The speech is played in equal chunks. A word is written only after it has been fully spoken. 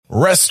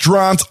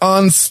Restaurant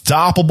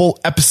Unstoppable,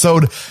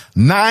 episode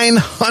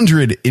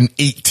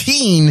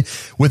 918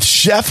 with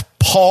Chef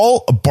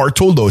Paul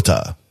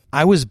Bartolotta.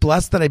 I was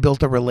blessed that I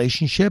built a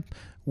relationship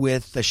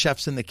with the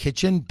chefs in the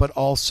kitchen, but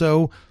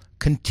also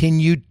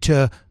continued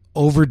to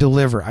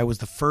over-deliver. I was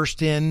the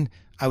first in.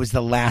 I was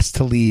the last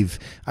to leave.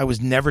 I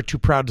was never too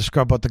proud to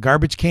scrub out the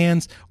garbage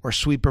cans or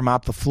sweep or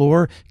mop the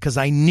floor because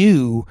I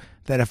knew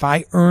that if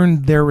I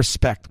earned their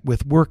respect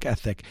with work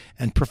ethic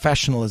and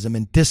professionalism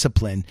and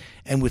discipline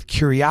and with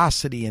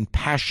curiosity and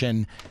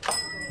passion,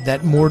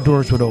 that more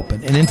doors would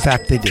open. And in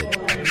fact, they did.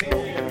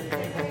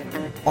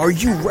 Are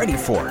you ready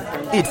for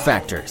it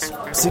factors,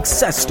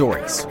 success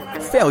stories,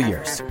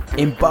 failures,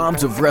 and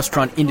bombs of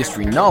restaurant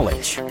industry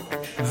knowledge?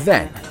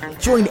 Then,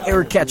 join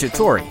Eric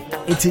Cacciatore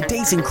and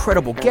today's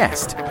incredible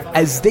guest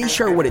as they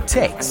share what it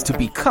takes to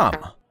become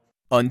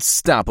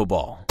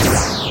unstoppable.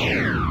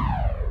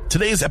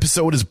 Today's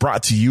episode is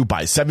brought to you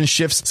by 7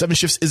 Shifts. 7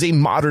 Shifts is a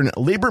modern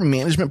labor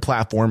management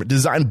platform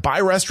designed by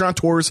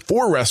restaurateurs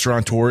for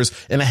restaurateurs.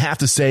 And I have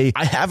to say,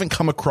 I haven't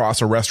come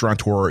across a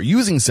restaurateur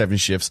using 7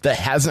 Shifts that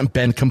hasn't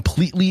been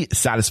completely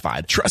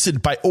satisfied.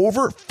 Trusted by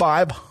over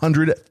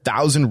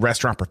 500,000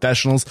 restaurant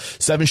professionals,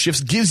 7 Shifts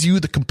gives you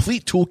the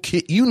complete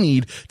toolkit you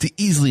need to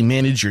easily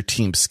manage your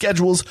team's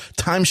schedules,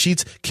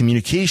 timesheets,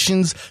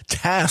 communications,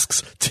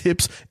 tasks,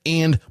 tips,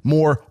 and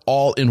more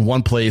all in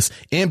one place.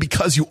 And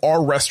because you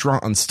are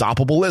Restaurant Unstoppable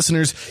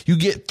listeners, you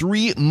get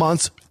 3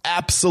 months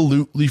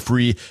absolutely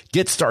free.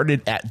 Get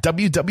started at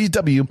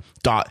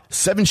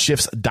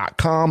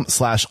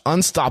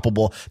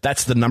www.7shifts.com/unstoppable.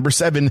 That's the number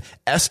 7,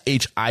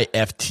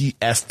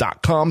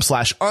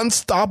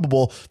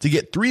 SHIFTS.com/unstoppable to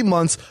get 3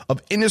 months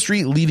of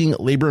industry leading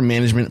labor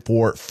management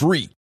for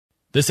free.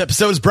 This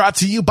episode is brought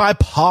to you by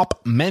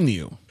Pop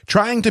Menu.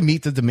 Trying to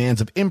meet the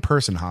demands of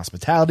in-person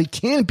hospitality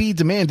can be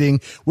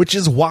demanding, which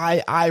is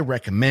why I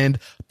recommend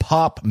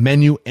Pop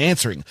Menu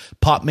Answering.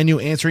 Pop Menu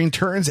Answering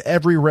turns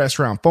every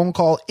restaurant phone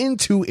call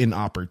into an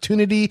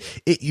opportunity.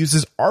 It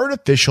uses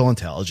artificial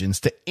intelligence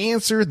to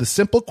answer the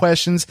simple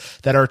questions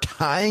that are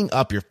tying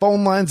up your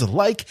phone lines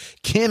like,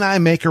 can I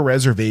make a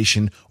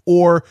reservation?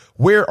 Or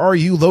where are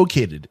you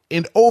located?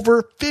 And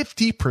over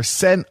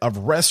 50% of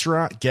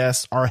restaurant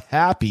guests are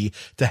happy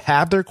to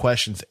have their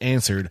questions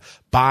answered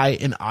by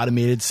an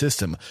automated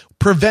system.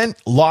 Prevent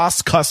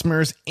lost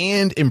customers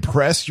and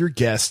impress your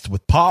guests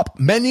with Pop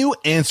Menu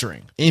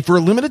Answering. And for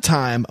a limited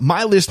time,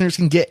 my listeners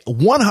can get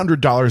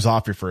 $100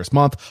 off your first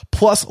month,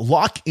 plus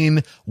lock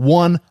in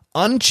one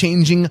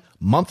unchanging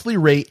monthly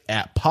rate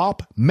at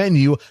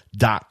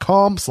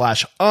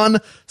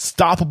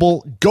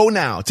popmenu.com/unstoppable. Go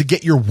now to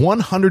get your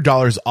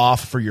 $100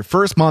 off for your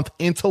first month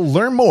and to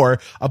learn more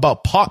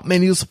about Pop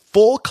Menu's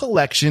full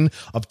collection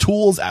of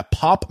tools at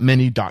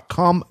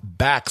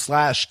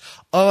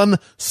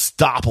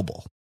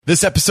popmenu.com/unstoppable.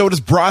 This episode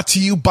is brought to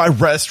you by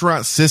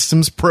Restaurant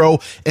Systems Pro,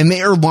 and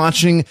they are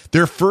launching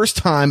their first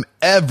time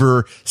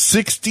ever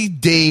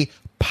 60-day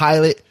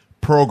pilot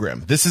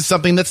program. This is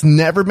something that's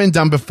never been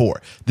done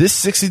before. This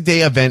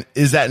 60-day event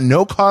is at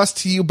no cost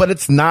to you, but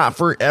it's not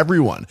for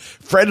everyone.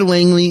 Fred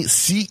Langley,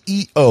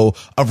 CEO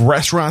of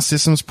Restaurant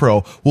Systems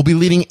Pro, will be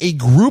leading a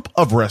group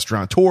of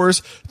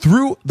restaurateurs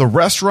through the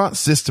Restaurant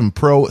System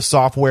Pro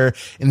software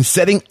and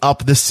setting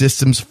up the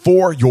systems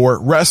for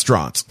your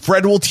restaurants.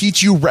 Fred will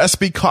teach you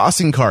recipe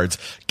costing cards,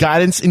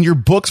 guidance in your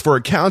books for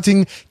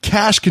accounting,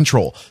 cash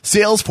control,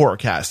 sales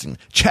forecasting,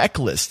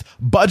 checklist,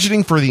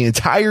 budgeting for the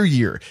entire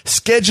year,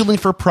 scheduling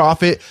for profit,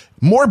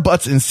 more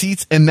butts and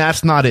seats, and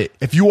that's not it.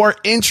 If you are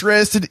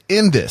interested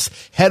in this,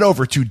 head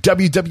over to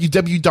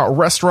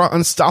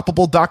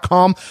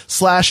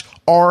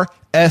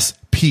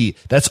www.restaurantunstoppable.com/RSP.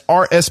 That's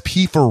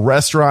RSP for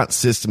Restaurant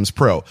Systems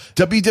Pro.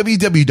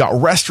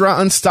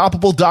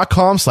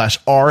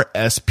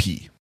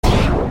 www.restaurantunstoppable.com/RSP.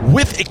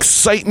 With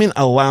excitement,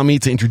 allow me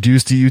to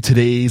introduce to you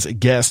today's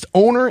guest,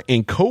 owner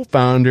and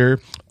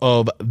co-founder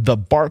of the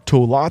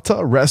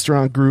Bartolotta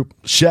Restaurant Group,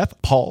 Chef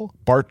Paul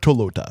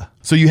Bartolotta.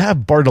 So you have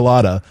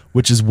Bartolotta,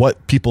 which is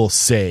what people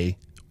say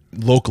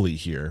locally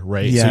here,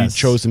 right? Yes. So you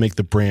chose to make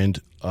the brand,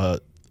 I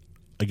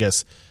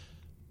guess,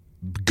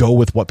 go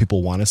with what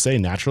people want to say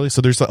naturally.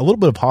 So there's a little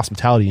bit of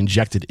hospitality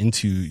injected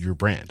into your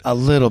brand. A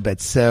little bit.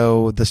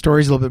 So the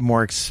story's a little bit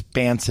more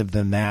expansive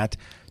than that.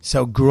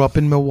 So grew up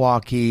in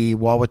Milwaukee,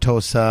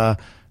 Wauwatosa,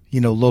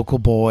 local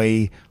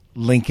boy,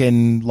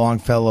 Lincoln,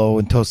 Longfellow,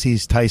 and Toast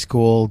East High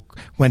School,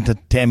 went to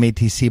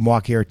MATC,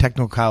 Milwaukee Air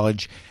Technical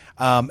College.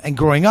 And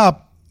growing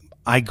up,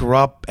 I grew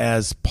up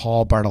as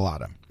Paul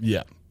Bartolotta.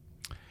 Yeah.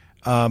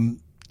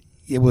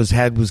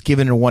 Was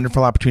given a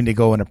wonderful opportunity to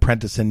go and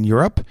apprentice in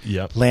Europe.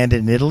 Yep.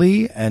 Landed in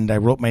Italy, and I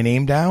wrote my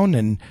name down,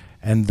 and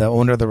the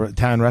owner of the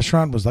Italian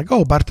restaurant was like,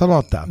 "Oh,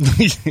 Bartolotta,"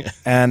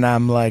 and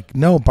I'm like,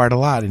 "No,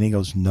 Bartolotta," and he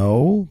goes,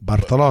 "No,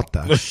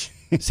 Bartolotta."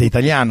 Sei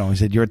Italiano. He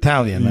said, "You're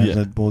Italian." I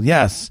said, "Well,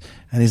 yes,"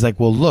 and he's like,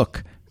 "Well,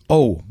 look,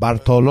 oh,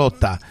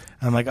 Bartolotta."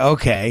 I'm like,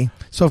 "Okay."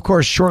 So of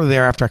course, shortly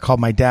thereafter, I called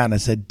my dad and I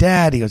said,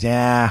 "Dad," he goes,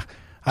 "Yeah,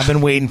 I've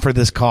been waiting for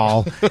this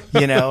call, And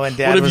Dad What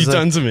have was you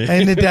done to me?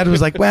 And the Dad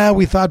was like, well,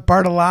 we thought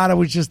Bartolotta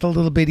was just a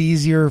little bit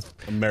easier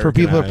for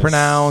people to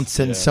pronounce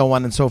and so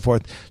on and so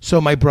forth. So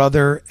my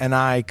brother and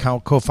I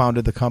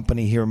co-founded the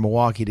company here in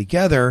Milwaukee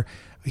together.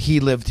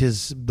 He lived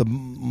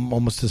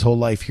almost his whole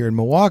life here in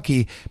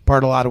Milwaukee.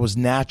 Bartolotta was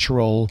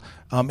natural.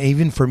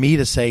 Even for me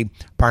to say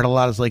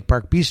Bartolotta's Lake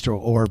Park Bistro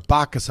or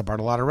Bacchus, a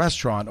Bartolotta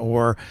restaurant,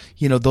 or,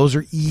 those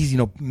are easy.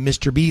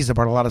 Mr. B's, a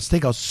Bartolotta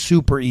Steakhouse,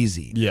 super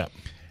easy. Yeah.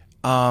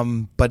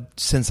 But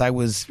since I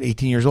was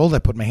 18 years old, I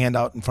put my hand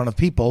out in front of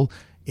people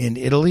in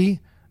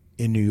Italy,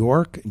 in New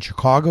York, in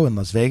Chicago, in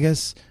Las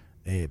Vegas,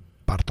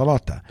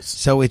 Bartolotta.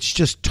 So it's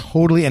just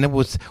totally, and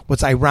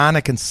what's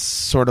ironic and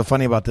sort of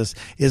funny about this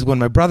is when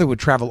my brother would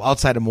travel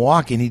outside of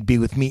Milwaukee and he'd be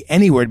with me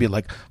anywhere, he'd be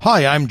like,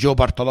 hi, I'm Joe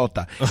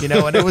Bartolotta,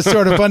 and it was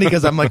sort of funny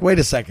because I'm like, wait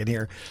a second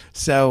here.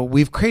 So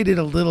we've created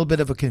a little bit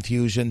of a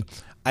confusion.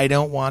 I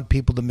don't want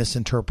people to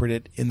misinterpret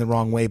it in the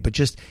wrong way, but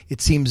just it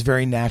seems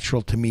very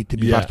natural to me to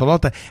be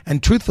Bartolotta.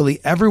 And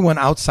truthfully, everyone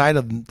outside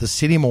of the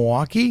city of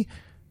Milwaukee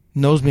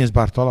knows me as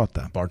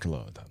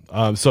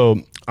Bartolotta.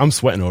 So I'm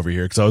sweating over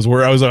here because I was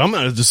like, I'm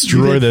going to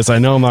destroy this. I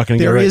know I'm not going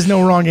to get it right. There is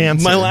no wrong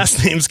answer. My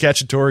last name's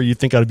Cacciatore. You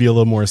think I'd be a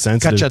little more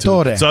sensitive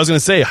Cacciatore. to it. So I was going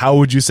to say, how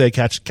would you say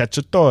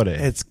Cacciatore?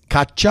 It's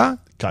caccia,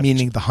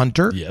 meaning the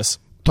hunter. Yes.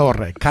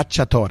 Torre,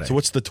 cacciatore. So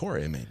what's the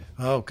torre mean?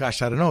 Oh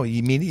gosh, I don't know.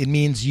 It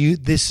means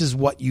this is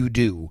what you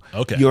do.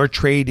 Okay. Your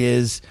trade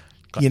is,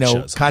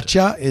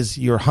 caccia is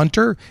your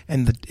hunter,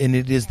 and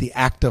it is the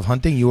act of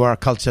hunting. You are a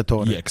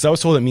calciatore. Yeah, because I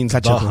was told it means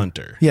the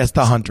hunter. Yes,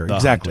 the hunter.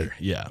 Exactly. Hunter.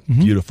 Yeah,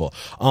 beautiful.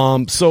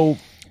 So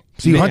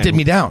you hunted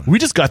me down. We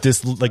just got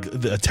this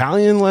the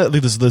Italian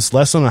this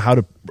lesson on how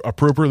to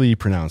appropriately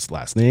pronounce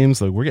last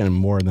names. We're getting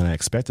more than I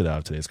expected out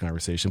of today's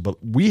conversation, but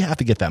we have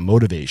to get that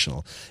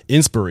motivational,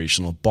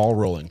 inspirational ball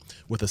rolling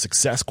with a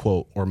success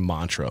quote or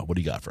mantra. What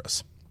do you got for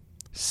us?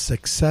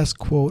 Success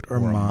quote or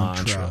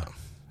mantra.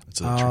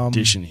 It's a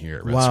tradition here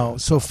at Wow.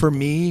 So for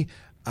me,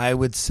 I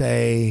would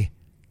say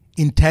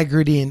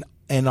integrity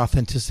and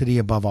authenticity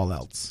above all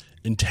else.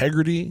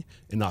 Integrity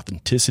and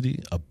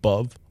authenticity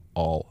above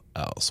all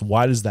else.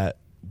 Why does that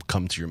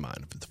come to your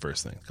mind? The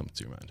first thing that comes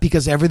to your mind.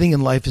 Because everything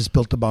in life is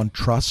built upon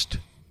trust.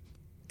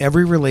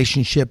 Every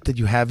relationship that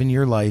you have in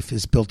your life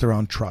is built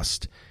around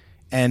trust.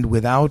 And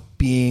without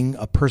being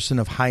a person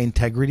of high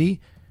integrity,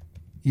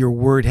 your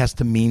word has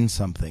to mean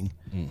something.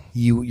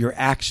 Your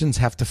actions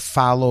have to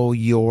follow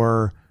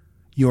your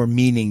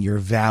meaning, your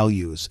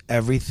values,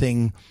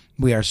 everything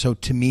we are. So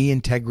to me,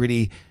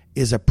 integrity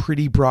is a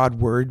pretty broad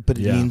word, but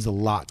it means a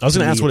lot. I was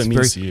going to ask what it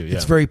means to you.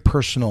 It's very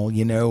personal,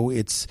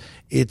 it's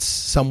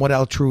somewhat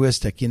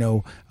altruistic,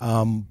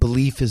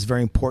 belief is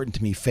very important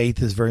to me.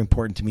 Faith is very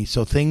important to me.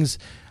 So things,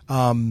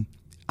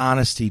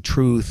 honesty,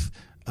 truth,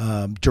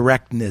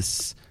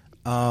 directness,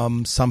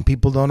 some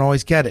people don't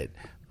always get it,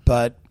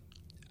 but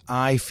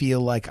I feel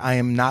like I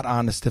am not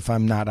honest if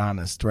I'm not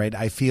honest, right?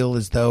 I feel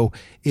as though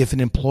if an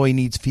employee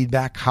needs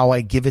feedback, how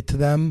I give it to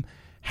them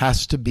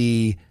has to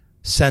be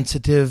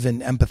sensitive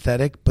and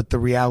empathetic, but the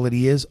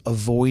reality is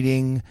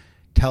avoiding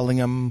telling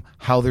them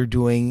how they're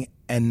doing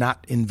and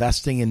not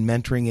investing in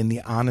mentoring in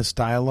the honest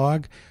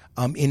dialogue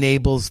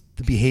enables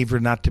the behavior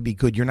not to be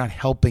good. You're not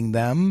helping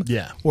them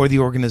or the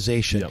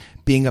organization. Yep.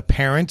 Being a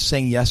parent,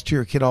 saying yes to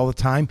your kid all the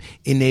time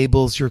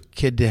enables your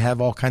kid to have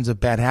all kinds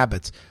of bad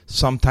habits.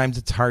 Sometimes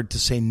it's hard to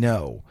say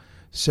no.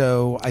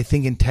 So I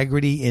think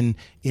integrity in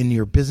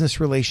your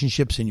business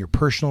relationships, in your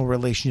personal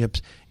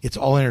relationships, it's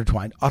all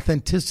intertwined.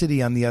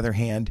 Authenticity, on the other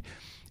hand,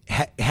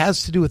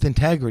 has to do with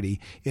integrity.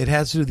 It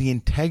has to do with the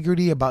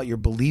integrity about your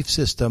belief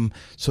system.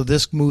 So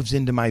this moves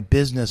into my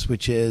business,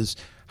 which is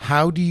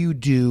how do you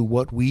do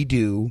what we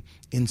do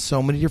in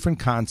so many different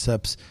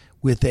concepts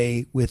with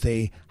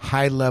a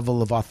high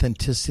level of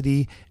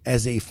authenticity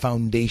as a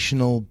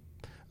foundational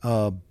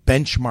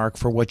benchmark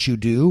for what you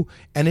do,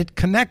 and it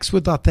connects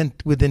with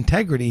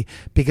integrity,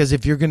 because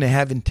if you're going to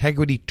have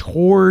integrity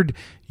toward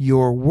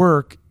your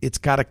work, it's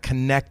got to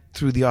connect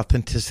through the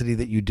authenticity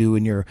that you do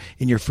in your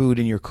food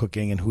and your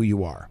cooking and who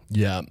you are.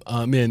 Yeah,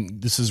 man,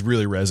 this is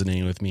really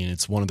resonating with me, and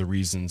it's one of the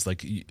reasons,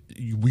 like,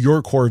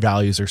 your core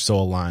values are so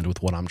aligned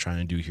with what I'm trying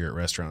to do here at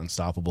Restaurant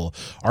Unstoppable.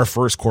 Our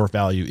first core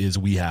value is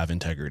we have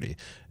integrity,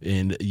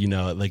 and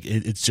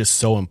it's just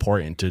so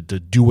important to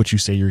do what you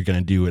say you're going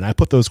to do, and I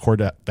put those core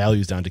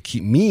values down to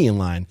keep me in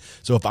line.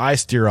 So if I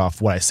steer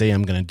off what I say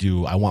I'm going to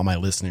do, I want my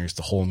listeners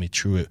to hold me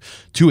true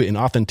to it. And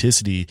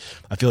authenticity,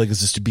 I feel like,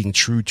 is just being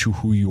true to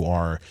who you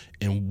are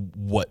and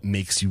what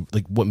makes you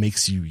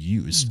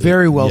you.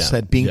 Very well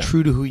said. Being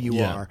true to who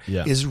you are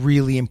is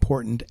really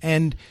important.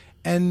 And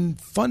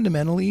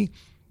fundamentally,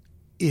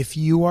 if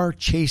you are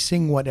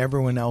chasing what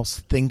everyone else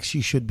thinks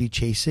you should be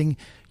chasing,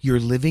 you're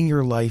living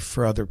your life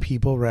for other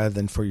people rather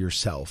than for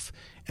yourself.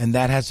 And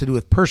that has to do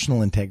with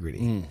personal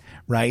integrity,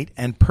 right?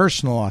 And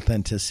personal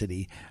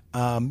authenticity.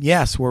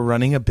 Yes, we're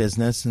running a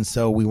business, and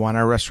so we want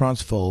our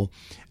restaurants full.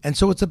 And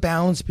so it's a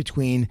balance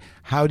between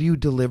how do you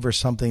deliver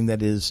something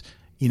that is,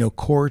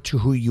 core to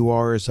who you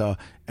are as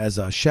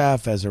a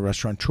chef, as a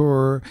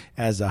restaurateur,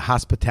 as a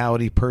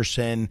hospitality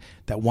person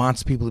that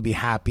wants people to be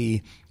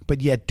happy, but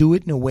yet do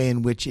it in a way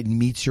in which it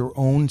meets your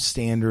own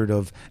standard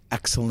of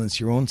excellence,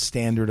 your own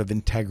standard of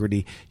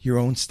integrity, your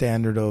own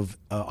standard of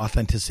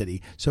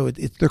authenticity. So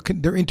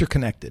they're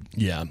interconnected.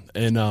 Yeah,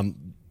 and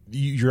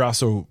you're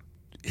also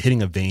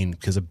hitting a vein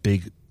because a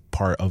big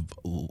part of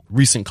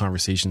recent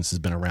conversations has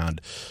been around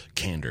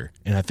candor.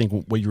 And I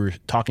think what you were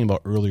talking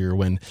about earlier,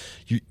 when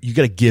you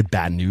got to give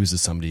bad news to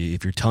somebody,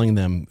 if you're telling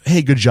them,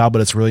 hey, good job,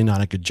 but it's really not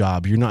a good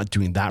job, you're not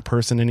doing that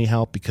person any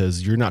help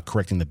because you're not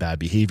correcting the bad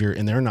behavior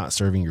and they're not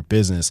serving your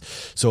business.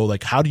 So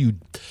like, how do you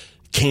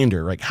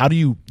candor, like how do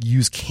you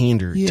use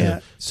candor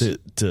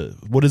to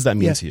what does that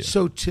mean to you?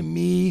 So to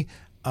me,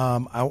 I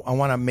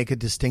want to make a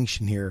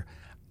distinction here.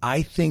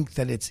 I think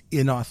that it's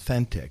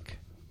inauthentic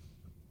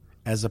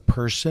as a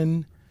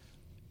person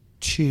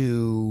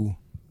to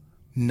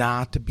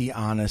not to be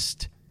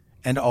honest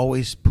and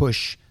always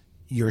push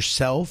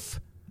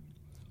yourself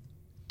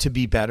to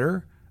be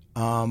better.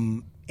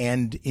 And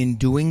in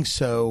doing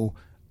so,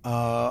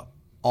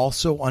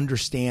 also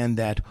understand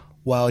that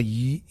while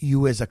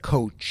you as a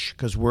coach,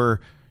 because we're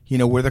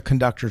the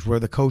conductors, we're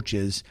the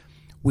coaches,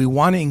 we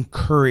want to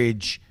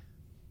encourage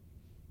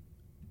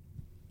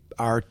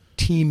our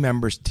team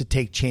members to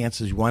take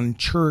chances. We want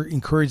to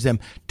encourage them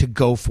to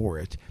go for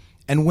it.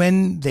 And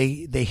when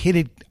they hit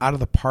it out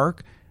of the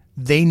park,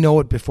 they know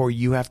it before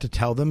you have to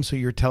tell them. So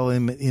you're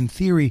telling them, in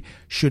theory,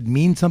 should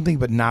mean something,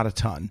 but not a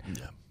ton.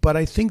 Yeah. But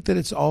I think that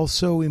it's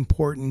also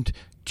important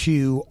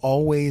to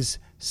always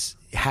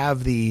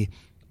have the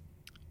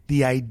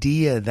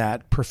idea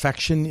that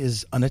perfection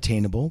is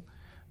unattainable,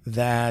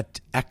 that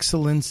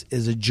excellence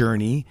is a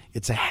journey,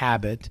 it's a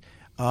habit,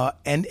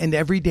 and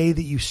every day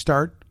that you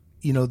start,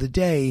 the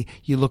day,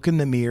 you look in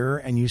the mirror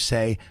and you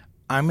say,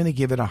 I'm going to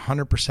give it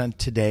 100%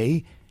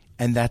 today.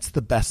 And that's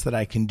the best that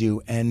I can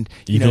do. And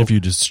even if you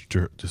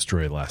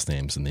destroy last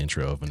names in the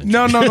intro of an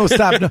interview. No,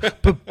 stop.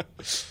 No.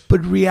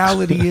 But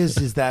reality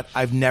is that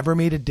I've never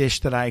made a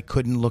dish that I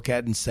couldn't look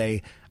at and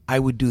say, I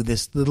would do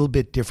this little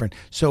bit different.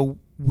 So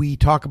we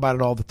talk about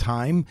it all the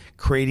time,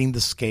 creating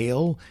the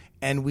scale.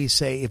 And we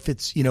say, if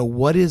it's,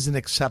 what is an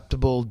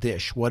acceptable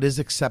dish? What is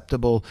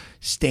acceptable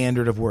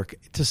standard of work?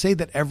 To say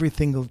that every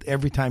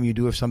time you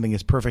do something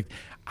is perfect,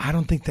 I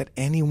don't think that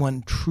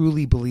anyone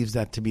truly believes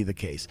that to be the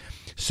case.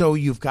 So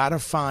you've got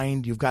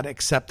to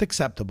accept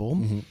acceptable.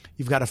 Mm-hmm.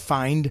 You've got to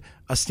find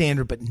a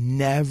standard, but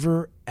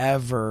never,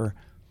 ever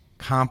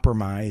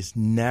compromise,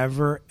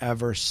 never,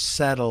 ever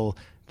settle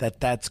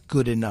that's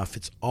good enough.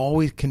 It's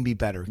always can be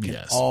better. Can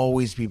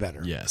always be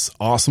better. Yes.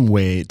 Awesome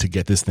way to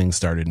get this thing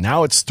started.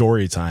 Now it's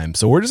story time.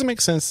 So where does it make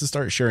sense to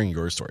start sharing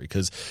your story?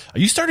 Because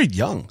you started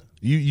young.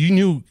 You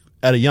knew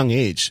at a young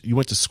age. You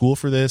went to school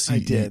for this. I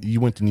did. You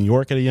went to New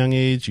York at a young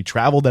age. You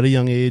traveled at a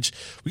young age.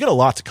 We got a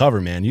lot to cover,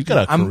 man. You've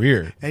got a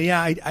career.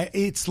 Yeah,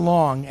 it's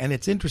long and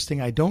it's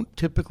interesting. I don't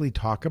typically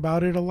talk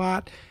about it a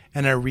lot.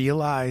 And I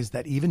realize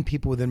that even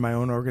people within my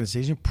own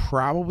organization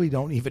probably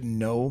don't even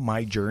know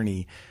my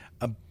journey.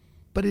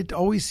 But it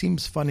always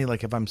seems funny,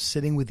 like if I'm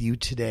sitting with you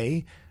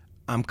today,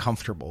 I'm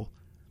comfortable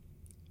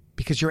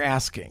because you're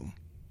asking.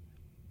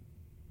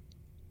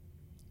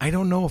 I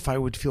don't know if I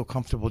would feel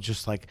comfortable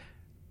just like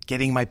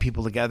getting my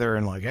people together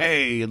and like,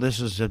 hey, this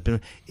is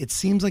it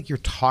seems like you're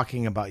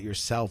talking about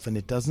yourself and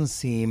it doesn't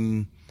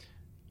seem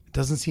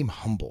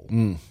humble.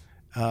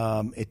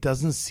 It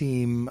doesn't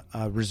seem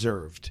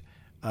reserved.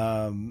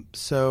 But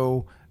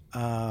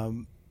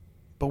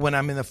when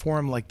I'm in a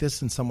forum like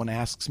this and someone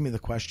asks me the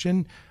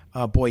question,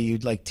 boy,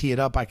 you'd like tee it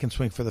up. I can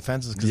swing for the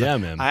fences. Yeah,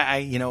 man.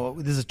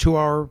 This is a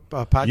 2-hour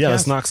podcast. Yeah,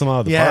 let's knock some out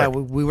of the park. Yeah,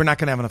 we were not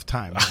going to have enough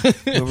time.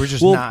 We're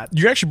just not.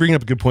 You're actually bringing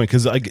up a good point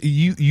because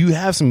you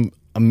have some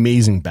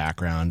amazing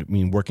background. I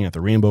mean, working at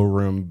the Rainbow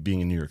Room, being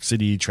in New York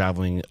City,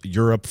 traveling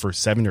Europe for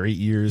 7 or 8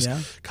 years,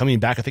 coming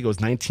back. I think it was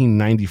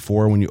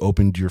 1994 when you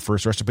opened your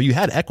first restaurant, but you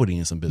had equity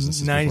in some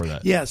businesses before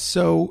that. Yeah.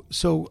 So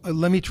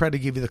let me try to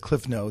give you the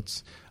cliff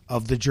notes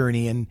of the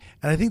journey, and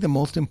I think the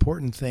most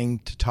important thing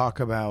to talk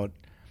about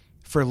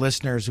for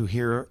listeners who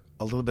hear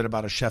a little bit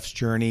about a chef's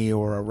journey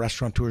or a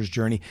restaurateur's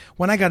journey.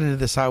 When I got into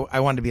this, I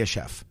wanted to be a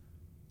chef.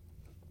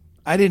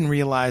 I didn't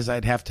realize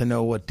I'd have to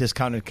know what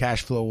discounted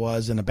cash flow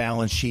was and a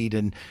balance sheet,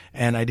 and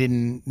I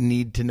didn't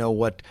need to know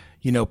what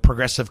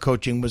progressive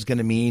coaching was going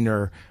to mean,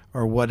 or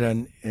what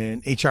an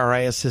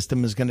HRIS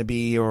system is going to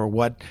be, or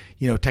what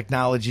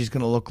technology is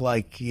going to look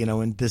like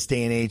in this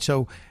day and age.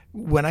 So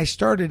when I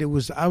started, I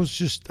was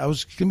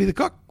going to be the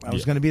cook. I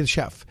was going to be the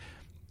chef.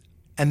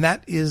 And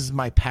that is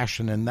my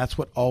passion, and that's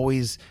what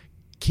always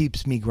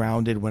keeps me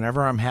grounded.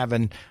 Whenever I'm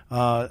having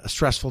a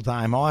stressful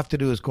time, all I have to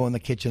do is go in the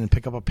kitchen and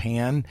pick up a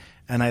pan,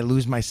 and I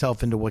lose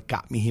myself into what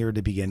got me here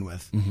to begin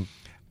with. Mm-hmm.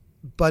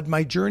 But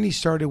my journey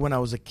started when I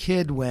was a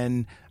kid,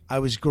 when I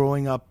was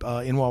growing up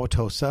in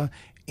Wauwatosa,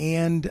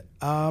 and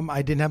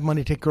I didn't have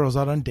money to take girls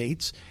out on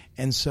dates.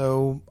 And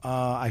so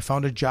I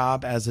found a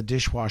job as a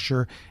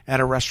dishwasher at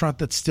a restaurant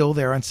that's still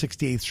there on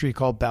 68th Street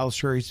called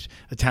Balistrieri's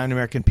Italian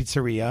American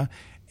Pizzeria.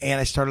 And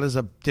I started as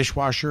a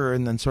dishwasher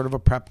and then sort of a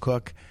prep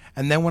cook.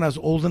 And then when I was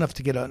old enough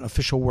to get an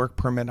official work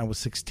permit, I was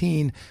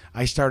 16,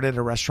 I started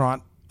a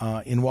restaurant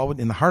in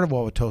the heart of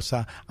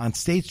Wauwatosa on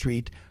State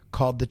Street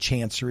called The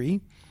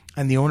Chancery.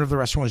 And the owner of the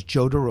restaurant was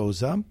Joe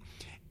DeRosa.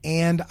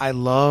 And I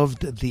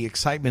loved the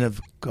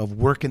excitement of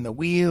working the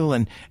wheel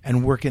and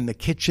working the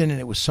kitchen. And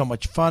it was so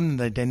much fun and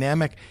the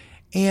dynamic.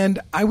 And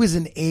I was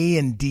an A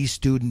and D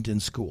student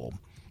in school.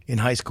 In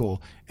high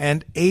school,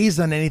 and A's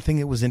on anything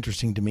that was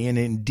interesting to me, and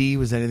in D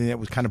was anything that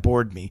was kind of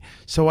bored me.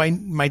 So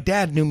my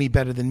dad knew me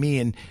better than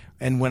me,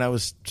 and when I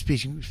was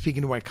speaking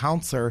to my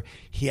counselor,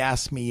 he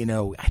asked me,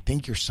 I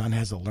think your son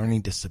has a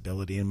learning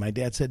disability, and my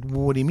dad said,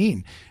 well, what do you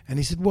mean? And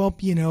he said, well,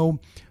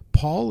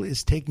 Paul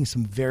is taking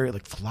some very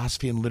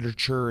philosophy and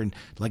literature and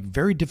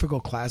very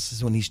difficult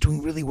classes when he's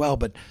doing really well,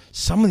 but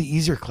some of the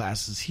easier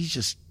classes he's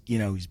just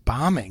he's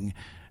bombing.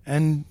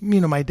 And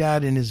my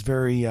dad in his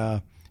very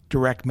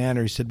direct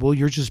manner, he said, well,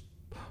 you're just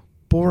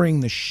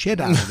boring the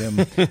shit out of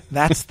him.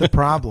 That's the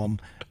problem.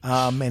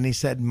 And he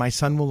said, my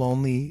son will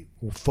only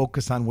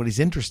focus on what he's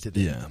interested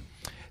in. Yeah.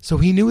 So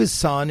he knew his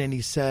son, and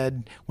he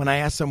said, when I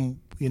asked him,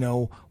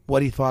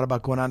 what he thought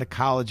about going on to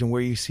college and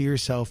where you see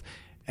yourself,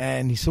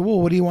 and he said,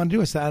 well, what do you want to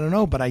do? I said, I don't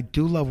know, but I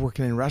do love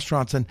working in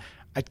restaurants, and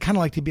I'd kind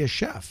of like to be a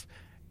chef.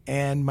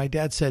 And my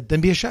dad said,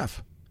 then be a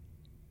chef.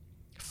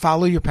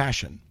 Follow your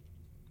passion.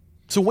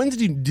 So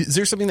is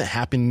there something that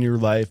happened in your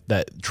life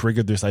that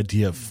triggered this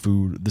idea of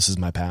food, this is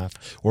my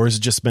path? Or has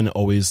it just been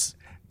always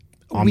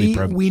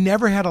omnipresent? We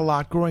never had a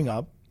lot growing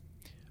up.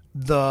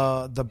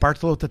 The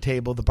Bartolotta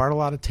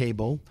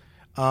table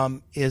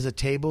is a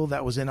table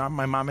that was in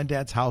my mom and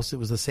dad's house. It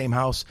was the same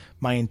house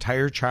my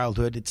entire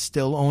childhood. It's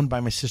still owned by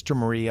my sister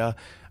Maria.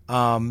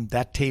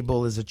 That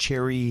table is a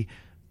cherry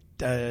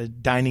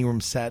dining room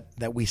set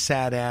that we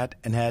sat at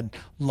and had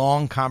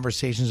long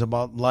conversations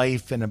about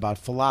life and about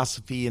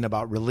philosophy and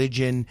about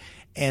religion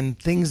and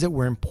things that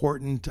were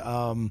important,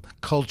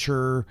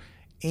 culture,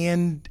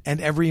 and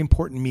every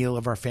important meal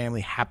of our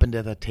family happened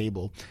at a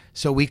table.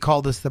 So we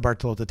call this the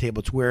Bartolotta table.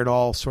 It's where it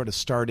all sort of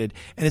started,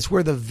 and it's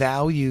where the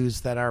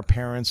values that our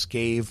parents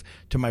gave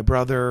to my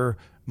brother,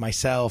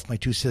 myself, my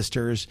two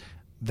sisters,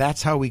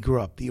 that's how we grew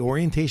up. The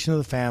orientation of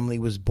the family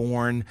was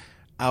born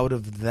out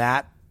of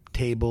that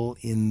table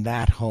in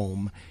that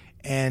home,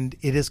 and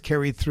it has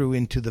carried through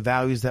into the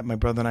values that my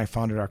brother and I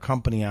founded our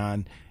company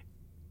on.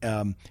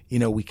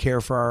 We care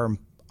for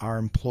our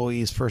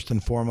employees first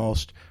and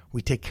foremost.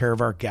 We take care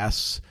of our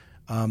guests.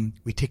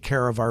 We take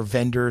care of our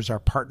vendors, our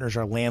partners,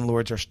 our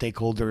landlords, our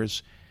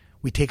stakeholders.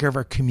 We take care of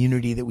our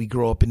community that we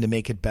grow up in to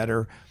make it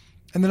better.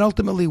 And then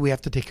ultimately we have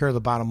to take care of the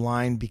bottom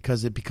line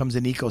because it becomes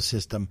an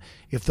ecosystem.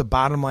 If the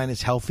bottom line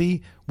is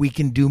healthy, we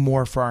can do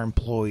more for our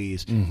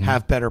employees,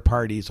 have better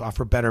parties,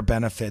 offer better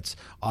benefits,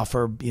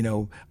 offer,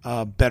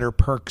 better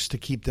perks to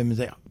keep them,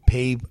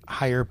 pay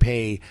higher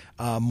pay,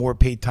 more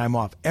paid time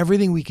off.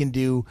 Everything we can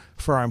do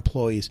for our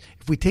employees.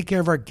 If we take care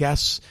of our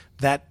guests,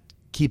 that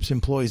keeps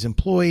employees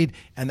employed,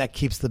 and that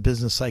keeps the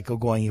business cycle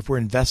going. If we're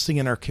investing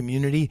in our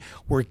community,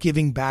 we're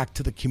giving back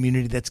to the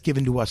community that's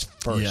given to us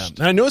first. Yeah.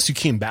 And I noticed you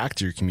came back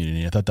to your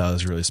community. I thought that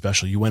was really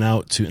special. You went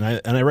out to,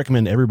 and I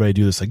recommend everybody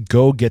do this,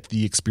 go get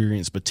the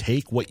experience, but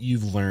take what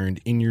you've learned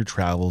in your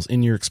travels,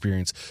 in your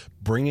experience,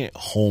 bring it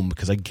home,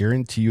 because I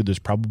guarantee you there's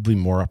probably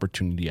more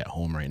opportunity at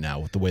home right now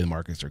with the way the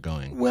markets are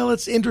going. Well,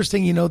 it's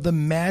interesting, the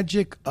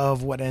magic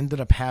of what ended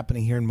up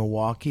happening here in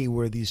Milwaukee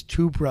were these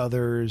two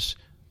brothers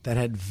that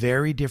had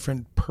very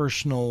different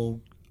personal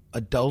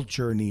adult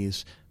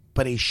journeys,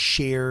 but a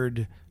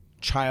shared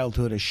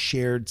childhood, a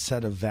shared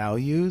set of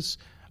values.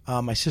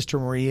 My sister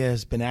Maria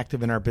has been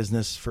active in our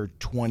business for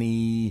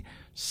 27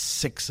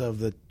 of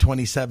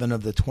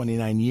the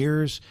 29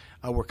 years.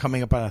 We're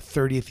coming up on a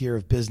 30th year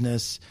of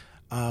business.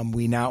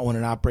 We now own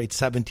and operate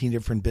 17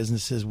 different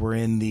businesses. We're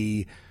in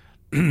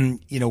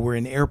we're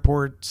in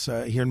airports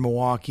here in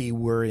Milwaukee.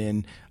 We're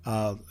in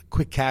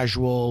quick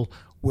casual.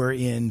 We're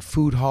in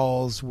food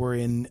halls. We're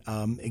in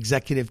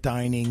executive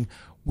dining.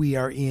 We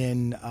are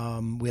in,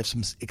 we have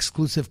some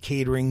exclusive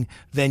catering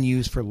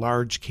venues for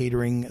large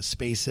catering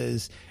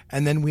spaces.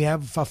 And then we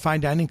have a fine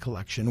dining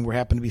collection. We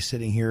happen to be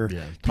sitting here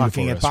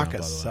talking at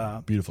Bacchus.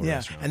 Beautiful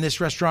restaurant. And this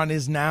restaurant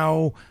is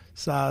now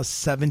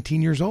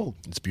 17 years old.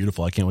 It's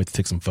beautiful. I can't wait to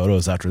take some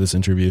photos after this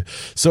interview.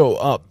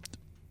 So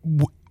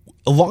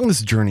along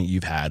this journey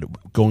you've had,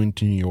 going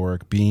to New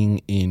York,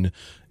 being in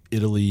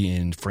Italy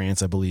and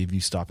France, I believe you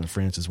stopped in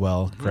France as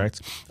well,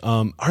 correct?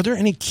 Are there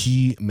any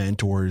key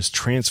mentors,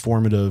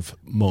 transformative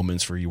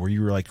moments for you where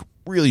you were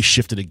really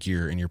shifted a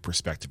gear in your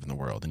perspective in the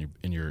world and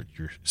in your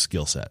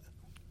skill set?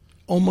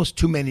 Almost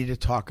too many to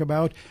talk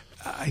about.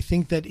 I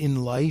think that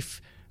in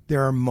life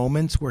there are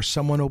moments where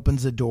someone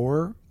opens a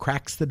door,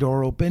 cracks the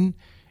door open,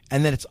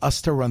 and then it's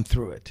us to run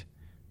through it.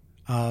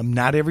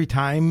 Not every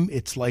time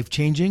it's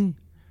life-changing.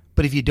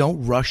 But if you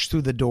don't rush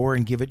through the door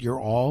and give it your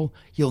all,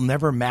 you'll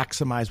never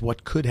maximize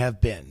what could have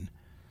been.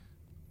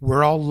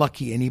 We're all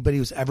lucky. Anybody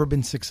who's ever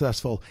been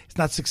successful, it's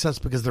not success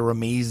because they're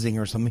amazing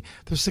or something.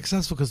 They're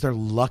successful because they're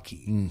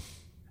lucky.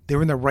 They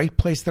were in the right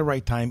place at the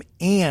right time,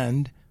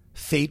 and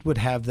fate would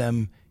have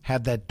them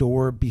have that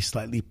door be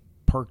slightly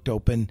perked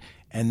open,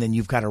 and then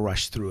you've got to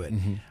rush through it.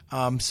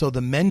 So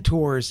the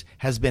Mentors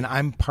has been,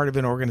 I'm part of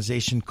an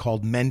organization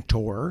called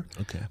Mentor.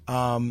 Okay.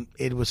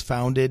 It was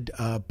founded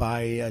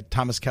by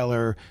Thomas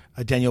Keller,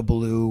 Daniel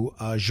Boulou,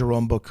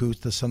 Jérôme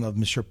Bocuse, the son of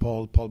Monsieur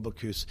Paul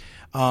Bocuse.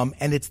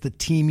 And it's the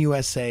Team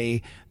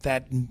USA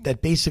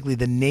that basically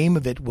the name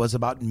of it was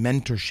about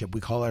mentorship.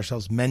 We call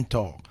ourselves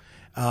Mentor.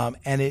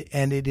 And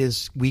it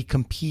is, we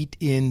compete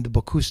in the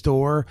Bocuse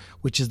d'Or,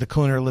 which is the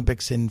Culinary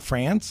Olympics in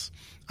France.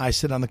 I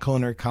sit on the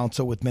Culinary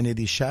Council with many of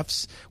these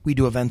chefs. We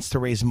do events to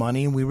raise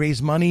money, and we raise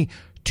money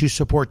to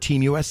support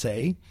Team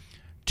USA,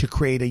 to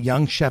create a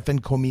young chef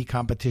and commis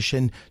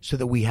competition so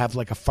that we have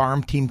like a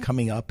farm team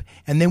coming up.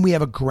 And then we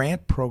have a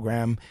grant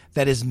program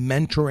that is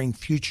mentoring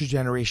future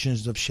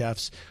generations of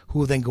chefs who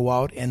will then go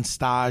out and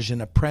stage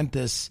and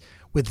apprentice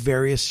with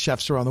various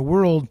chefs around the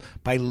world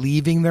by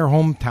leaving their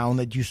hometown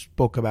that you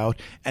spoke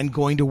about and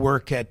going to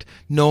work at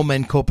Noma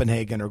in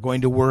Copenhagen, or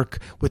going to work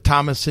with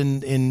Thomas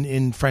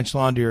in French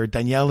Laundry, or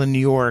Danielle in New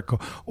York,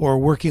 or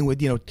working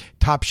with,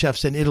 top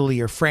chefs in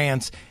Italy or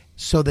France,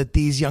 so that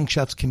these young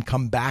chefs can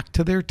come back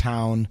to their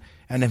town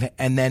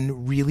and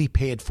then really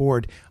pay it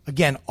forward.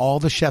 Again, all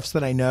the chefs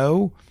that I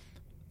know,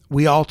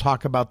 we all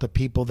talk about the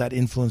people that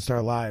influenced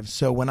our lives.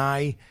 So when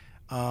I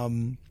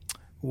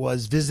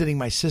was visiting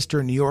my sister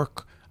in New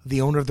York,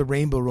 the owner of the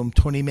Rainbow Room,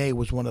 Tony May,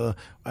 was one of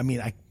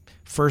the,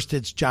 first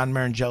it's John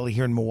Marangeli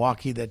here in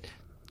Milwaukee that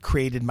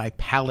created my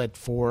palate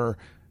for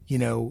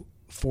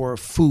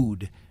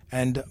food.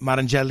 And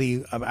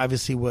Marangeli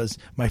obviously was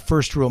my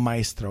first real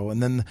maestro.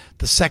 And then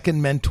the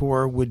second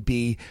mentor would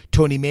be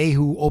Tony May,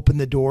 who opened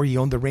the door. He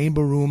owned the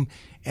Rainbow Room,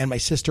 and my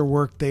sister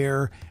worked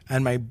there,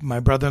 and my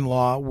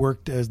brother-in-law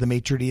worked as the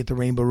maitre d' at the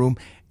Rainbow Room,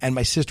 and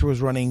my sister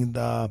was running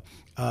the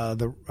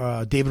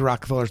David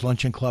Rockefeller's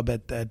Luncheon Club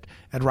at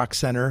Rock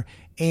Center.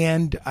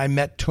 And I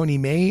met Tony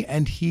May,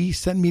 and he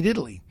sent me to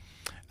Italy.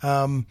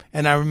 And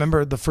I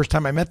remember the first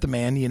time I met the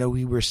man,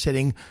 we were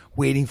sitting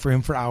waiting for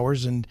him for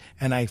hours, and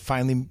I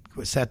finally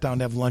sat down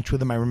to have lunch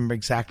with him. I remember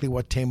exactly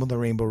what table in the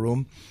Rainbow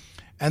Room.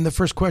 And the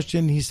first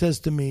question he says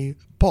to me,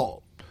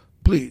 "Paul,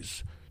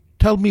 please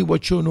tell me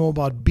what you know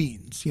about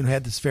beans." He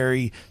had this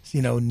very,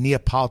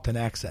 Neapolitan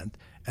accent.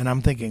 And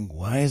I'm thinking,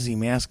 why is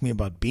he asking me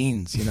about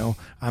beans?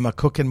 I'm a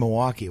cook in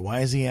Milwaukee.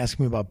 Why is he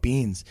asking me about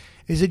beans?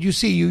 He said, "You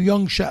see, you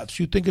young chefs,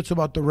 you think it's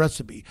about the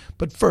recipe.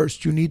 But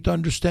first, you need to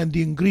understand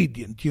the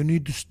ingredient. You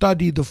need to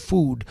study the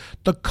food,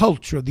 the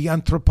culture, the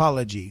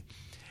anthropology."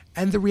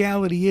 And the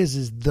reality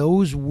is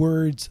those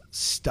words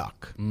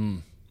stuck.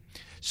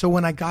 So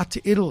when I got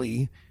to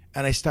Italy,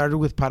 and I started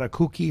with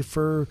Paracucci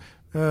for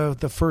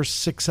the first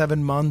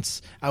 6-7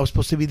 months. I was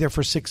supposed to be there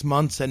for 6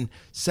 months, and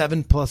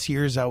 7+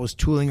 years I was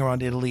tooling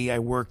around Italy. I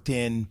worked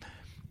in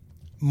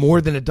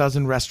more than a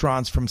dozen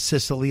restaurants from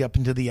Sicily up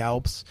into the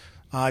Alps.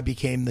 I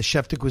became the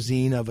chef de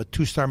cuisine of a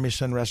 2-star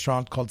Michelin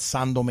restaurant called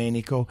San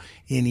Domenico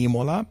in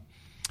Imola,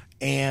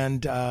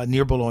 and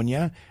near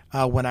Bologna,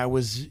 when I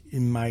was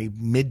in my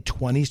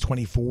mid-20s,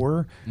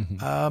 24.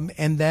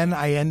 And then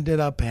I ended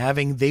up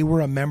they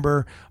were a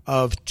member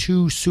of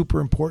 2 super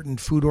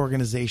important food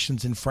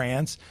organizations in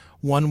France.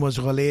 One was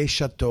Relais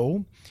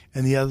Chateau,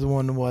 and the other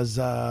one was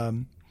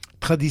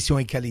Tradition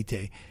et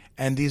Qualité.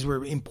 And these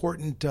were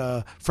important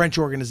French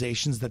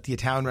organizations that the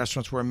Italian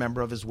restaurants were a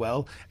member of as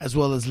well as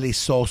Les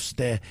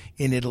Soste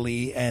in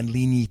Italy and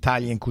Ligni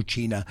Italia in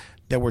Cucina.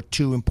 There were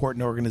 2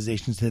 important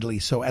organizations in Italy.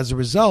 So as a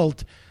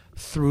result,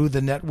 through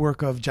the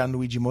network of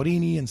Gianluigi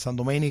Morini and San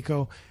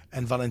Domenico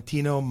and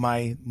Valentino,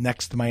 my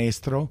next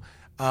maestro,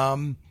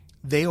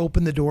 they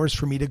opened the doors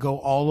for me to go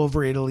all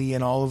over Italy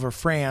and all over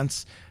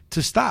France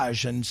to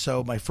stage. And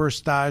so my first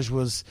stage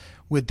was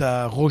with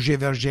Roger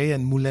Verger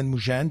and Moulin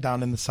Mougin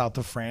down in the south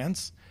of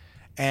France.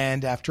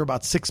 And after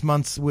about 6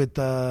 months with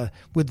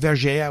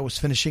Verger, I was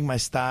finishing my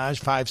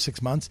stage,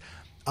 5-6 months.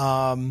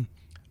 I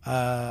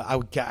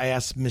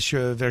asked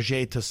Monsieur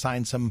Verger to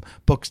sign some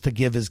books to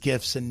give as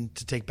gifts and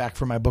to take back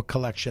for my book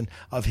collection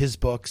of his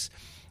books.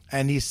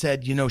 And he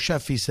said,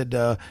 chef, he said,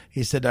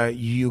 are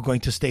you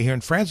going to stay here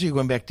in France, or are you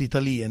going back to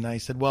Italy? And I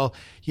said, well,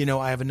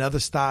 I have another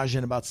stage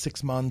in about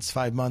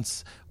 5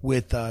 months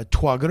with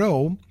Trois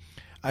Gros.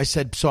 I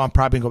said, so I'm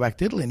probably going to go back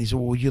to Italy. And he said,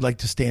 well, would you like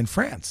to stay in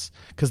France?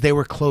 Because they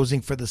were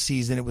closing for the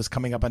season. It was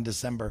coming up on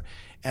December.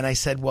 And I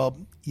said, well,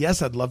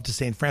 yes, I'd love to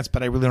stay in France,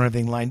 but I really don't have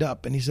anything lined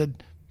up. And he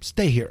said,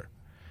 stay here.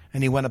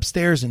 And he went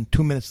upstairs, and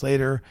 2 minutes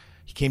later,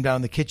 he came down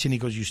in the kitchen. He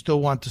goes, you still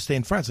want to stay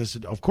in France? I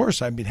said, of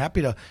course. I'd be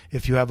happy to.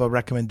 If you have a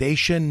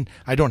recommendation,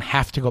 I don't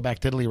have to go back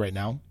to Italy right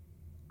now.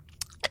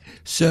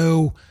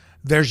 So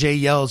Verger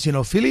yells,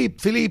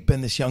 Philippe.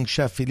 And this young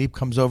chef, Philippe,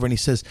 comes over and he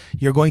says,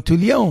 you're going to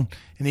Lyon?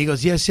 And he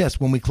goes, yes.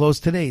 When we close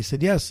today. He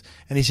said, yes.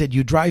 And he said,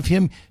 you drive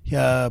him.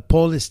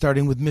 Paul is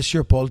starting with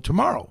Monsieur Paul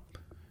tomorrow.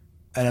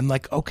 And I'm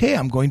like, okay,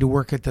 I'm going to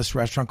work at this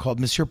restaurant called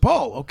Monsieur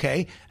Paul.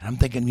 Okay. And I'm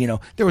thinking,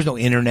 there was no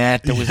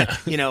internet. There was,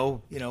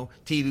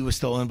 TV was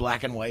still in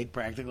black and white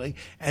practically.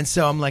 And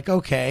so I'm like,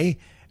 okay.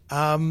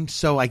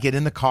 So I get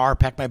in the car,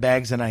 pack my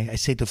bags, and I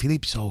say to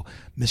Philippe, so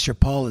Mr.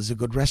 Paul is a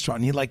good restaurant.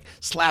 And he like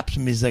slaps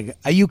me. He's like,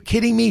 are you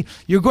kidding me?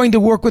 You're going to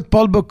work with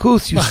Paul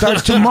Bocuse. You start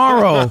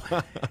tomorrow.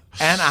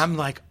 And I'm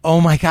like, oh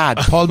my God,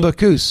 Paul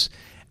Bocuse.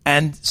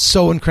 And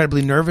so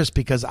incredibly nervous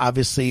because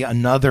obviously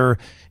another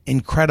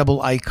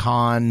incredible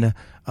icon,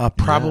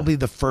 probably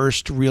the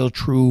first real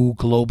true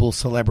global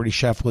celebrity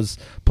chef was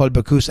Paul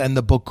Bocuse. And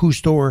the Bocuse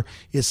store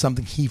is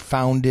something he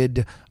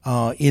founded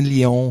in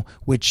Lyon,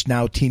 which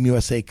now Team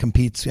USA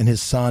competes, and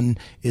his son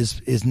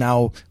is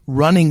now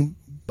running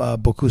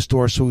Bocuse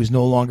store, so he's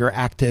no longer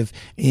active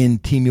in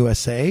Team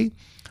USA.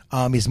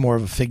 He's more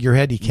of a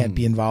figurehead. He can't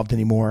be involved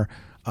anymore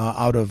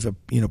out of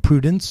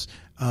prudence.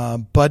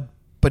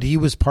 But he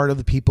was part of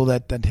the people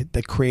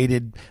that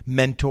created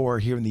Mentor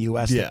here in the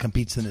U.S. that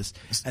competes in this.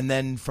 And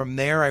then from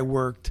there, I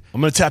worked.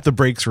 I'm going to tap the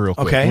brakes real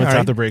quick. Okay, I'm going to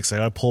tap the brakes. I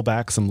got to pull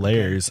back some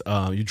layers.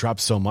 You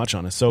dropped so much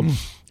on us. So,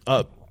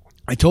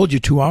 I told you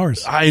 2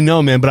 hours. I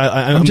know, man, but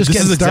I'm just this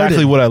getting is exactly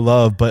started. what I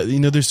love. But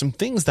there's some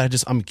things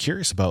that I'm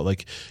curious about.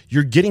 Like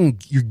you're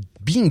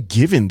being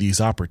given these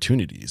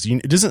opportunities.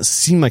 It doesn't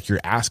seem like you're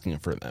asking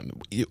for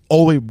them.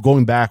 All the way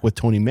going back with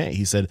Tony May,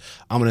 he said,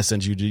 "I'm going to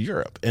send you to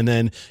Europe," and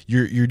then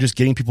you're just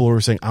getting people who are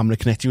saying, "I'm going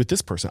to connect you with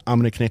this person. I'm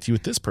going to connect you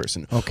with this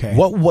person." Okay,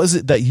 what was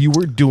it that you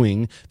were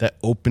doing that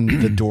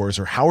opened the doors,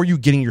 or how are you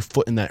getting your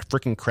foot in that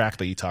freaking crack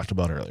that you talked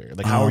about earlier?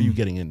 Like, how are you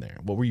getting in there?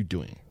 What were you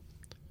doing?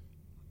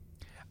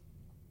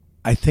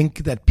 I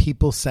think that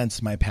people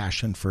sense my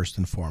passion first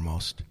and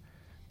foremost.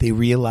 They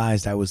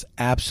realized I was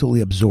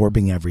absolutely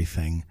absorbing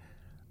everything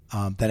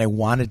that I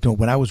wanted to.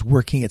 When I was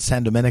working at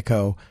San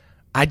Domenico,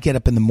 I'd get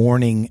up in the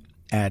morning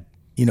at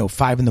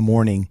 5 in the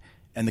morning,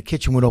 and the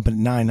kitchen would open at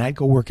 9. And I'd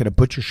go work at a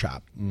butcher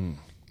shop in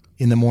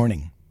the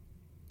morning.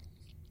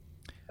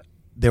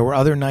 There were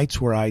other nights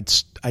where I'd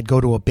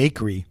go to a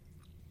bakery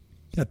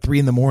at 3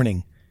 in the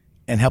morning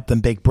and help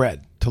them bake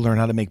bread to learn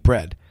how to make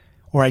bread.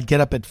 Or I'd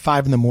get up at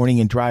 5 in the morning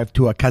and drive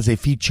to a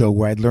caseificio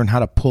where I'd learn how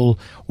to pull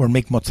or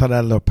make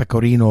mozzarella or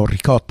pecorino or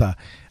ricotta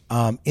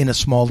in a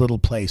small little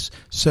place.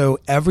 So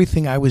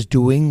everything I was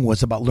doing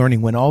was about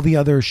learning. When all the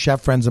other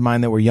chef friends of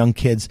mine that were young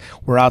kids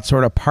were out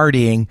sort of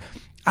partying,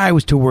 I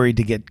was too worried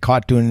to get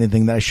caught doing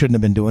anything that I shouldn't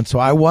have been doing. So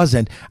I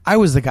wasn't. I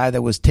was the guy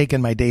that was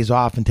taking my days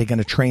off and taking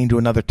a train to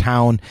another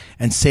town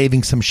and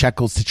saving some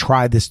shekels to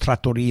try this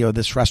trattoria,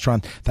 this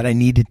restaurant that I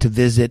needed to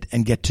visit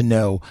and get to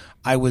know.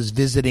 I was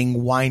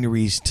visiting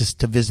wineries just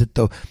to visit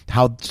to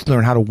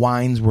learn how the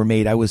wines were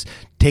made. I was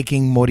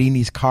taking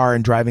Morini's car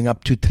and driving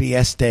up to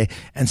Trieste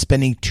and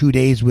spending 2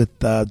 days with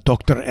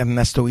Dr.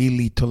 Ernesto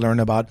Illy to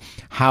learn about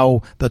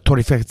how the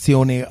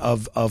torrefazione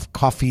of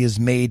coffee is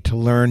made, to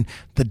learn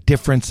the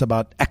difference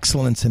about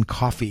excellence in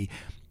coffee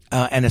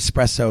and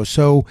espresso.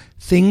 So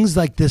things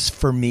like this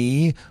for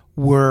me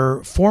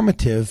were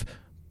formative,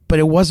 but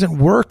it wasn't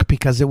work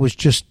because it was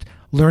just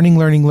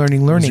learning.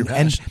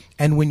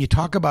 And when you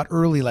talk about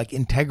early, like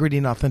integrity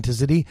and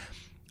authenticity,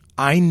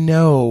 I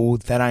know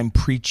that I'm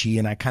preachy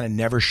and I kind of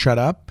never shut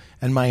up,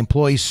 and my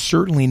employees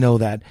certainly know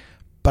that.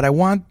 But I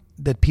want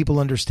that people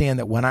understand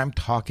that when I'm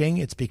talking,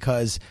 it's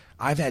because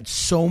I've had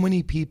so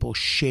many people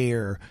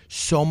share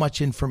so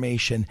much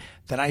information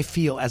that I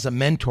feel as a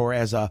mentor,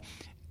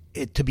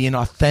 to be an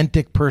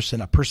authentic person,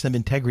 a person of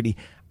integrity,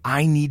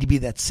 I need to be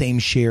that same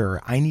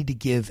sharer. I need to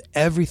give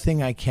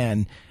everything I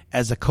can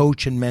as a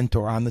coach and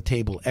mentor on the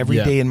table every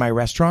day in my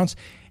restaurants.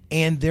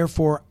 And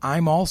therefore,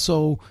 I'm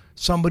also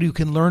somebody who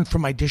can learn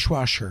from my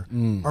dishwasher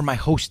or my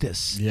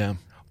hostess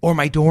or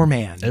my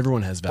doorman.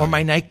 Everyone has value. Or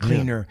my night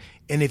cleaner.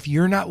 Yeah. And if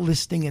you're not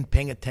listening and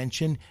paying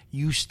attention,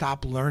 you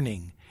stop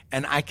learning.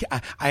 And I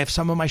have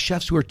some of my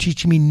chefs who are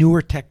teaching me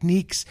newer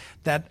techniques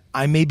that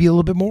I may be a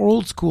little bit more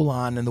old school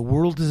on, and the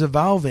world is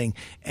evolving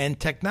and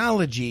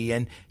technology.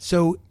 And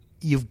so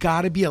you've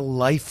got to be a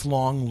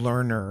lifelong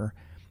learner,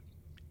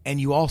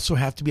 and you also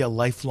have to be a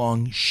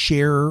lifelong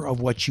sharer of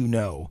what you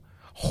know.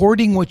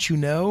 Hoarding what you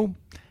know,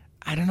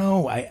 I don't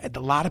know. A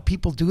lot of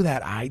people do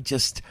that. I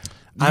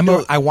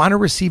want to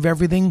receive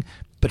everything,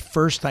 but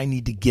first I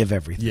need to give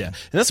everything. Yeah. And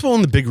that's one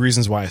of the big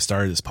reasons why I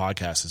started this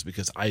podcast, is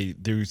because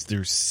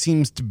there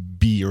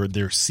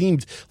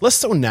seemed less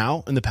so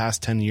now. In the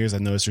past 10 years, I've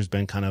noticed there's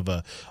been kind of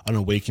an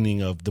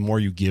awakening of the more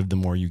you give, the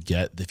more you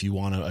get. If you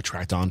want to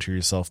attract onto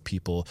yourself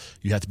people,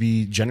 you have to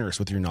be generous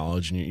with your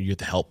knowledge, and you have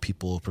to help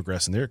people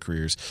progress in their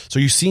careers. So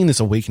you're seeing this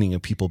awakening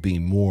of people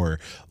being more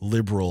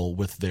liberal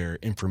with their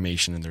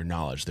information and their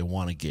knowledge. They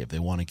want to give.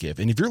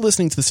 And if you're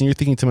listening to this and you're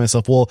thinking to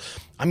myself, well,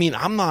 I mean,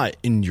 I'm not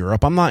in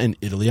Europe. I'm not in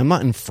Italy. I'm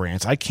not in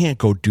France. I can't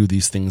go do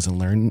these things and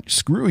learn.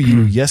 Screw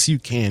you. Yes, you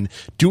can.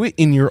 Do it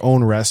in your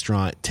own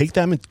restaurant. Take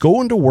them and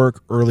go into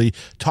work early.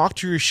 Talk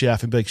to your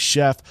chef and be like,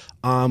 "Chef,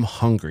 I'm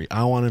hungry.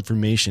 I want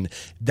information."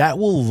 That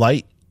will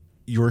light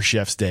your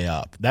chef's day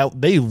up.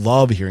 That they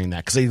love hearing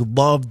that, because they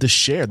love to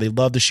share. They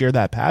love to share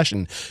that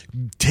passion.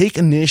 Take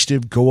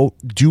initiative. Go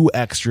do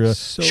extra.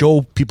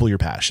 Show people your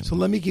passion. So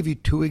let me give you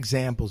 2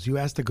 examples. You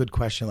asked a good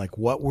question, like,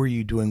 what were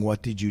you doing?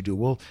 What did you do?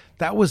 Well,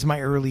 that was my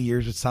early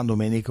years with San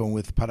Domenico and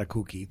with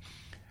Paracucci.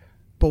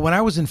 But when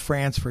I was in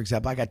France, for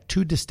example, I got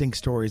two distinct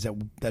stories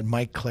that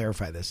might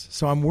clarify this.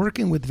 So I'm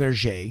working with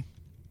Verger,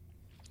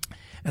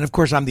 and of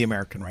course I'm the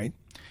American, right?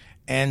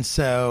 And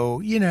so,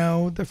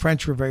 the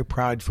French were very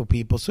prideful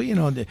people. So,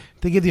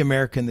 they give the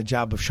American the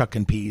job of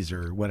shucking peas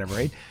or whatever,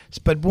 right?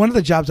 But one of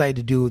the jobs I had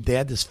to do, they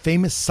had this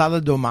famous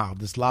salade d'homard,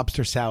 this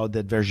lobster salad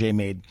that Verger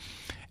made.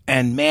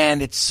 And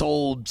man, it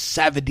sold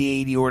 70,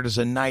 80 orders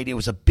a night. It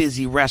was a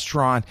busy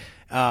restaurant.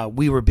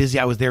 We were busy.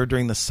 I was there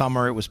during the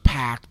summer. It was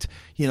packed,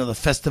 the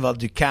Festival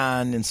du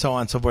Cannes and so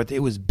on and so forth. It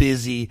was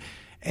busy.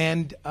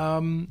 And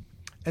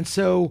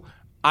so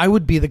I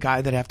would be the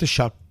guy that have to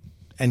shuck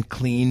and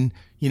clean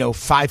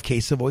 5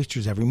 cases of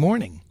oysters every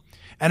morning.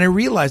 And I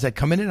realized I'd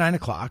come in at 9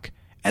 o'clock,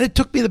 and it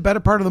took me the better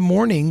part of the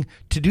morning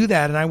to do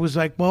that. And I was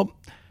like, well,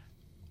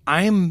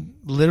 I am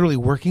literally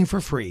working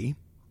for free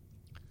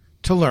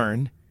to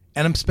learn,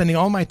 and I'm spending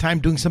all my time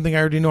doing something I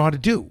already know how to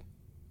do.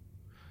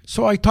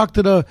 So I talked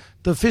to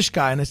the fish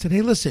guy, and I said,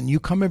 hey, listen, you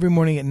come every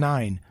morning at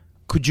 9.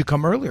 Could you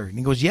come earlier? And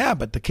he goes, yeah,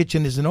 but the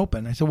kitchen isn't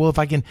open. I said, well, if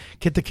I can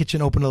get the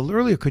kitchen open a little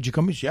earlier, could you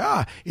come? He said,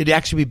 yeah, it'd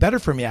actually be better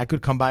for me. I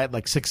could come by at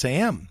like 6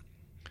 a.m.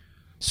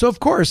 So,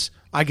 of course,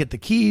 I get the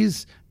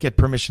keys, get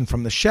permission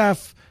from the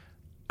chef,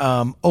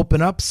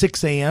 open up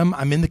 6 a.m.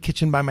 I'm in the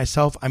kitchen by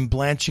myself. I'm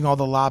blanching all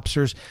the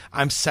lobsters.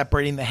 I'm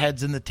separating the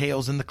heads and the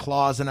tails and the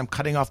claws, and I'm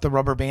cutting off the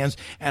rubber bands,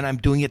 and I'm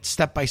doing it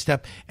step by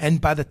step.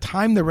 And by the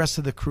time the rest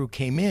of the crew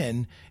came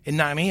in at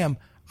 9 a.m.,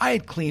 I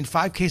had cleaned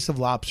 5 cases of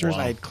lobsters.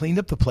 Wow. I had cleaned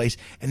up the place,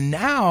 and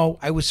now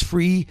I was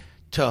free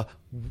to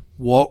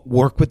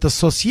work with the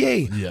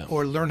saucier,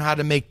 or learn how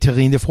to make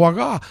terrine de foie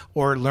gras,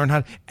 or learn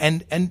how to,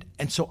 and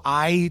so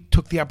I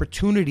took the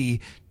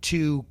opportunity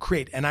to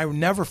create, and I'll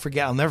never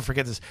forget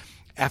this.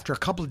 After a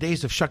couple of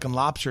days of shucking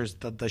lobsters,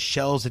 the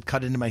shells had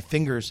cut into my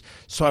fingers.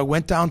 So I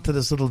went down to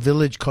this little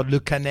village called Le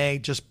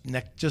Canet,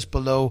 just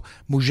below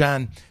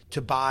Mougins,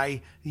 to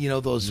buy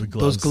those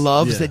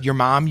gloves that your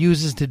mom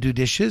uses to do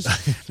dishes.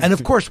 And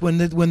of course, when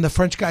the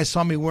French guys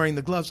saw me wearing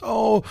the gloves,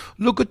 oh,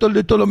 look at the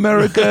little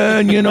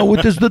American, with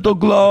his little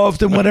gloves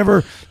and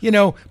whatever,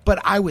 But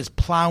I was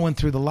plowing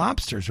through the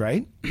lobsters,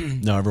 right?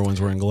 Now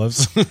everyone's wearing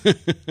gloves.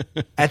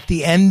 At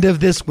the end of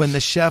this, when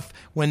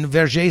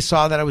Verger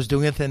saw that I was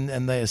doing it,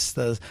 and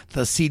the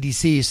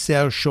CDC,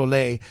 Serge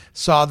Cholet,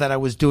 saw that I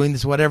was doing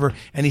this, whatever,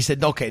 and he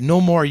said, okay, no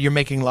more, you're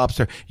making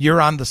lobster.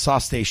 You're on the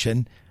sauce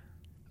station.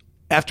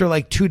 After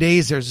like 2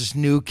 days, there's this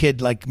new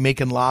kid like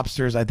making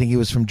lobsters. I think he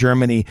was from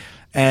Germany,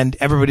 and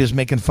everybody was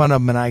making fun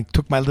of him. And I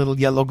took my little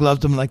yellow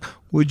gloves. I'm like,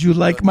 would you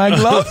like my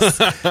gloves?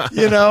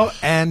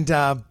 And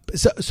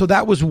so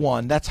that was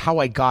one. That's how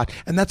I got,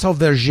 and that's how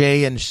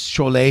Verger and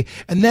Cholet.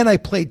 And then I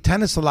played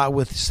tennis a lot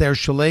with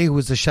Serge Cholet, who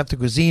was the chef de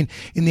cuisine,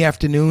 in the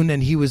afternoon.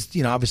 And he was,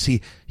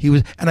 obviously he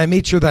was, and I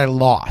made sure that I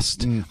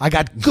lost. I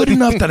got good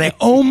enough that I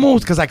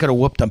almost, because I could have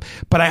whooped him,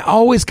 but I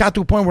always got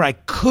to a point where I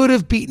could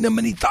have beaten him,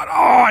 and he thought,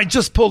 oh, I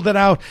just pulled it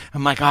out.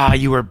 I'm like,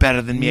 you were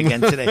better than me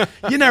again today.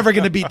 You're never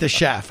going to beat the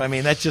chef. I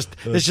mean, it's just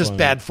funny.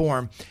 Bad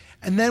form.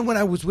 And then when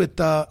I was with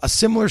a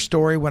similar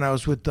story, when I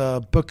was with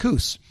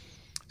Bocuse.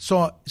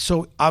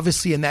 So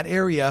obviously in that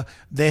area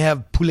they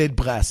have poulet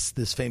de Bresse,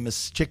 this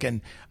famous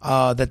chicken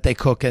that they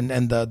cook, and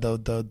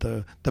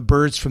the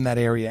birds from that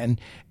area,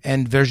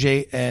 and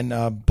Verger and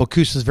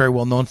Bocuse is very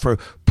well known for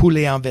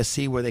poulet en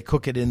vessie, where they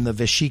cook it in the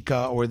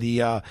vescica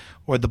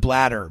or the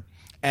bladder,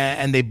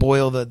 and they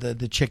boil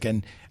the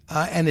chicken,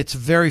 and it's a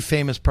very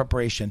famous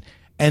preparation.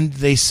 And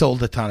they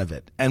sold a ton of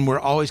it, and we're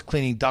always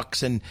cleaning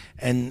ducks and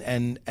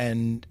the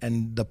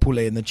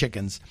poulet and the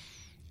chickens,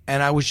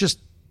 and I was just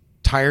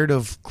tired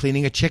of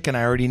cleaning a chicken.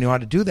 I already knew how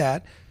to do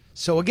that.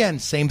 So again,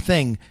 same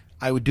thing.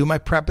 I would do my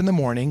prep in the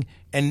morning,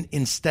 and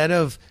instead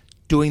of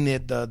doing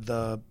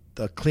the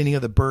cleaning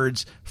of the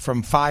birds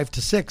from 5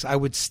 to 6, I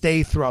would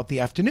stay throughout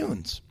the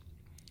afternoons.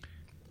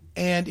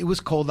 And it was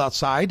cold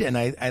outside, and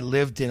I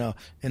lived in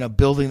a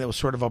building that was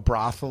sort of a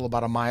brothel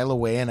about a mile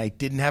away, and I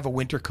didn't have a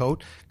winter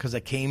coat because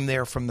I came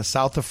there from the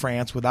south of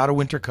France without a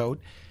winter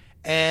coat.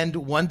 And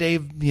one day,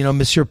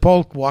 Monsieur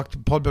Paul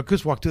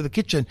Bocuse walked through the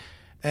kitchen,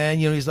 and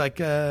he's like,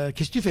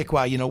 "Qu'est-ce que tu fais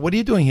quoi? What are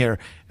you doing here?"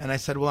 And I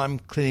said, "Well, I'm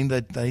cleaning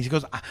the." He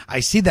goes, "I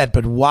see that,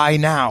 but why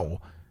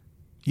now?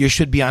 You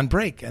should be on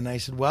break." And I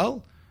said,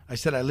 "Well," I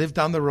said, "I live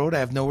down the road. I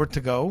have nowhere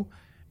to go,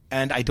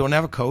 and I don't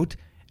have a coat.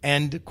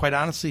 And quite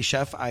honestly,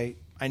 chef, I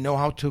know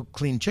how to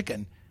clean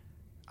chicken.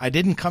 I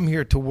didn't come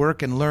here to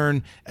work and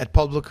learn at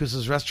Paul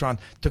Bocuse's restaurant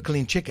to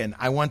clean chicken.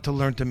 I want to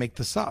learn to make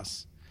the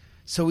sauce."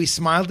 So he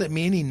smiled at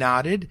me and he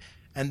nodded.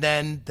 And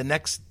then the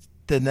next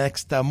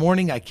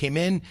morning I came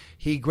in,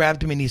 he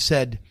grabbed me and he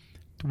said,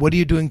 "What are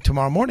you doing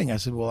tomorrow morning?" I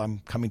said, "Well, I'm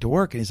coming to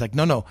work." And he's like,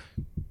 No,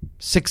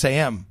 6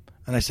 a.m.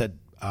 And I said,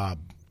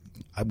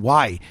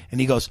 "Why?" And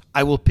he goes,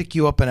 "I will pick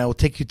you up and I will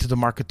take you to the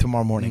market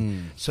tomorrow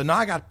morning." So now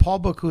I got Paul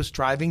Bocuse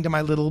driving to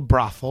my little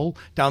brothel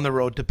down the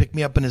road to pick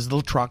me up in his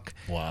little truck.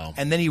 Wow.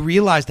 And then he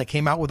realized I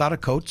came out without a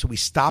coat, so we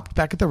stopped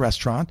back at the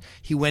restaurant.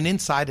 He went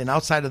inside, and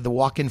outside of the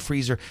walk-in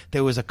freezer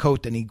there was a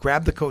coat, and he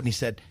grabbed the coat and he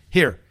said,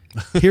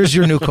 Here's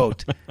your new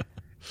coat."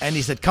 And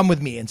he said, come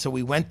with me. And so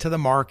we went to the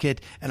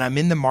market, and I'm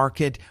in the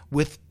market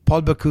with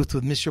Paul Bocuse,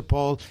 with Monsieur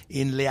Paul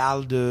in Les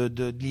Halles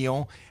de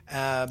Lyon,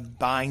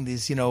 buying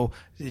these,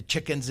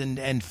 chickens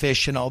and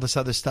fish and all this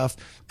other stuff.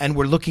 And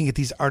we're looking at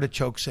these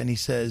artichokes, and he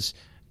says,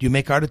 do you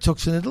make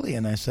artichokes in Italy?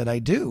 And I said, I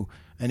do.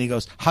 And he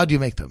goes, how do you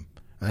make them?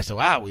 And I said,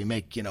 wow, we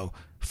make,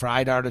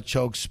 fried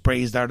artichokes,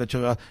 braised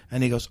artichokes.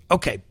 And he goes,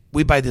 okay,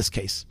 we buy this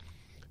case.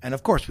 And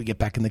of course, we get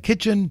back in the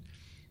kitchen.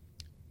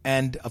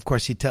 And of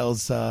course, he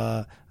tells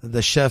the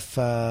chef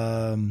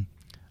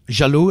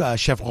Jaloux,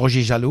 Chef Roger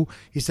Jaloux,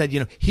 he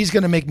said, he's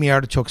going to make me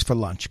artichokes for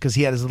lunch, because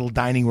he had his little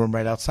dining room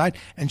right outside.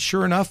 And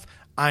sure enough,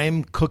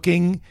 I'm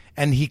cooking,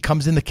 and he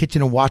comes in the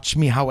kitchen and watches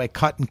me how I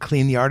cut and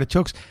clean the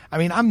artichokes. I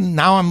mean,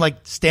 I'm like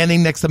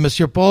standing next to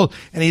Monsieur Paul,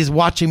 and he's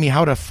watching me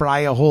how to fry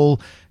a whole,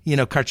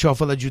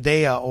 carciofa alla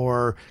Judea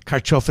or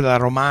carciofa alla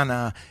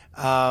Romana.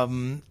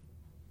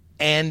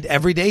 And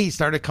every day he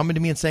started coming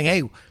to me and saying,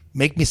 hey,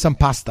 make me some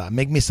pasta,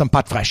 make me some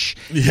pâte fraîche,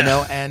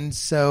 And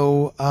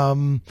so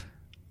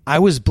I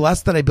was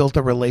blessed that I built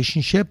a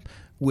relationship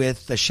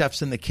with the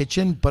chefs in the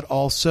kitchen, but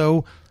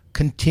also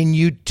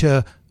continued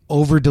to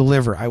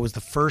over-deliver. I was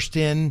the first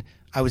in.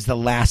 I was the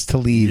last to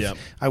leave. Yep.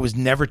 I was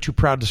never too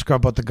proud to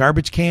scrub out the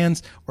garbage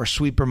cans or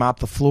sweep or mop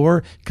the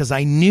floor, because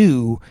I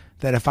knew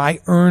that if I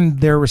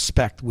earned their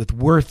respect with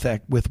work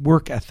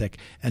ethic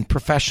and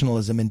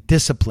professionalism and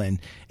discipline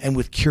and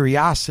with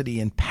curiosity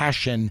and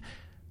passion,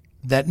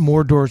 that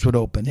more doors would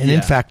open. And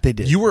in fact, they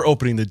did. You were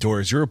opening the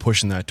doors. You were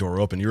pushing that door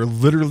open. You're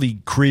literally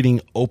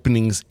creating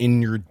openings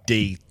in your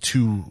day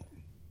to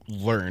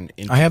learn.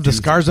 I have the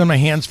scars on my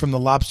hands from the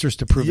lobsters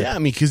to prove it. Yeah, I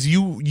mean, because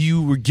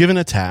you were given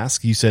a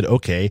task. You said,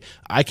 okay,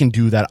 I can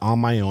do that on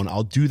my own.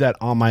 I'll do that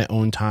on my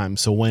own time.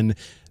 So when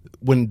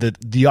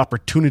the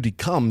opportunity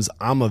comes,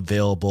 I'm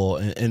available,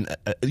 and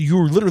you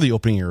were literally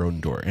opening your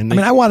own door. And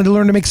I wanted to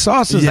learn to make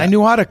sauces. Yeah. I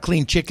knew how to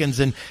clean chickens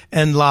and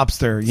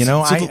lobster.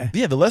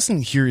 The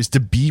lesson here is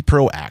to be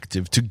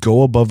proactive, to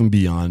go above and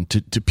beyond.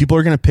 To people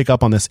are going to pick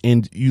up on this,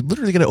 and you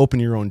literally got to open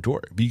your own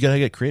door. But you got to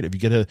get creative.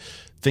 You got to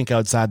think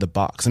outside the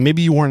box. And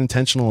maybe you weren't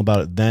intentional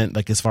about it then,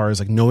 like as far as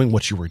like knowing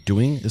what you were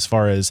doing, as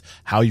far as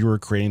how you were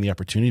creating the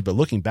opportunity. But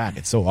looking back,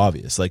 it's so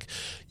obvious. Like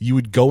you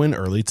would go in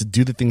early to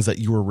do the things that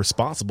you were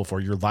responsible for,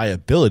 your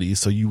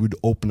liabilities. So you would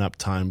open up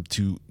time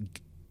to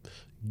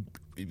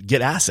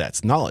get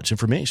assets, knowledge,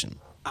 information.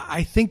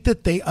 I think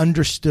that they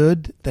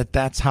understood that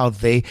that's how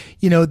the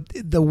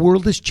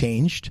world has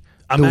changed.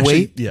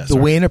 The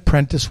way an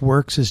apprentice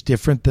works is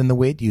different than the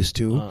way it used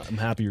to. I'm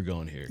happy you're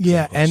going here.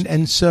 Yeah.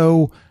 And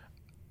so,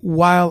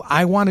 while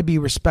I want to be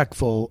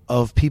respectful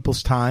of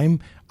people's time,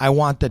 I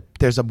want that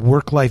there's a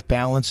work-life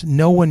balance.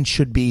 No one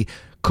should be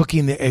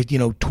cooking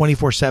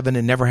 24/7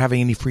 and never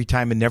having any free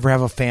time and never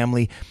have a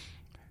family.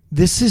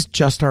 This is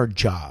just our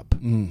job.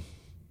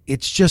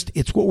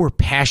 It's what we're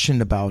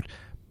passionate about.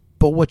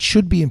 But what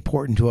should be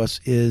important to us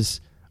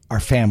is our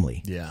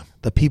family. Yeah.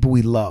 The people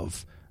we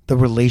love, the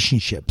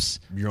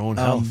relationships, your own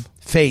health,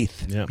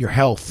 faith, your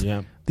health.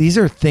 Yeah. These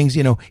are things,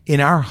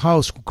 in our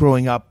house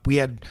growing up, we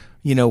had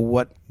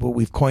what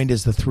we've coined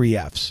as the 3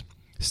 Fs.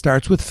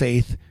 Starts with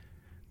faith,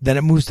 then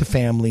it moves to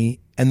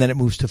family, and then it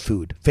moves to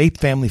food. Faith,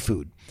 family,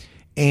 food.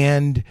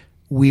 And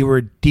we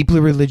were deeply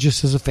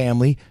religious as a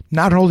family,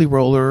 not holy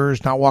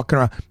rollers, not walking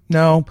around.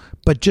 No,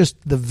 but just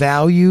the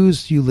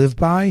values you live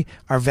by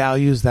are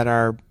values that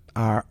are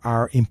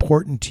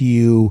important to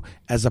you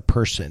as a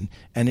person.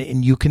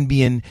 And you can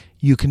be a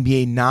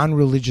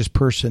non-religious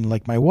person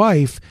like my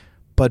wife,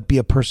 but be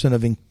a person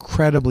of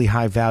incredibly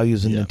high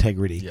values and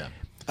integrity.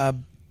 Yeah.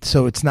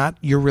 So it's not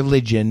your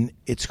religion,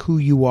 it's who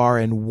you are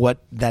and what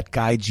that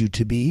guides you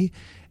to be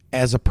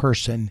as a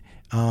person.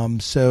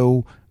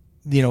 Faith,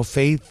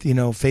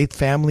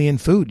 family,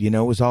 and food, it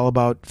was all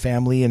about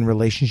family and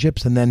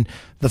relationships. And then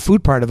the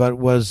food part of it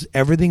was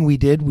everything we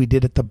did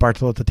at the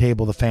Bartolotta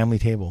table, the family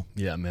table.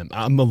 Yeah, man.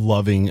 I'm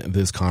loving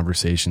this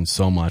conversation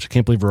so much. I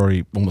can't believe we're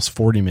already almost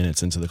 40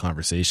 minutes into the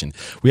conversation.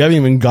 We haven't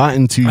even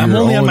gotten to I'm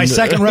only on my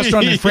second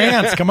restaurant in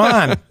France. Come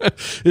on.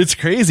 It's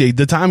crazy.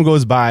 The time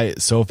goes by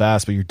so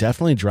fast, but you're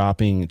definitely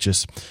dropping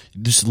just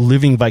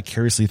living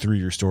vicariously through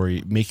your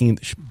story,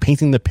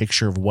 painting the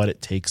picture of what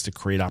it takes to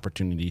create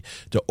opportunity,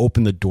 to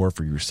open the door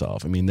for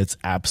yourself. I mean, that's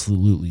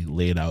absolutely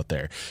laid out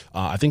there.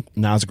 I think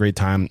now's a great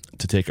time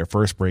to take our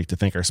first break to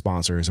thank our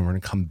sponsors, and we're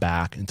going to come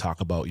back and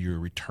talk about your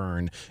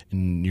return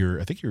in your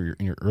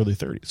early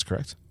 30s,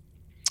 correct?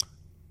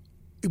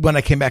 When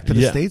I came back to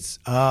the States,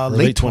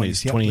 late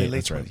 20s. Yep, 28,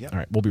 that's right. Yep. All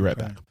right, we'll be right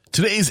back.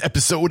 Today's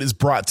episode is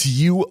brought to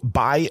you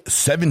by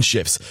 7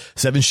 Shifts.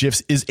 7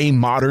 Shifts is a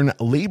modern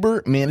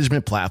labor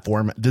management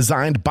platform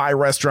designed by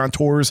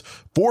restaurateurs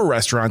for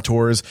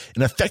restaurateurs,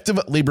 and effective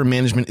labor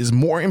management is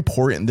more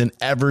important than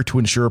ever to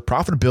ensure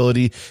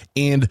profitability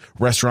and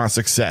restaurant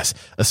success.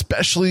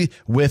 Especially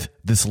with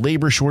this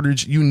labor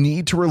shortage, you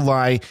need to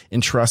rely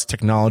and trust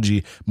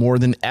technology more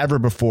than ever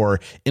before,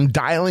 and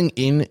dialing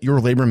in your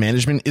labor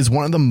management is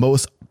one of the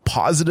most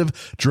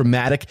positive,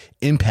 dramatic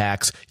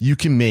impacts you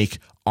can make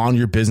on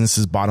your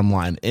business's bottom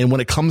line. And when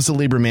it comes to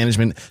labor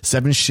management,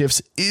 7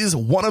 Shifts is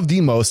one of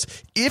the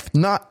most, if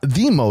not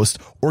the most,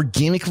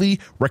 organically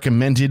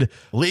recommended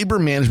labor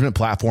management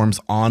platforms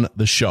on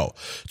the show.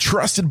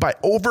 Trusted by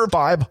over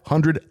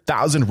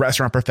 500,000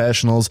 restaurant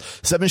professionals,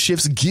 7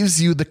 Shifts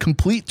gives you the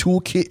complete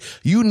toolkit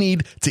you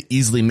need to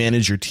easily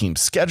manage your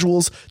team's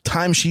schedules,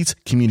 timesheets,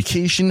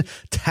 communication,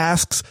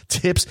 tasks,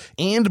 tips,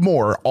 and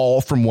more,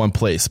 all from one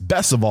place.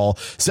 Best of all,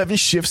 7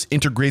 Shifts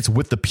integrates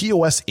with the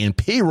POS and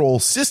payroll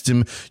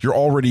system you're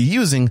already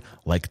using,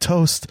 like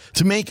Toast,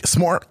 to make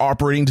smart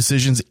operating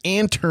decisions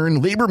and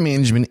turn labor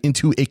management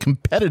into a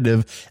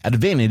competitive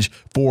advantage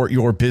for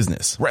your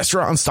business.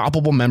 Restaurant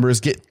Unstoppable members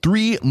get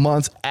 3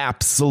 months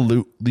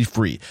absolutely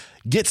free.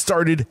 Get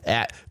started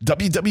at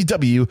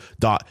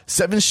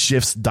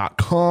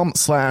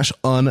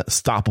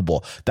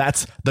www.7shifts.com/unstoppable.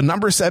 That's the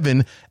number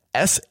 7,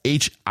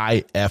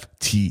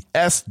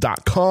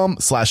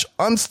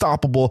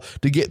 SHIFTS.com/unstoppable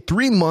to get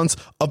 3 months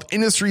of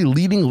industry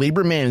leading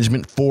labor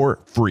management for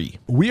free.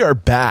 We are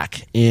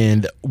back,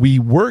 and we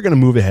were going to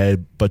move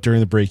ahead, but during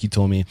the break, you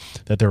told me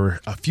that there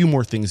were a few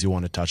more things you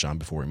want to touch on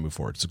before we move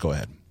forward. So go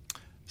ahead.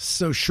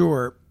 So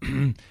sure.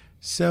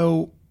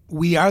 So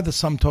we are the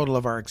sum total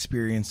of our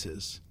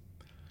experiences.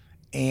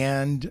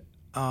 And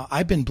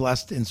I've been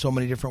blessed in so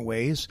many different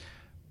ways.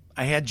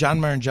 I had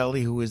John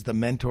Marangeli, who is the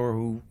mentor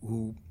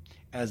who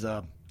as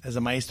a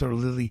maestro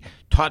really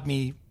taught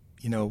me,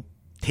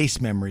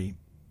 taste memory,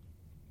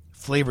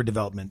 flavor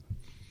development.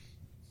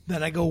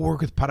 Then I go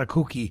work with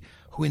Paracucci,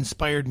 who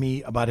inspired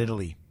me about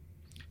Italy.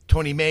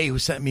 Tony May, who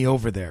sent me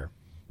over there.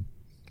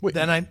 Wait,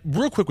 then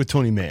real quick with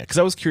Tony May, because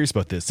I was curious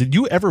about this. Did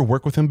you ever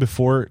work with him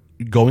before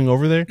going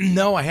over there?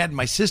 No, I had.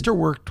 My sister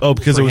worked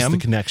because for it was him, the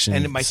connection.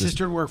 And my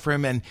sister worked for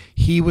him, and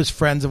he was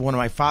friends of one of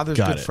my father's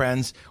good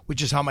friends,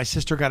 which is how my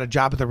sister got a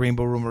job at the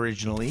Rainbow Room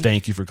originally.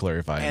 Thank you for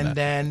clarifying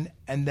that.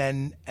 And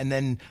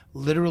then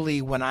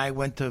literally when I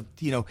went to,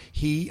 I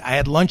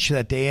had lunch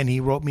that day, and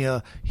he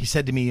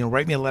said to me,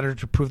 write me a letter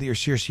to prove that you're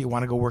serious, you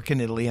want to go work in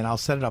Italy, and I'll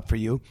set it up for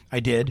you. I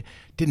did.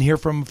 Didn't hear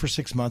from him for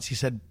 6 months. He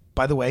said,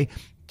 by the way,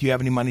 do you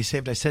have any money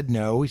saved? I said,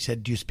 no. He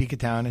said, do you speak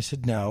Italian? I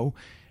said, no.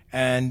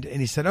 And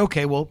he said,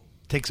 okay, well,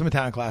 take some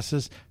Italian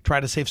classes,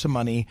 try to save some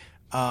money,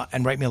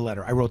 and write me a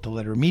letter. I wrote the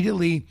letter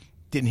immediately,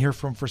 didn't hear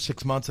from him for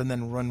 6 months, and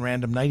then one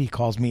random night he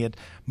calls me at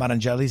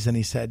Marangeli's, and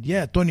he said,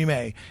 yeah, Tony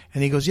May.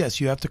 And he goes, yes,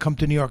 you have to come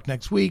to New York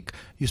next week.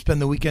 You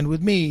spend the weekend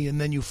with me,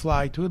 and then you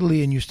fly to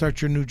Italy, and you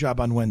start your new job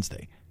on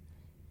Wednesday.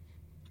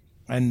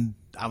 And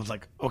I was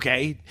like,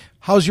 okay,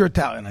 how's your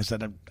Italian? I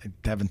said, I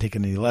haven't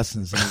taken any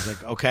lessons. And he's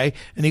like, okay.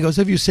 And he goes,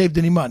 have you saved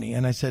any money?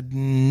 And I said,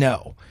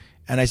 no.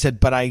 And I said,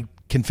 but I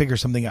can figure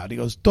something out. He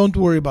goes, don't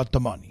worry about the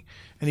money.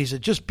 And he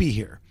said, just be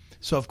here.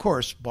 So, of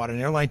course, bought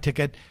an airline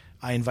ticket.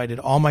 I invited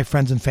all my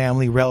friends and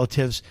family,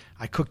 relatives.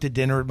 I cooked a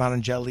dinner at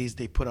Marangeli's.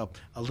 They put a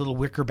little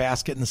wicker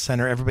basket in the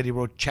center. Everybody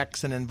wrote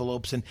checks and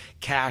envelopes and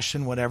cash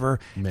and whatever.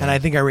 Man. And I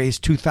think I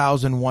raised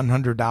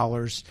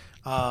 $2,100.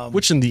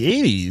 Which in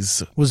the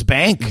 80s was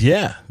bank.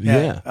 Yeah.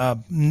 It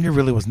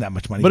really wasn't that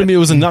much money. But I mean, it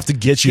was enough to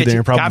get you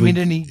there. Probably got me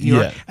to New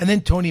York. Yeah. And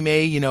then Tony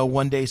May,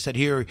 one day said,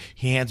 here,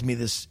 he hands me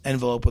this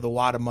envelope with a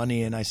wad of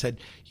money. And I said,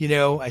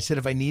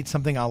 if I need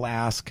something, I'll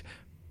ask.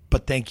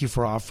 But thank you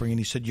for offering. And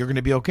he said, you're going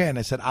to be okay. And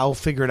I said, I'll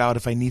figure it out.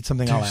 If I need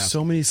something, I'll ask. There's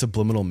so many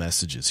subliminal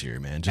messages here,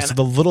 man. Just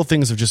the little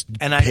things of just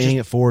paying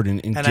it forward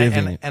and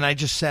giving. And I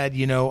just said,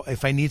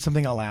 if I need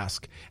something, I'll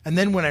ask. And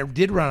then when I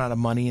did run out of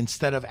money,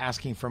 instead of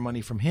asking for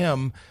money from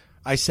him,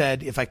 I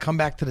said, if I come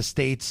back to the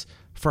States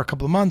for a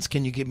couple of months,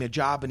 can you give me a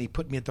job? And he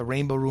put me at the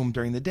Rainbow Room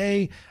during the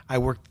day. I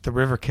worked at the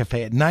River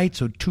Cafe at night.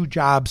 So 2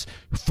 jobs,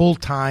 full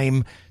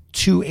time,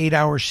 2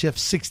 8-hour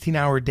shifts,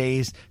 16-hour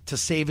days to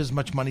save as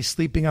much money,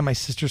 sleeping on my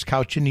sister's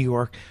couch in New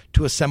York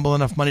to assemble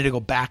enough money to go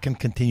back and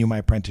continue my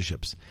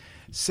apprenticeships.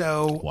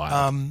 So,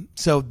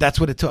 so that's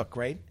what it took,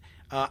 right?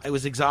 It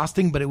was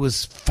exhausting, but it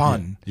was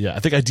fun. Yeah, I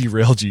think I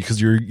derailed you because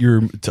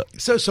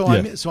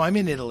I'm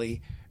in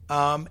Italy,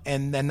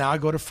 and then now I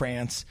go to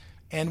France.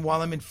 And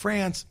while I'm in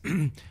France,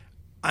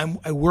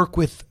 I work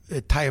with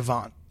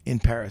Taillevent in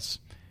Paris.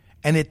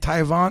 And at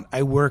Taillevent,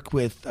 I work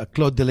with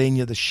Claude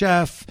Delagne, the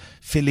chef,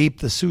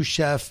 Philippe, the sous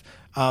chef,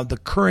 the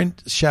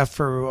current chef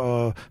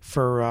for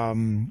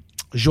Joël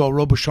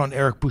Robuchon,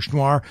 Eric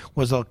Bouchenoir,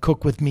 was a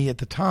cook with me at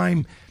the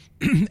time.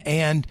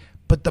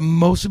 But the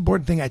most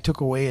important thing I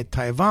took away at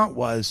Taillevent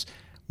was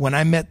when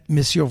I met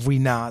Monsieur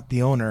Vuillat,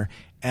 the owner,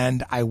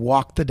 and I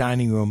walked the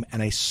dining room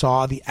and I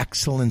saw the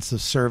excellence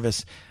of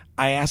service.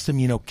 I asked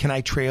him, can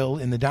I trail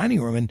in the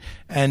dining room?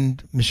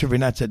 And Monsieur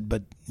Vuillat said,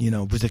 but,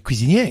 vous êtes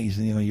cuisinier. He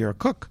said, you're a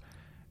cook.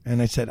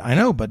 And I said, I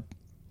know, but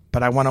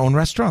I want to own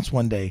restaurants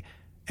one day.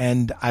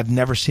 And I've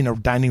never seen a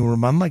dining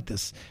room run like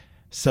this.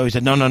 So he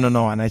said, no.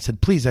 And I said,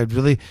 please, I'd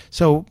really.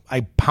 So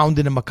I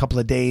pounded him a couple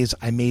of days.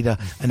 I made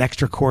an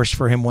extra course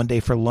for him one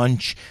day for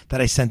lunch that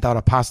I sent out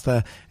a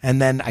pasta.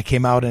 And then I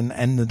came out and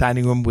in the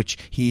dining room, which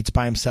he eats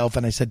by himself.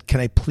 And I said,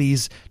 can I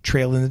please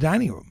trail in the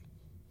dining room?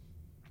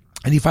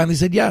 And he finally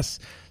said yes.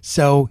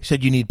 So he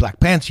said, you need black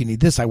pants, you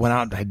need this. I went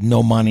out, I had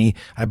no money.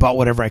 I bought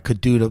whatever I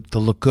could do to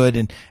look good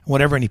and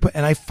whatever.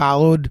 And I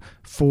followed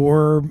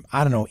for,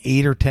 I don't know,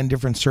 8 or 10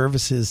 different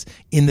services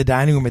in the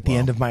dining room at the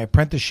end of my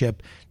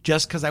apprenticeship,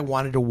 just because I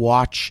wanted to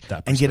watch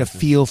and get a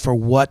feel for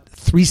what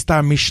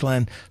 3-star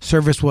Michelin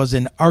service was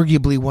in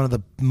arguably one of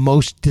the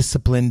most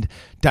disciplined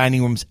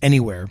dining rooms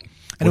anywhere.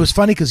 And it was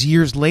funny because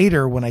years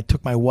later, when I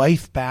took my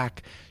wife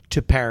back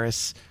to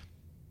Paris,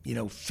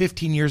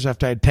 15 years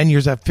after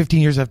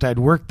I'd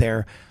worked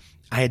there,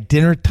 I had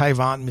dinner at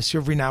Taïwan.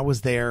 Monsieur Vrinat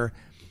was there,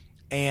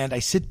 and I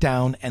sit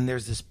down, and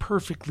there's this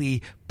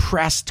perfectly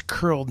pressed,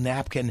 curled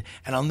napkin,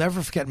 and I'll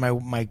never forget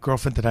my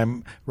girlfriend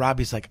that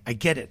Robbie's like, I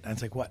get it. And I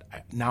was like, what?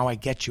 Now I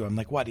get you. I'm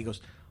like, what? He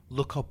goes,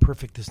 look how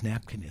perfect this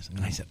napkin is.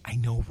 And I said, I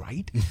know,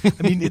 right?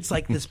 I mean, it's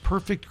like this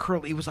perfect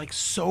curl. It was like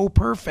so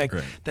perfect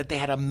that they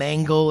had a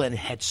mangle and it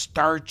had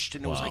starched,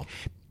 and it was like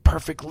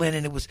perfect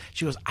linen.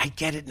 She goes, I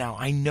get it now.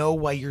 I know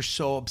why you're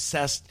so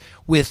obsessed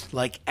with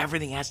like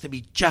everything has to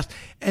be just,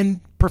 and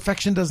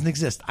perfection doesn't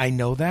exist. I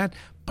know that,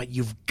 but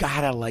you've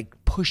got to like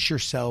push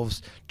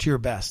yourselves to your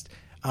best.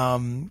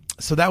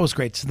 So that was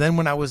great. So then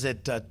when I was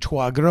at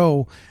Trois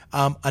Gros,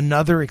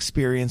 another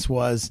experience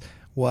was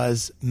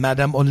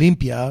Madame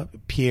Olympia,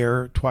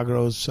 Pierre Trois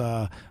Gros'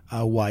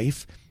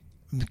 wife.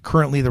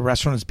 Currently the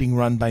restaurant is being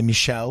run by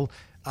Michel.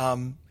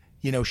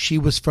 She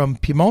was from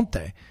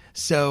Piemonte.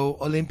 So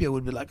Olympia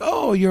would be like,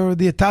 oh, you're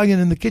the Italian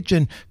in the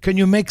kitchen. Can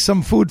you make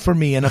some food for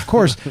me? And of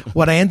course,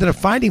 what I ended up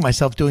finding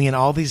myself doing in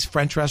all these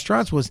French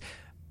restaurants was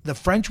the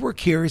French were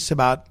curious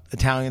about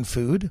Italian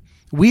food.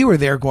 We were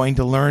there going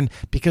to learn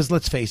because,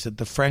 let's face it,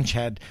 the French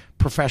had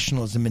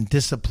professionalism and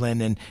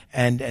discipline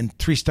and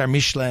 3-star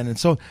Michelin and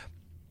so,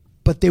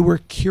 but they were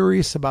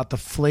curious about the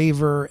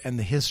flavor and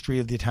the history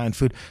of the Italian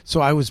food.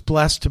 So I was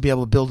blessed to be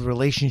able to build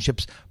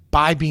relationships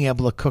by being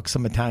able to cook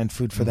some Italian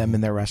food for them in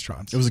their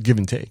restaurants. It was a give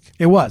and take.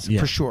 It was,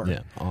 for sure.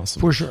 Yeah,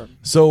 awesome. For sure.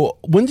 So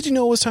when did you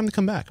know it was time to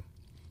come back?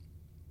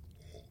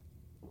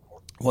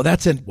 Well,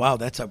 that's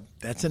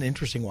an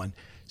interesting one.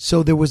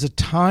 So there was a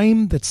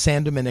time that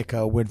San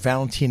Domenico, where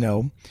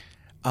Valentino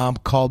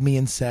called me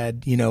and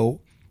said,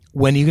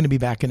 when are you going to be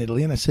back in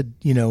Italy? And I said,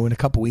 in a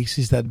couple weeks.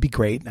 He said, that'd be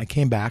great. And I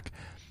came back.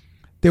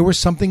 There was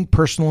something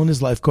personal in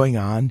his life going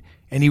on,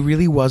 and he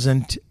really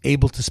wasn't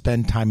able to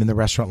spend time in the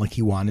restaurant like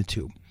he wanted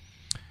to.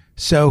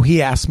 So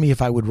he asked me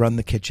if I would run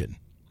the kitchen.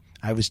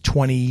 I was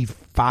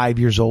 25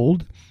 years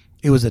old.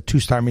 It was a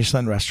 2-star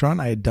Michelin restaurant.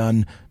 I had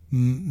done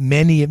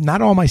many,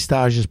 not all my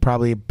stages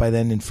probably by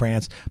then in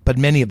France, but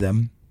many of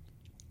them.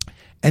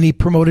 And he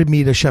promoted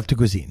me to chef de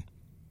cuisine.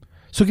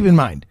 So keep in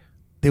mind,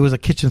 there was a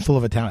kitchen full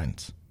of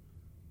Italians,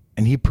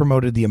 and he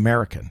promoted the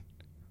American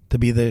to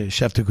be the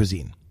chef de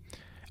cuisine.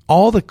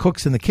 All the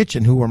cooks in the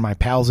kitchen who were my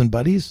pals and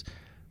buddies,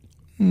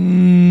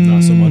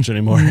 not so much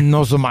anymore.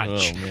 Not so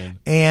much. Oh,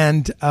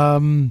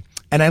 man.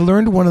 And I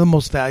learned one of the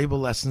most valuable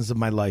lessons of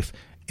my life.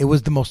 It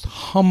was the most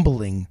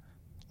humbling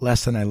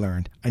lesson I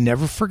learned. I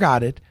never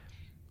forgot it.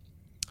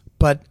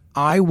 But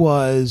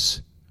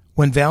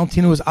when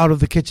Valentino was out of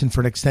the kitchen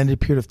for an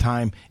extended period of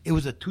time, it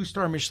was a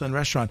 2-star Michelin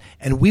restaurant,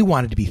 and we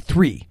wanted to be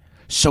 3.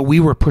 So we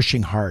were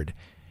pushing hard.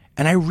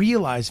 And I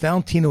realized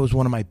Valentino was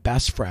one of my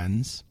best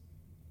friends.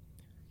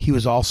 He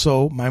was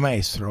also my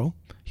maestro.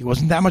 He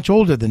wasn't that much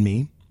older than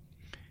me.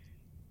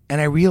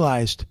 And I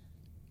realized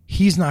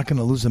he's not going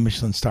to lose a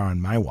Michelin star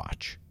on my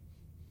watch.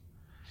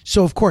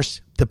 So, of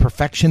course, the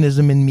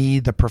perfectionism in me,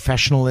 the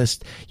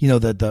professionalist,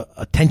 the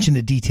attention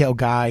to detail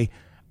guy,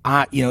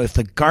 if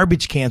the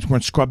garbage cans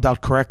weren't scrubbed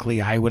out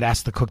correctly, I would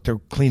ask the cook to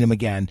clean them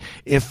again.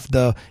 If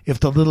the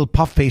little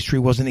puff pastry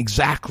wasn't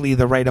exactly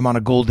the right amount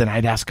of golden,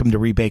 I'd ask him to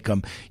rebake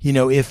them.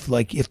 If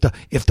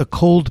the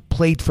cold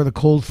plate for the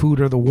cold food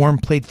or the warm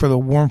plate for the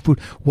warm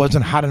food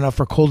wasn't hot enough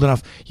or cold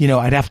enough,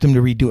 I'd ask him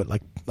to redo it.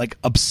 Like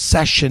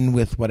obsession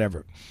with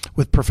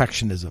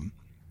perfectionism.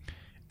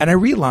 And I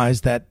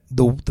realized that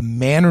the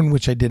manner in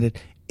which I did it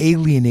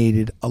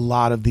alienated a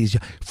lot of these.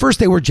 First,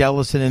 they were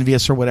jealous and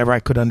envious or whatever.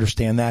 I could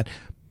understand that.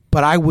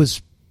 But I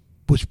was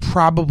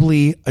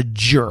probably a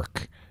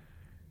jerk.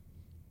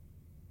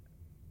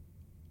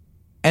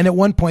 And at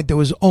one point, there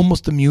was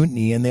almost a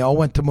mutiny, and they all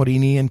went to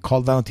Morini and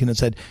called Valentino and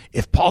said,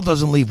 if Paul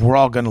doesn't leave, we're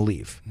all going to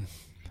leave.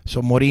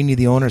 So Morini,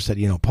 the owner, said,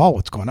 Paul,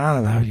 what's going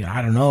on?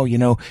 I don't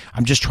know.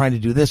 I'm just trying to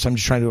do this. I'm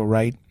just trying to do it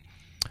right.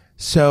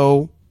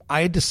 So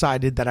I had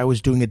decided that I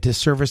was doing a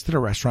disservice to the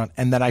restaurant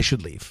and that I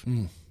should leave.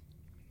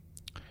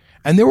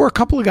 And there were a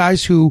couple of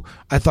guys who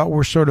I thought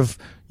were sort of,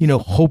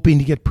 hoping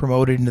to get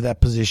promoted into that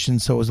position.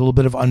 So it was a little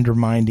bit of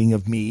undermining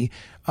of me.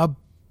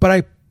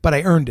 But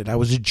I earned it. I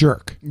was a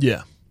jerk.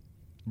 Yeah.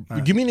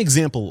 Give me an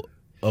example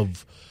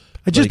of.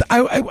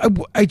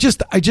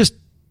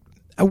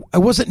 I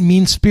wasn't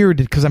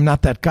mean-spirited because I'm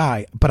not that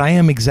guy, but I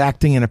am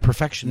exacting and a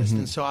perfectionist.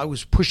 And so I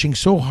was pushing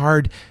so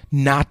hard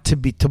not to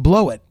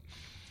blow it.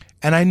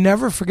 And I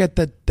never forget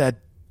that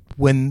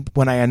when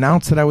I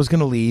announced that I was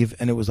going to leave,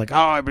 and it was like,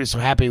 oh, everybody's so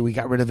happy we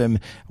got rid of him,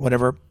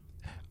 whatever.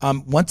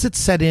 Once it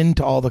set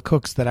into all the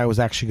cooks that I was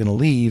actually going to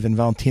leave, and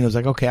Valentino was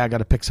like, okay, I got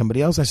to pick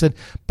somebody else. I said,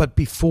 but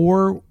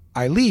before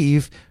I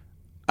leave,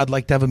 I'd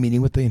like to have a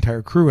meeting with the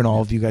entire crew and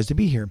all of you guys to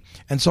be here.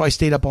 And so I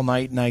stayed up all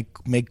night and I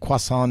made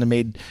croissant and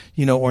made,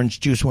 orange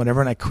juice,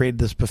 whatever. And I created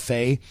this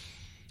buffet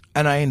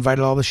and I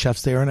invited all the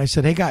chefs there. And I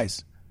said, hey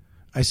guys,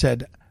 I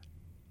said,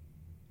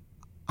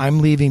 I'm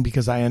leaving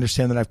because I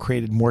understand that I've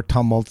created more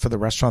tumult for the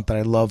restaurant that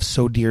I love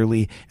so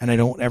dearly. And I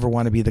don't ever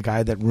want to be the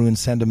guy that ruins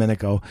San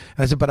Domenico.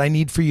 And I said, but I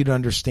need for you to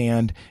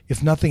understand,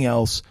 if nothing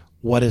else,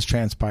 what has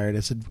transpired. I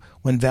said,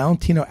 when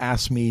Valentino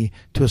asked me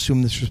to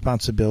assume this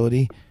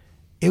responsibility,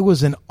 it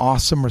was an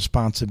awesome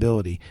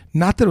responsibility.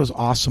 Not that it was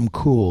awesome,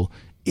 cool.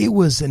 It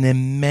was an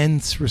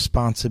immense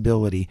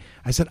responsibility.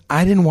 I said,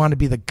 I didn't want to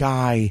be the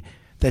guy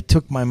that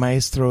took my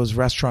maestro's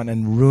restaurant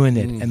and ruin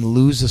it and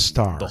lose a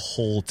star. The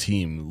whole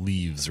team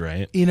leaves,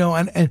 right?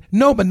 And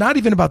no, but not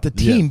even about the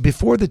team. Yeah.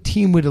 Before the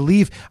team would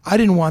leave, I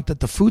didn't want that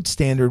the food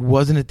standard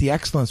wasn't at the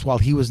excellence while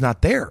he was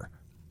not there.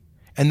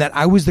 And that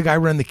I was the guy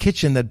running the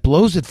kitchen that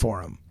blows it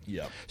for him.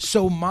 Yeah.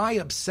 So my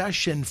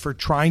obsession for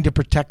trying to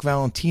protect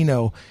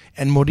Valentino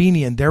and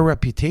Morini and their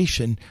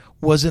reputation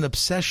was an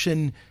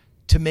obsession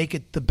to make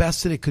it the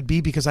best that it could be,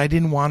 because I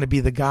didn't want to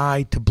be the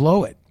guy to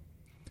blow it.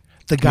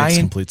 The guy Makes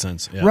complete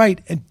sense. Yeah.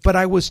 Right. But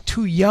I was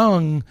too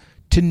young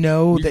to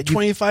know You're that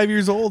 25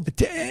 years old.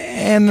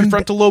 And your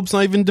frontal lobe's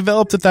not even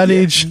developed at that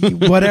age.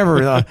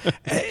 Whatever. And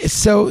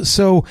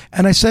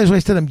I said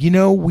to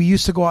him, we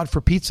used to go out for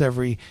pizza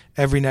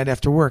every night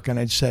after work. And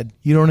I said,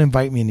 you don't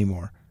invite me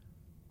anymore.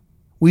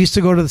 We used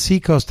to go to the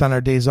Seacoast on our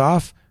days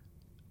off.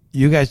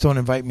 You guys don't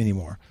invite me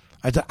anymore.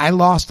 I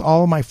lost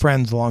all of my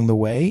friends along the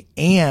way,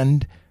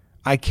 and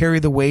I carry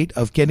the weight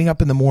of getting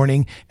up in the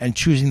morning and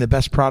choosing the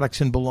best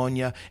products in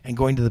Bologna and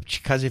going to the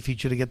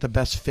Caseificio to get the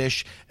best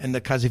fish and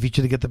the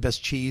Caseificio to get the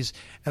best cheese.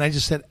 And I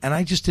just said, and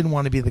I just didn't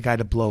want to be the guy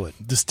to blow it.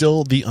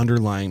 Distill the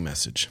underlying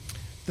message.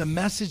 The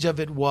message of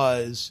it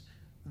was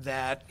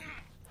that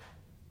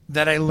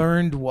I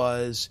learned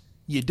was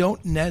you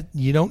don't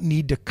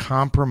need to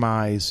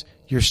compromise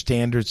your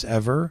standards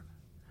ever,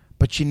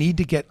 but you need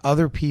to get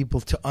other people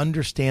to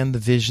understand the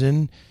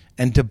vision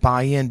and to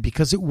buy in,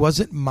 because it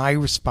wasn't my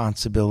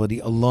responsibility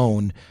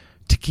alone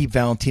to keep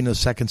Valentino's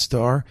second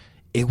star.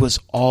 It was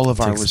all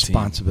of our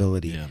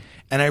responsibility. Yeah.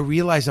 And I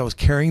realized I was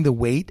carrying the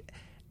weight,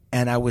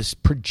 and I was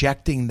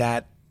projecting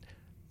that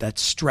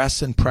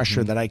stress and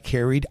pressure that I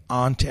carried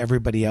onto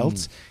everybody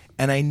else.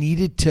 And I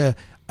needed to,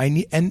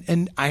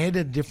 and I had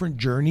a different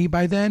journey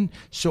by then.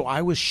 So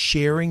I was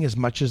sharing as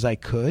much as I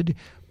could,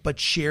 but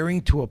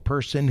sharing to a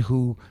person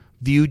who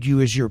viewed you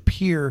as your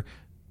peer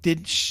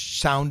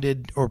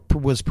sounded or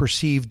was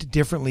perceived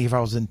differently if I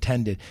was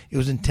intended. It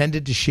was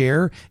intended to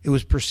share. It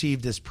was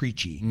perceived as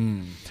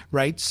preachy,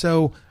 right?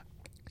 So,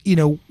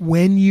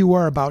 when you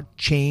are about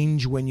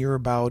change, when you're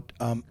about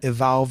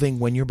evolving,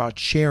 when you're about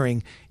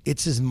sharing,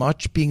 it's as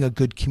much being a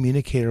good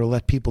communicator to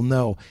let people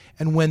know.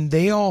 And when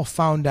they all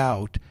found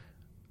out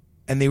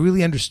and they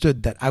really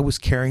understood that I was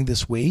carrying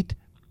this weight,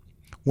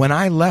 when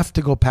I left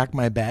to go pack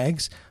my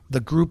bags, the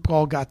group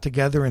all got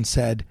together and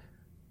said,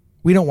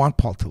 we don't want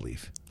Paul to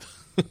leave.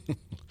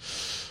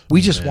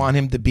 We just want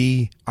him to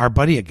be our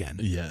buddy again.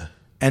 Yeah.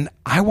 And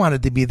I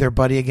wanted to be their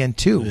buddy again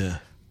too. Yeah.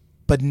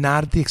 But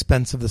not at the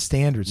expense of the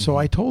standards. So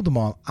I told them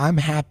all, I'm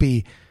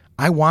happy.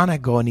 I want to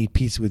go and eat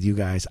pizza with you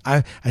guys.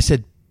 I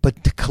said,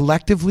 but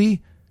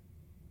collectively,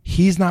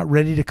 he's not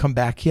ready to come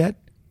back yet.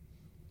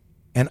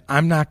 And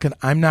I'm not going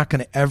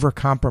to ever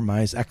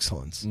compromise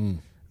excellence.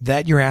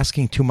 That you're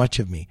asking too much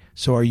of me.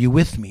 So are you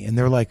with me? And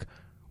they're like,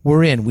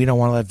 we're in. We don't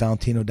want to let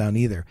Valentino down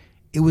either.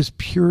 It was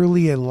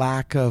purely a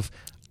lack of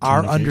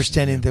our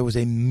understanding there was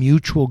a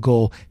mutual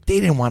goal. They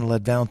didn't want to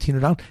let Valentino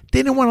down. They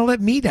didn't want to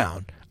let me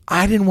down.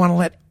 I didn't want to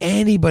let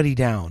anybody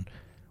down.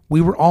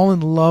 We were all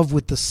in love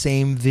with the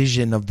same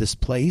vision of this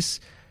place.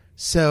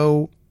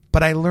 So,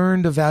 but I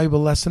learned a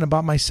valuable lesson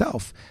about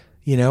myself,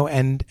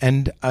 and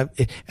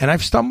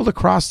I've stumbled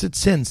across it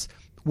since.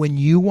 When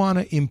you want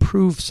to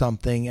improve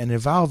something and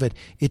evolve it,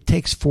 it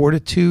takes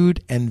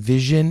fortitude and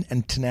vision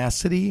and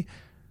tenacity,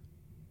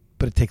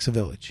 but it takes a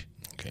village.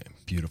 Okay,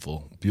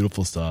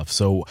 beautiful stuff.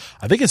 So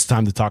I think it's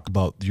time to talk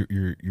about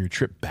your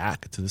trip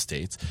back to the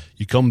States.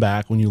 You come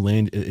back when you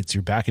land.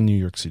 You're back in New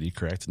York City,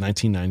 correct?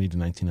 1990 to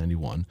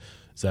 1991.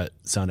 Does that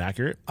sound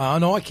accurate?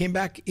 No, I came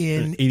back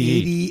in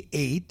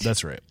 88.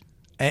 That's right.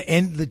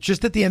 And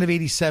just at the end of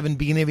 87,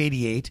 beginning of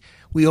 88,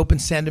 we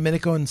opened San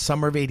Domenico in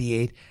summer of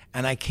 88,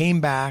 and I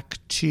came back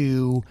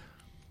to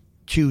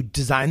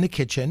design the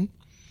kitchen,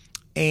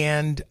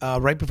 and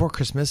right before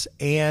Christmas,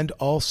 and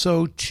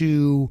also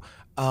to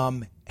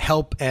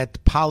help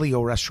at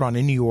Palio restaurant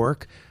in New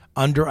York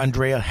under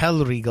Andrea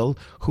Hellriegel,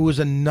 who was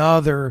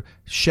another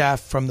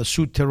chef from the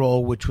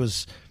Südtirol, which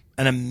was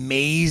an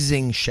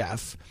amazing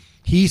chef.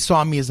 He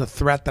saw me as a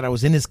threat that I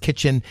was in his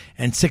kitchen,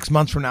 and 6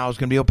 months from now I was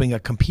going to be opening a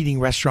competing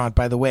restaurant,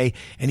 by the way,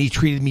 and he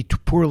treated me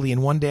poorly.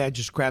 And one day I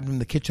just grabbed him in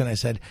the kitchen. I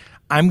said,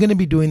 I'm going to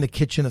be doing the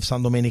kitchen of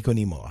San Domenico in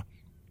Imola.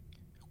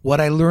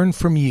 What I learned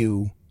from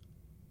you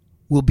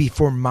will be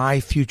for my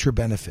future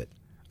benefit.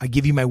 I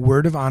give you my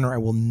word of honor. I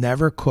will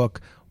never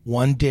cook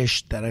one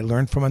dish that I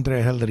learned from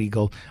Andrea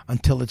Helrigo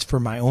until it's for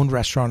my own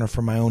restaurant or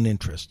for my own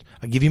interest.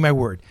 I'll give you my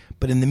word.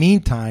 But in the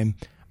meantime,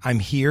 I'm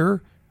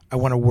here. I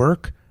want to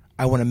work.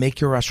 I want to make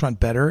your restaurant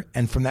better.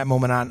 And from that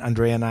moment on,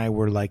 Andrea and I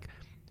were like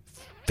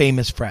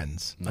famous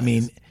friends. Nice. I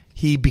mean,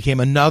 he became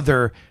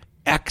another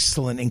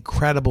excellent,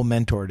 incredible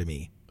mentor to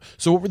me.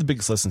 So what were the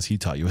biggest lessons he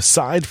taught you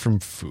aside from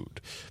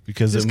food?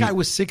 Because this guy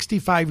was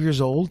 65 years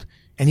old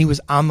and he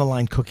was on the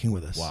line cooking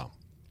with us. Wow.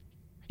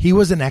 He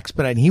was an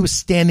expedite, and he was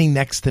standing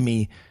next to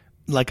me,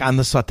 like on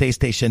the saute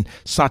station,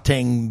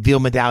 sauteing veal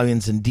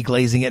medallions and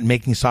deglazing it and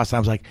making sauce. And I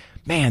was like,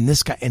 man,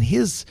 this guy, and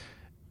his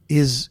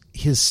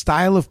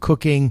style of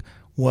cooking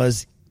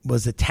was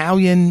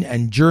Italian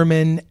and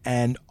German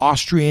and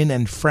Austrian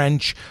and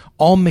French,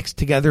 all mixed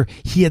together.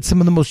 He had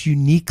some of the most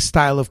unique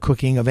style of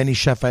cooking of any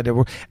chef I'd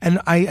ever. And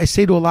I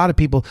say to a lot of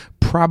people,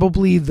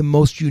 probably the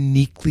most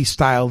uniquely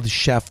styled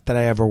chef that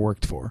I ever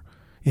worked for.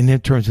 In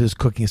terms of his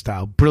cooking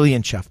style.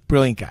 Brilliant chef,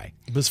 brilliant guy.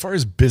 But as far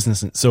as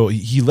business, so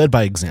he led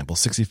by example,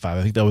 65.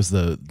 I think that was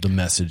the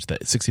message,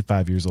 that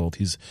 65 years old.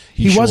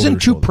 He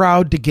wasn't too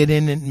proud to get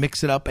in and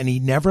mix it up, and he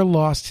never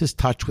lost his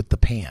touch with the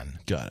pan.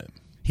 Got it.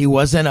 He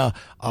wasn't a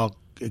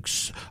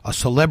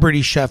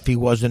celebrity chef. He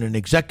wasn't an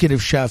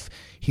executive chef.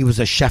 He was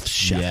a chef's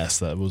chef. Yes,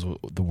 that was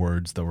the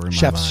words that were in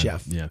chef's my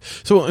mind. Chef. Yeah.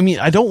 So, I mean,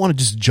 I don't want to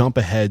just jump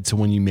ahead to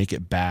when you make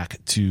it back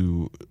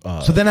to...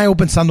 so then I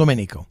opened San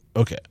Domenico.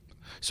 Okay.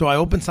 So I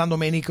opened San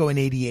Domenico in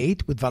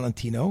 88 with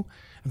Valentino.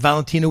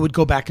 Valentino would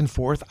go back and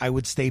forth. I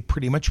would stay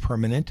pretty much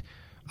permanent.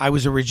 I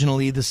was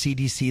originally the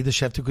CDC, the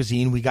chef de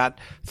cuisine. We got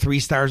 3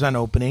 stars on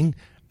opening.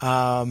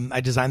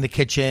 I designed the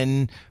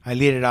kitchen. I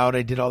laid it out.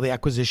 I did all the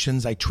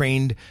acquisitions. I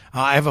trained.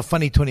 I have a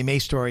funny Tony May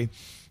story.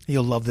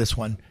 You'll love this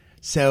one.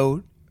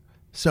 So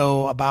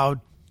about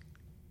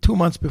 2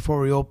 months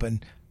before we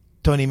opened,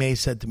 Tony May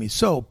said to me,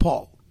 "So,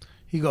 Paul,"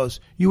 he goes,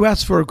 "you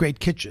asked for a great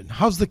kitchen.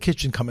 How's the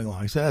kitchen coming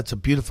along?" I said, "That's a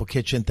beautiful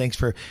kitchen. Thanks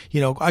for,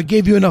 I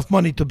gave you enough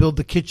money to build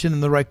the kitchen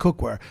and the right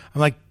cookware."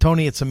 I'm like,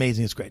 "Tony, it's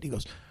amazing. It's great." He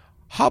goes,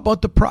 "How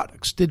about the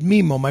products? Did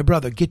Mimo, my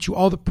brother, get you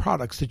all the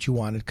products that you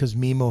wanted?" Because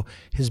Mimo,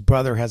 his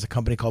brother, has a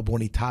company called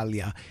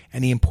Buonitalia,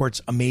 and he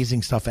imports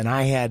amazing stuff. And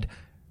I had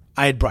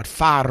brought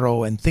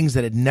Faro and things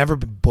that had never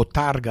been,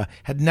 Botarga,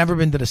 had never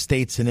been to the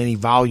States in any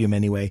volume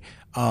anyway,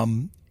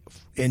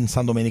 in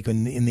San Domenico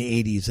in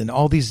the 80s, and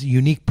all these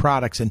unique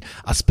products and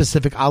a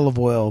specific olive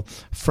oil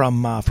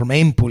from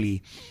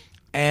Empoli.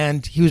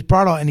 And he was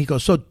brought out and he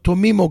goes, "So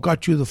Tomimo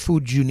got you the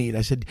food you need."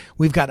 I said,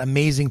 "We've got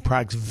amazing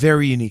products,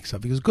 very unique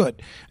stuff." He goes,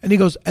 "Good." And he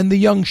goes, "And the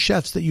young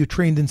chefs that you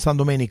trained in San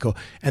Domenico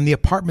and the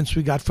apartments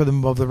we got for them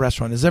above the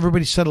restaurant, is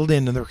everybody settled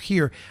in and they're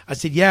here?" I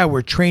said, "Yeah,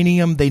 we're training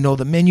them. They know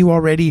the menu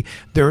already.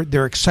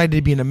 They're excited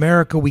to be in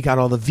America. We got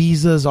all the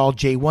visas, all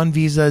J1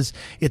 visas.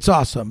 It's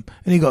awesome."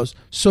 And he goes,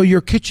 "So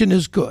your kitchen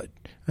is good?"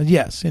 And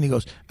yes. And he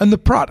goes, "And the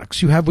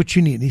products, you have what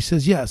you need?" And he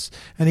says, "Yes."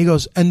 And he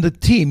goes, "And the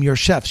team, your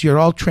chefs, you're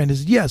all trained?" He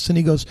said, "Yes." And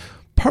he goes,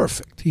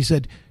 "Perfect." He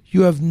said,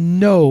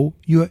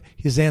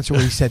 his answer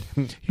was, he said,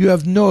 "You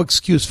have no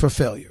excuse for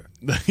failure."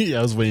 Yeah,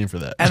 I was waiting for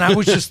that. And I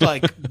was just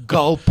like,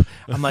 gulp.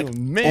 I'm like,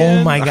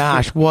 Man. "Oh my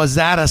gosh, was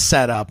that a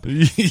setup?"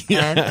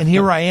 Yeah. And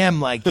here I am,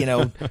 like,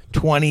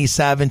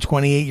 27,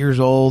 28 years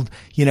old,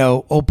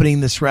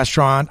 opening this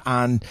restaurant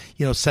on,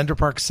 Center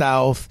Park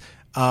South.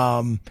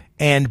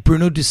 And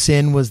Bruno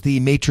Dusin was the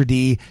maitre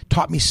d',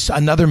 taught me,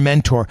 another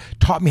mentor,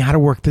 taught me how to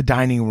work the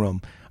dining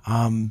room.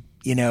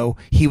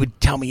 He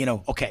would tell me,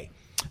 "Okay,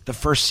 the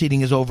first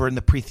seating is over and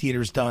the pre-theater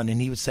is done." And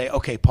he would say,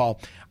 "Okay, Paul,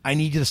 I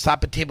need you to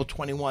stop at table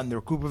 21. They're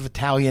a group of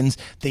Italians.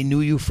 They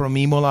knew you from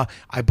Imola.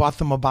 I bought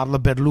them a bottle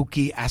of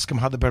Berlucchi. Ask them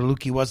how the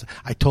Berlucchi was.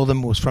 I told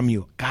them it was from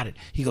you." Got it.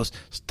 He goes,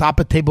 "Stop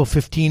at table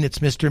 15. It's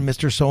Mr. and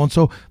Mr.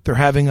 So-and-so. They're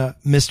having a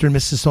Mr. and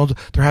Mrs. So-and-so.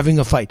 They're having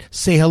a fight.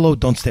 Say hello.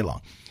 Don't stay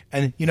long."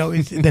 And,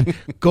 then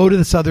go to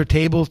this other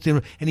table.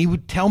 And he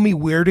would tell me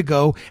where to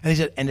go. And he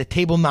said, "And at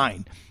table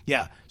 9.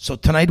 Yeah. So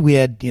tonight we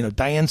had,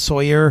 Diane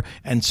Sawyer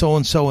and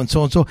so-and-so and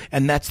so-and-so.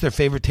 And that's their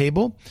favorite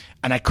table.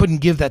 And I couldn't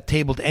give that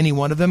table to any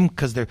one of them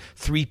because they're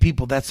 3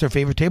 people. That's their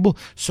favorite table.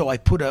 So I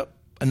put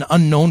an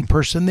unknown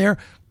person there.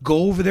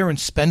 Go over there and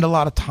spend a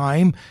lot of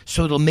time.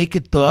 So it'll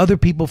make the other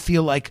people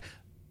feel like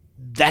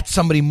that's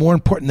somebody more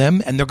important than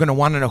them, and they're going to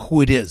want to know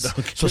who it is."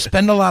 Okay. So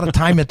spend a lot of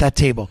time at that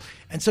table.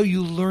 And so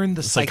you learn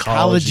the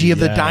psychology of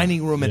the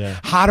dining room and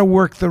how to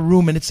work the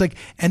room. And it's like,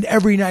 and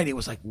every night it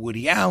was like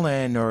Woody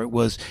Allen, or it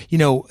was,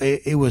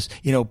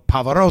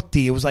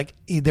 Pavarotti. It was like,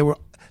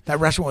 that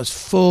restaurant was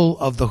full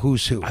of the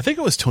who's who. I think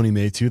it was Tony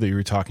May, too, that you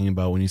were talking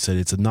about when you said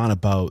it's not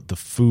about the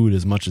food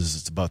as much as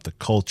it's about the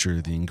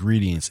culture, the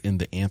ingredients, and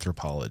the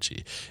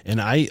anthropology. And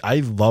I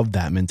love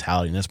that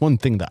mentality. And that's one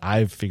thing that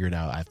I've figured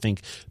out. I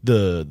think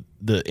the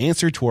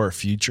answer to our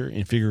future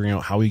and figuring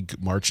out how we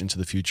march into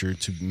the future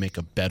to make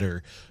a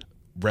better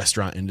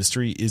restaurant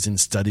industry is in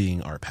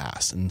studying our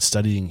past and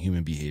studying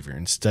human behavior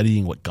and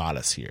studying what got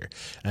us here.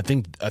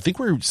 And I think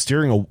we're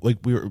steering, like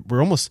we're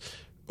almost...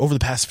 over the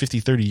past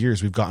 50, 30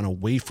 years, we've gotten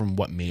away from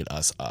what made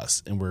us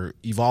us, and we're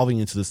evolving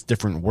into this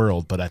different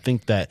world. But I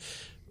think that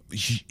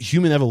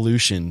human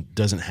evolution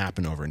doesn't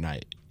happen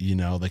overnight. You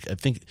know, like I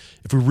think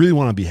if we really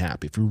want to be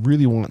happy, if we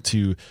really want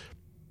to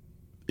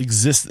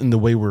exist in the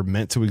way we're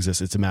meant to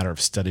exist, it's a matter of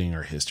studying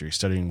our history,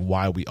 studying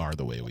why we are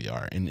the way we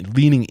are, and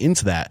leaning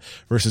into that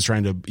versus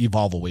trying to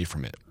evolve away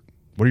from it.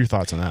 What are your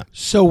thoughts on that?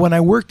 So when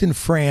I worked in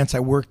France, I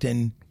worked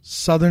in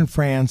southern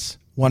France,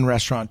 one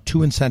restaurant,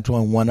 2 in central,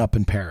 and 1 up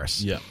in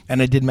Paris. Yeah.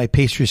 And I did my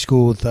pastry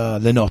school with Le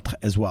Nôtre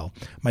as well,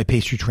 my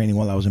pastry training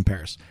while I was in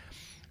Paris.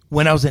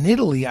 When I was in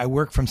Italy, I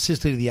worked from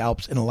Sicily to the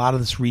Alps in a lot of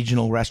this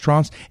regional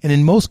restaurants. And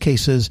in most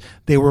cases,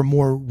 they were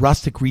more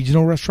rustic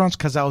regional restaurants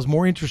because I was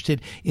more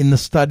interested in the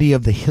study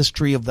of the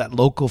history of that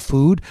local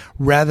food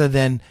rather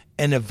than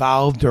an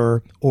evolved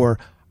or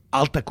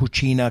alta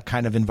cucina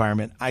kind of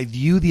environment. I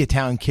view the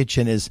Italian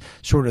kitchen as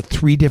sort of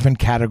 3 different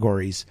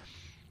categories: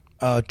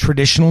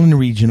 traditional and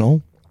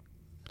regional,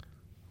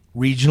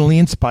 regionally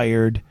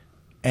inspired,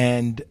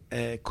 and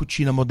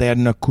cucina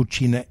moderna,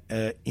 cucina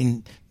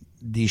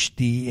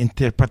di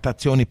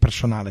interpretazione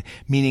personale,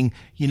 meaning,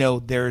 you know,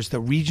 there's the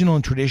regional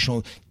and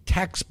traditional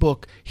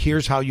textbook.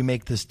 Here's how you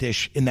make this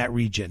dish in that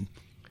region.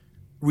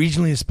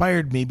 Regionally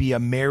inspired may be a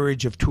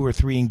marriage of 2 or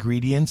 3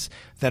 ingredients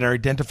that are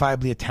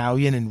identifiably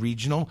Italian and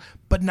regional,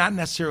 but not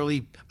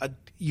necessarily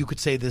you could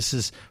say this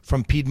is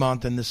from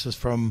Piedmont and this is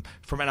from,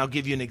 and I'll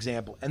give you an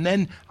example. And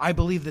then I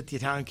believe that the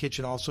Italian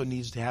kitchen also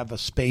needs to have a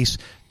space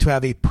to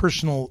have a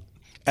personal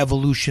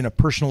evolution, a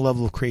personal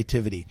level of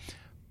creativity.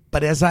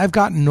 But as I've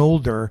gotten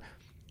older,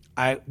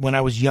 when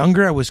I was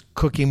younger, I was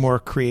cooking more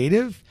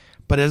creative.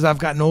 But as I've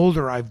gotten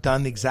older, I've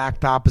done the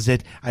exact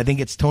opposite. I think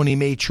it's Tony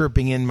May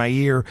chirping in my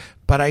ear.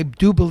 But I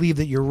do believe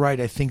that you're right.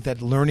 I think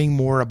that learning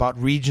more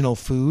about regional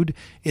food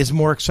is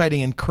more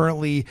exciting. And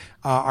currently,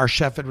 our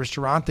chef at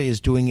Ristorante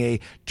is doing a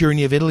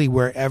Journey of Italy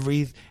where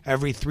every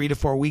 3 to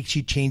 4 weeks,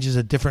 she changes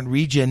a different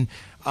region.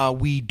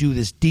 We do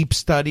this deep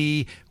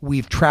study.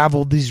 We've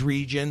traveled these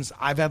regions.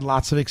 I've had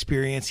lots of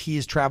experience. He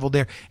has traveled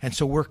there. And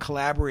so we're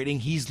collaborating.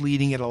 He's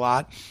leading it a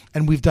lot.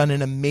 And we've done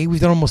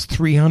almost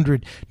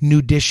 300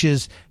 new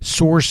dishes,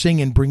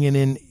 sourcing and bringing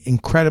in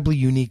incredibly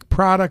unique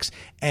products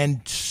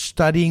and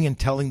studying and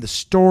telling the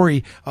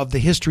story of the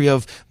history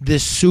of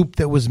this soup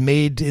that was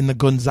made in the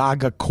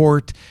Gonzaga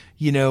court,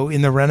 you know,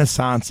 in the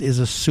Renaissance, is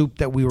a soup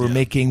that we were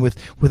making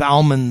with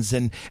almonds.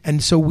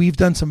 And so we've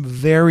done some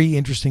very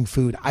interesting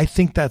food. I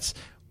think that's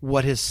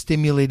what has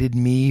stimulated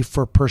me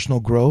for personal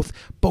growth,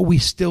 but we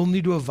still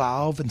need to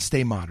evolve and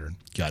stay modern.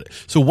 Got it.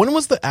 So when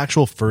was the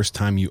actual first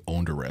time you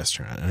owned a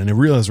restaurant? And I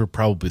realize we're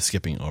probably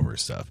skipping over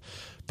stuff,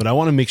 but I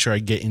want to make sure I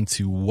get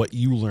into what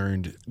you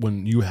learned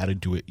when you had to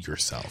do it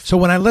yourself. So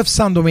when I left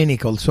San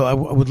Domenico, so I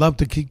would love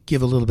to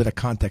give a little bit of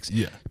context.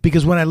 Yeah.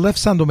 Because when I left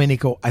San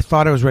Domenico, I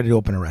thought I was ready to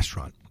open a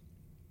restaurant.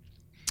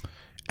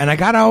 And I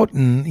got out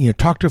and, you know,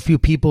 talked to a few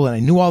people, and I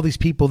knew all these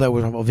people that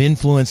were of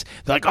influence.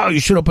 They're like, oh,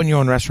 you should open your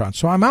own restaurant.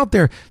 So I'm out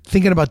there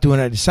thinking about doing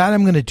it. I decide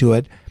I'm going to do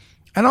it.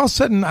 And all of a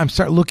sudden I'm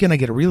start looking, I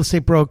get a real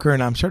estate broker,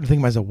 and I'm starting to think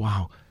to myself,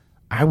 wow,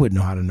 I would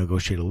know how to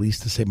negotiate a lease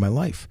to save my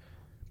life.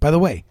 By the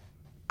way,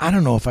 I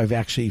don't know if I've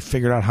actually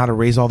figured out how to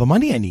raise all the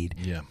money I need.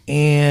 Yeah.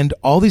 And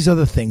all these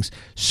other things.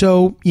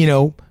 So, you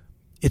know,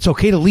 it's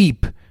okay to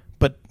leap,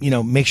 but, you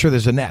know, make sure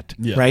there's a net,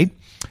 right?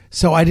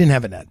 So I didn't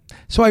have a net.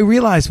 So I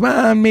realized,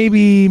 well,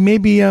 maybe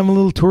I'm a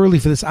little too early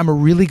for this. I'm a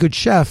really good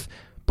chef,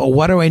 but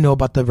what do I know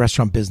about the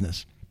restaurant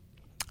business?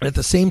 And at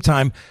the same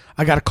time,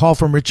 I got a call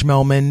from Rich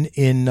Melman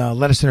in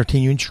Let Us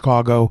Entertain You in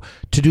Chicago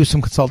to do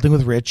some consulting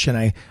with Rich,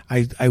 and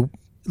I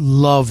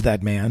love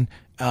that man.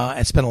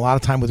 I spent a lot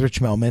of time with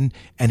Rich Melman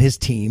and his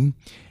team.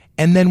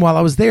 And then while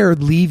I was there,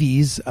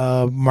 Levy's,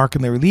 Mark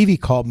and Larry Levy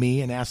called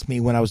me and asked me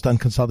when I was done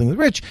consulting with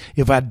Rich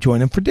if I'd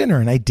join him for dinner.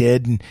 And I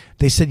did. And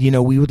they said, you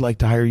know, we would like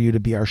to hire you to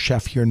be our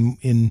chef here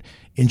in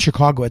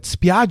Chicago at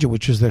Spiaggia,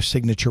 which is their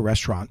signature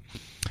restaurant.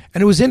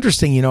 And it was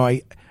interesting. You know,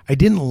 I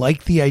didn't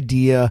like the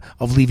idea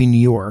of leaving New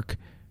York,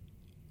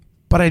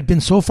 but I'd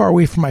been so far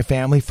away from my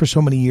family for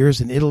so many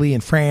years in Italy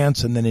and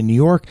France and then in New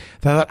York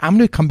that I thought, I'm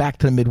going to come back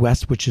to the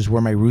Midwest, which is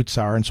where my roots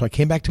are. And so I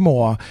came back to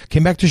Milwaukee,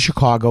 came back to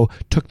Chicago,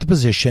 took the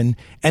position,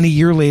 and a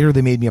year later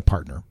they made me a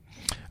partner.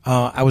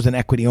 I was an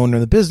equity owner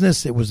in the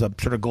business. It was a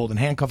sort of golden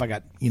handcuff. I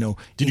got, you know.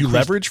 Did you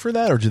leverage for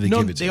that, or did they give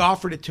it to you? They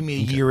offered it to me a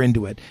year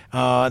into it.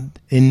 I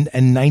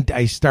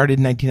started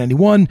in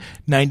 1991.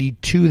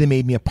 92, they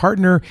made me a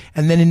partner.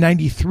 And then in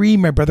 93,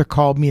 my brother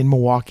called me in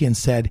Milwaukee and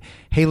said,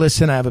 hey,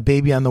 listen, I have a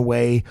baby on the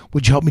way.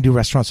 Would you help me do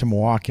restaurants in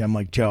Milwaukee? I'm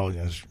like, Joe,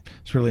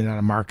 it's really not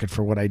a market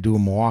for what I do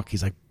in Milwaukee.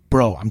 He's like,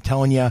 bro, I'm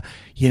telling you,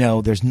 you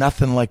know, there's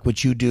nothing like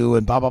what you do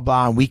and blah, blah,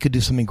 blah. And we could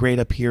do something great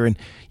up here. And,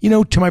 you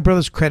know, to my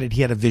brother's credit,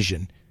 he had a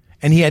vision.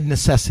 And he had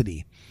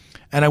necessity.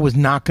 And I was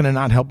not going to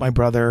not help my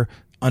brother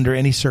under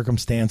any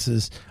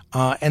circumstances.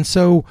 And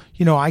so,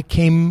 you know, I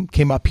came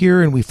up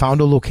here and we found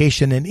a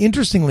location. And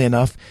interestingly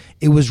enough,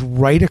 it was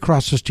right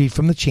across the street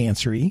from the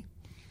Chancery,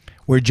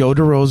 where Joe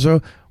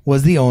DeRosa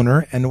was the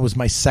owner. And it was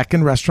my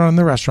second restaurant in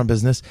the restaurant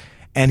business.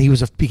 And he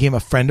became a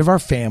friend of our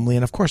family.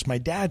 And of course, my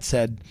dad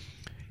said,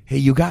 hey,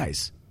 you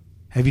guys,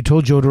 have you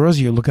told Joe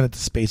DeRosa you're looking at the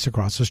space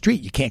across the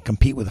street? You can't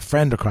compete with a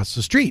friend across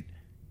the street.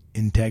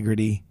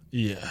 Integrity.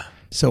 Yeah.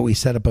 So we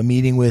set up a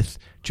meeting with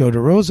Joe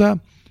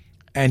DeRosa,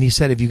 and he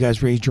said, have you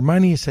guys raised your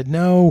money? He said,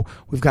 no,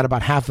 we've got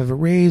about half of it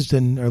raised,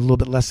 and or a little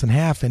bit less than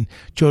half. And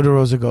Joe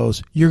DeRosa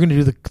goes, you're going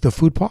to do the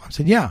food, Paul? I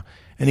said, yeah.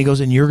 And he goes,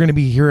 and you're going to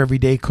be here every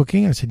day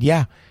cooking? I said,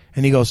 yeah.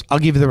 And he goes, I'll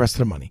give you the rest of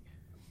the money.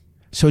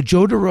 So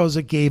Joe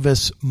DeRosa gave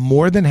us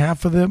more than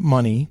half of the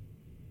money.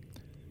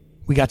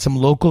 We got some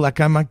local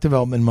economic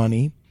development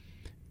money.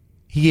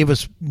 He gave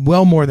us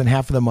well more than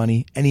half of the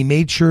money, and he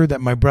made sure that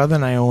my brother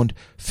and I owned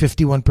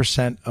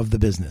 51% of the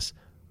business.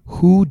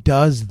 Who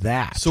does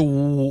that?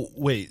 So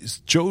wait,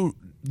 Joe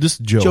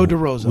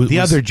DeRosa, the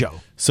other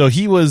Joe. So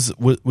he was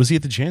he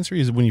at the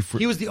Chancery? Is it when you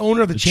he was the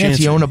owner of the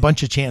Chancery. He owned a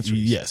bunch of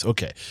Chanceries. Yes.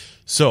 Okay.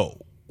 So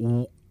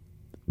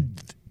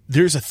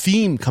there's a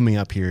theme coming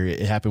up here.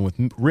 It happened with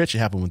Rich. It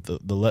happened with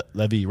the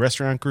Levy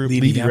Restaurant Group.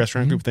 Levy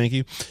Restaurant Group. Thank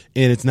you.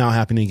 And it's now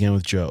happening again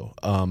with Joe.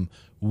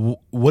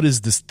 What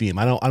is this theme?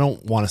 I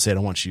don't want to say it. I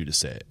want you to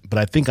say it, but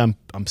I think I'm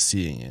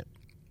seeing it.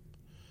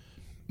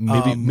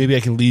 Maybe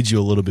I can lead you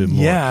a little bit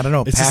more. Yeah, I don't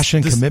know.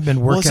 Passion, commitment,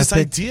 work ethic. It's this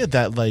idea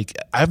that, like,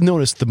 I've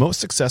noticed the most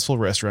successful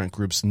restaurant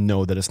groups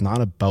know that it's not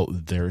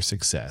about their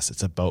success.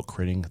 It's about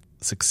creating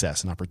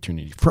success and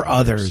opportunity for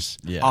others.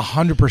 Yeah,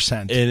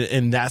 100%.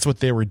 And that's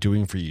what they were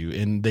doing for you.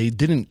 And they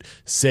didn't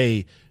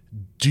say,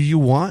 do you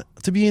want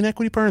to be an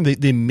equity partner?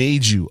 They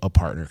made you a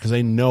partner, because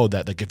they know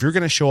that, like, if you're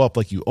going to show up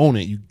like you own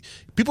it,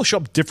 people show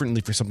up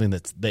differently for something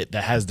that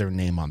has their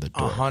name on the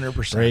door.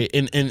 100%. Right?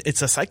 And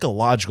it's a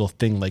psychological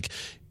thing. Like,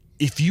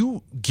 if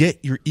you get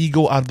your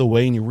ego out of the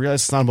way and you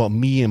realize it's not about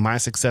me and my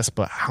success,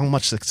 but how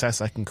much success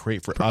I can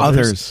create for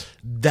others,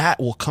 that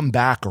will come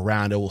back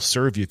around. It will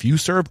serve you. If you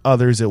serve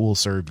others, it will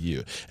serve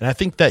you. And I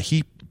think that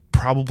he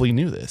probably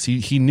knew this.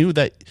 He knew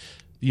that,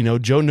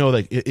 Joe know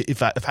that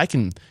if I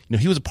can,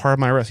 he was a part of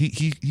my rest.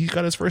 He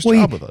got his first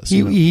job with us.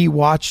 He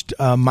watched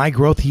my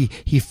growth.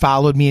 He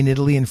followed me in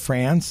Italy and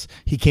France.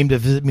 He came to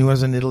visit me when I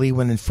was in Italy,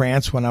 when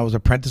I was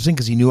apprenticing,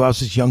 because he knew I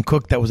was this young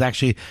cook that was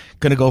actually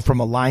going to go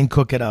from a line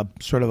cook at a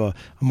sort of a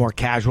more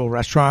casual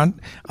restaurant.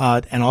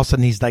 And all of a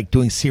sudden he's like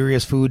doing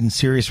serious food in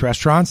serious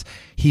restaurants.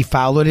 He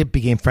followed it,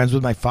 became friends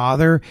with my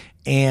father.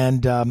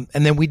 And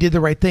then we did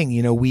the right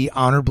thing. We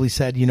honorably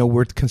said,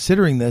 we're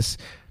considering this,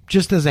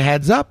 just as a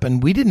heads up,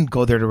 and we didn't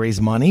go there to raise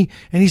money.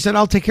 And he said,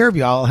 I'll take care of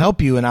you. I'll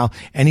help you.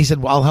 And he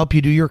said, well, I'll help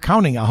you do your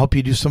accounting. I'll help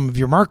you do some of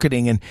your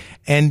marketing.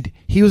 And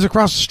he was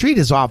across the street,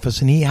 his office,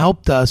 and he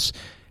helped us.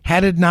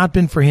 Had it not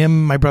been for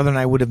him, my brother and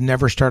I would have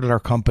never started our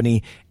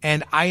company.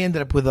 And I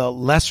ended up with a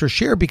lesser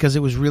share because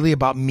it was really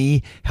about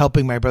me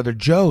helping my brother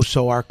Joe.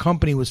 So our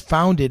company was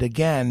founded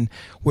again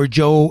where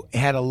Joe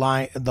had a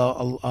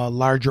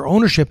larger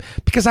ownership,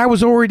 because I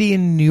was already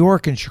in New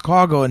York and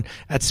Chicago, and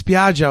at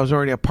Spiaggia, I was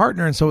already a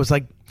partner. And so it was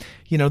like,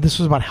 this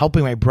was about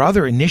helping my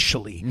brother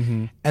initially.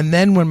 Mm-hmm. And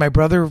then when my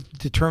brother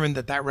determined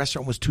that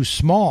restaurant was too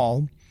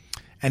small,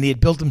 and he had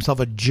built himself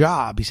a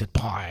job, he said,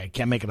 Paul, I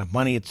can't make enough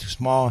money. It's too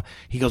small.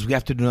 He goes, we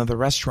have to do another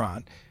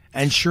restaurant.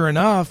 And sure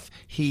enough,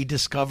 he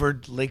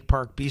discovered Lake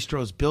Park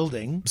Bistro's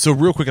building. So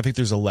real quick, I think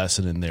there's a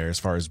lesson in there as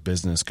far as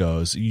business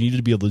goes. You need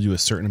to be able to do a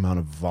certain amount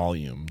of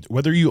volume.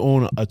 Whether you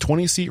own a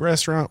 20-seat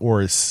restaurant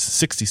or a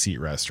 60-seat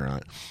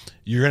restaurant,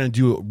 you're going to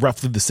do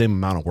roughly the same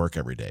amount of work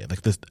every day. Like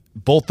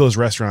both those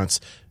restaurants,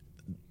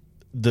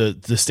 the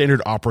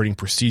standard operating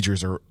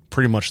procedures are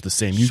pretty much the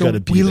same. You got to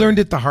be. We learned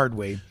it the hard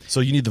way. So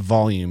you need the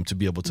volume to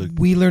be able to.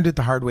 We learned it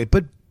the hard way,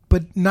 but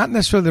not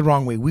necessarily the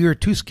wrong way. We were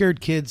two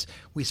scared kids.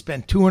 We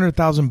spent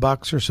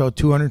 $200,000 or so,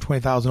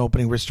 $220,000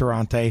 opening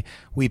Ristorante.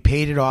 We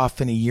paid it off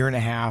in a year and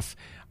a half,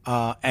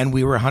 and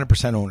we were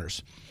 100%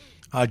 owners.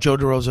 Joe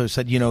DeRosa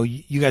said,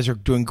 you guys are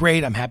doing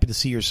great. I'm happy to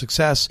see your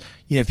success.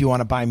 If you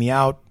want to buy me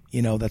out,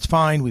 that's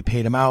fine. We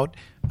paid him out.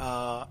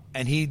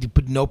 And he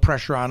put no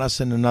pressure on us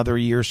in another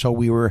year. So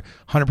we were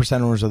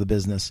 100% owners of the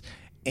business.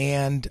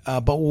 And,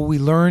 but what we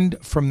learned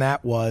from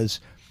that was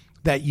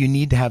that you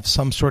need to have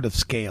some sort of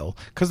scale,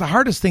 because the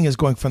hardest thing is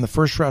going from the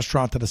first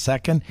restaurant to the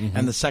second, mm-hmm.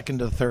 and the second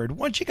to the third.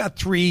 Once you got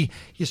three,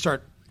 you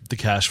start the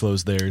cash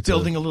flows there,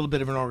 building a little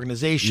bit of an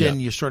organization.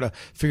 Yeah. You sort of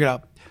figure it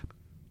out.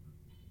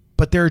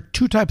 But there are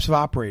two types of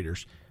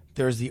operators.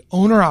 There's the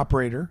owner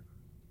operator,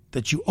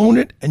 that you own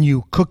it and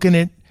you cook in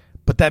it,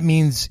 but that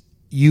means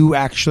you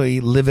actually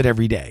live it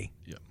every day.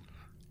 Yeah.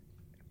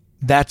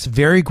 That's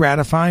very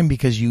gratifying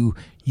because you're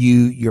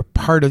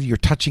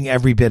touching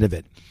every bit of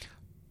it.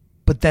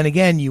 But then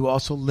again, you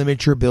also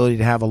limit your ability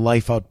to have a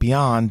life out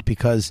beyond,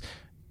 because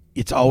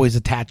it's always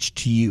attached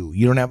to you.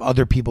 You don't have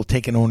other people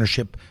taking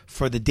ownership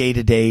for the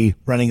day-to-day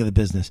running of the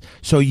business.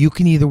 So you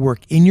can either work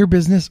in your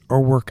business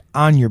or work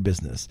on your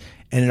business.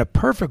 And in a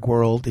perfect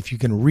world, if you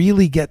can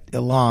really get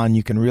Elan,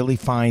 you can really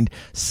find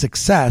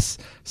success.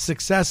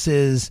 Success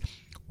is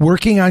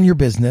working on your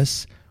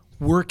business,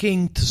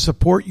 working to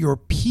support your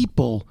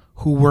people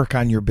who work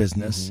on your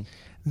business.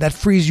 Mm-hmm. That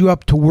frees you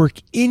up to work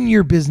in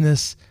your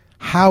business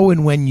how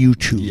and when you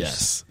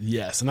choose.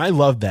 Yes, and I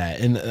love that,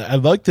 and I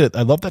love that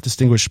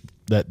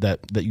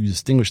that you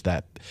distinguish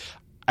that.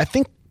 I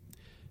think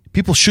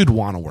people should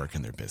want to work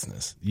in their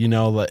business,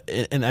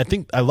 and I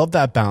think I love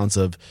that balance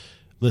of,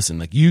 listen,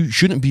 like, you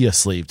shouldn't be a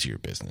slave to your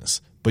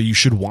business, but you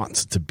should want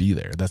to be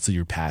there. That's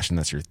your passion.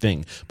 That's your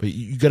thing. But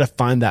you got to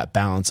find that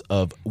balance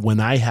of when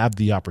I have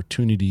the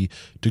opportunity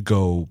to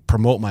go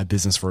promote my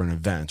business for an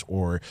event,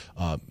 or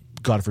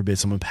God forbid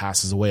someone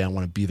passes away, I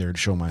want to be there to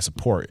show my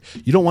support.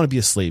 You don't want to be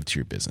a slave to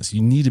your business.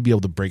 You need to be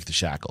able to break the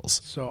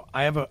shackles. So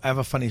I have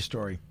a funny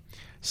story.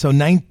 So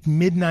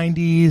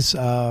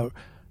mid-90s,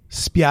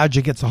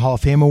 Spiaggia gets a Hall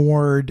of Fame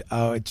award.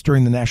 It's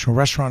during the National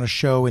Restaurant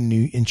Show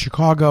in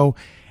Chicago,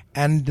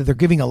 and they're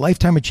giving a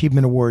Lifetime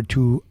Achievement Award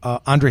to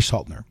Andre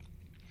Saltner.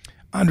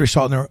 Andre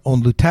Saltner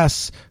owned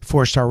Lutece,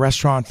 4-star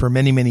restaurant, for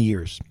many, many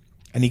years.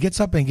 And he gets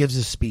up and gives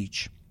a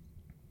speech.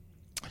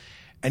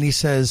 And he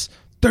says,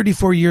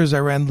 34 years I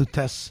ran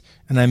Lutece,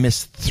 and I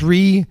missed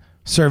 3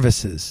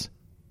 services.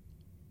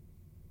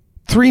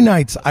 3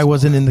 nights I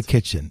wasn't in the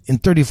kitchen in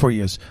 34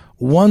 years.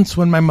 Once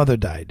when my mother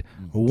died,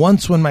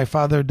 once when my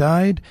father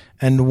died,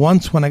 and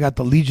once when I got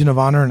the Legion of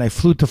Honor and I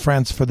flew to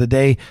France for the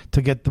day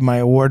to get my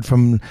award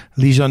from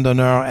Legion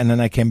d'Honneur, and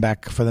then I came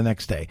back for the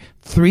next day.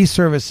 3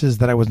 services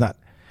that I was not.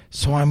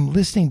 So I'm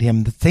listening to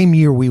him. The same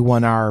year we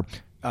won our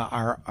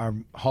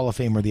Hall of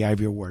Fame, or the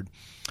Ivy Award.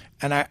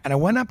 And I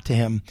went up to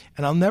him,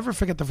 and I'll never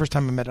forget the first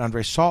time I met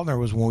Andre Saltner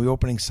was when we were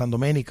opening San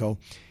Domenico.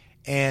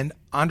 And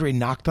Andre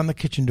knocked on the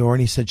kitchen door,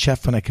 and he said,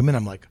 "Chef, when I come in,"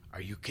 I'm like,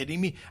 "Are you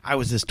kidding me?" I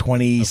was this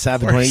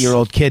 27,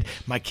 28-year-old kid.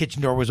 My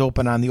kitchen door was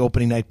open on the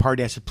opening night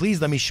party. I said, "Please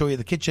let me show you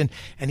the kitchen."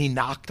 And he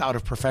knocked out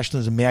of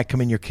professionalism, "May I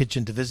come in your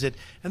kitchen to visit?"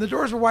 And the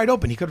doors were wide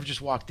open. He could have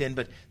just walked in,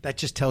 but that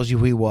just tells you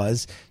who he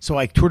was. So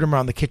I toured him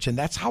around the kitchen.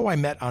 That's how I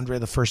met Andre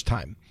the first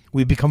time.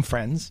 We've become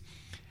friends.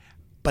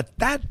 But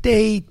that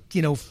day,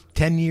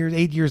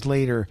 8 years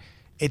later,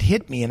 it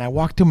hit me. And I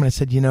walked to him and I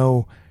said,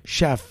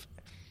 "Chef,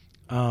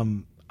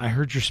 I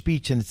heard your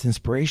speech and it's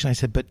inspiration." I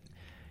said, "But,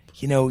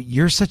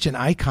 you're such an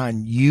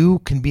icon. You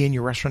can be in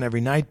your restaurant every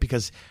night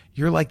because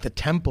you're like the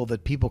temple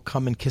that people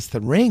come and kiss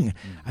the ring."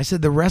 I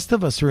said, "The rest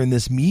of us are in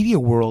this media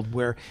world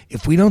where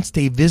if we don't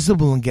stay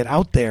visible and get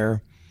out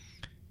there,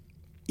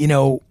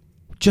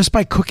 just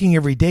by cooking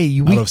every day,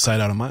 out of sight,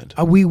 out of mind.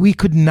 We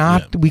could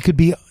not, we could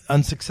be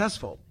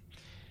unsuccessful."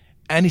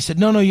 And he said,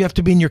 no, you have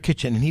to be in your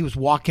kitchen. And he was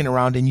walking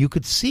around, and you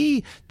could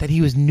see that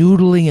he was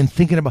noodling and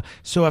thinking about.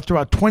 So after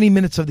about 20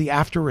 minutes of the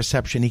after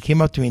reception, he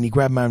came up to me and he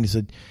grabbed my arm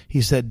and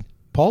he said,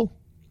 "Paul,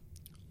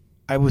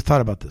 I always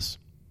thought about this.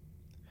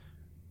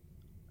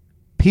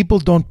 People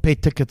don't pay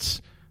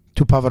tickets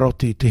to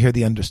Pavarotti to hear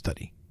the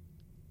understudy.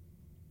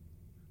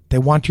 They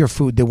want your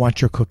food. They want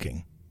your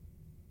cooking."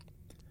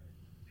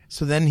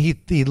 So then he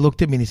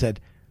looked at me and he said,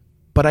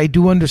 "But I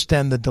do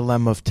understand the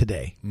dilemma of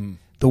today.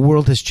 The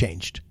world has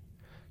changed.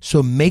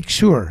 So make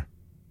sure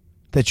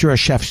that you're a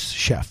chef's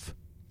chef,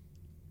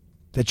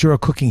 that you're a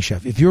cooking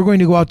chef. If you're going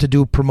to go out to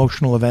do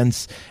promotional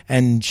events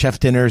and chef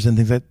dinners and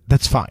things like that,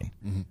 that's fine.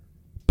 Mm-hmm.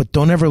 But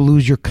don't ever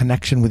lose your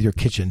connection with your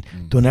kitchen.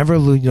 Mm-hmm. Don't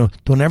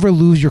ever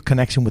lose your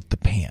connection with the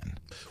pan."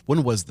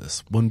 When was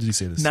this? When did he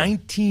say this?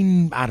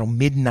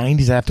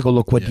 Mid-90s. I have to go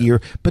look what year,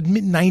 but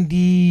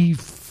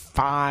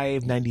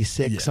mid-95,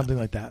 96, something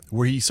like that.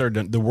 Where he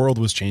started, the world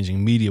was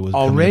changing. Media was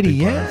already,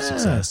 becoming a big part of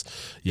success.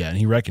 Yeah, and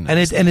he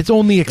recognized and it's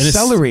only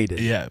accelerated.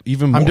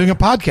 Even more. I'm doing a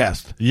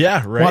podcast.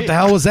 Yeah, right. What the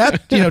hell was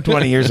that?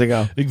 20 years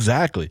ago.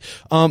 Exactly.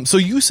 So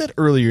you said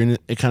earlier, and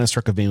it kind of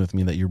struck a vein with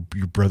me, that your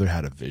brother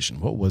had a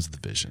vision. What was the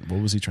vision?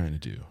 What was he trying to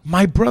do?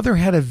 My brother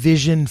had a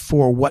vision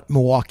for what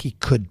Milwaukee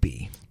could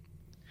be.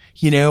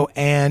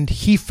 And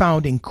he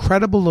found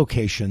incredible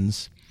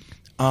locations,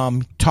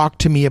 talked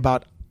to me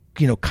about,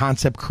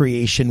 concept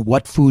creation.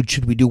 What food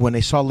should we do? When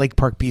they saw Lake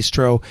Park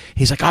Bistro,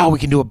 he's like, "Oh, we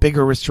can do a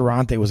bigger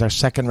restaurant." It was our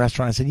second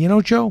restaurant. I said,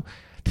 "Joe,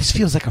 this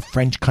feels like a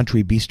French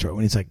country bistro."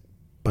 And he's like,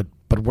 but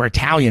we're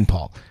Italian,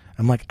 Paul.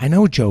 I'm like, "I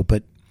know, Joe,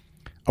 but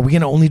are we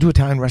going to only do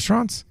Italian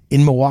restaurants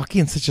in Milwaukee,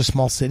 in such a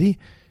small city?"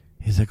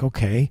 He's like,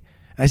 "Okay."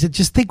 And I said,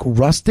 "Just think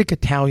rustic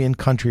Italian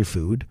country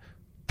food,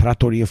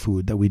 trattoria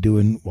food that we do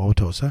in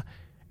Wauwatosa.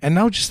 And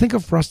now just think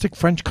of rustic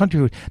French country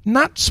food.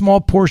 Not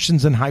small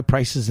portions and high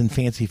prices and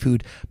fancy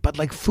food, but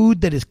like food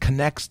that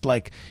connects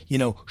like,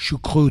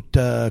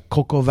 choucroute,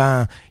 coq au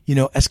vin,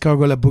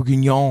 escargot à la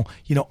bourguignon,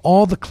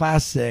 all the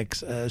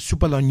classics,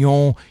 soupe à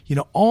l'oignon,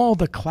 all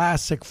the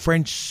classic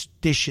French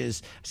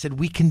dishes." I said,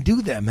 "We can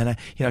do them." And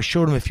I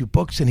showed him a few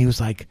books, and he was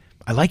like,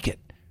 "I like it.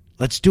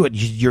 Let's do it.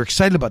 You're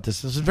excited about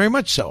this." This is very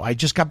much so. I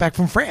just got back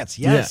from France.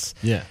 Yes.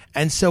 Yeah.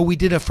 And so we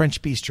did a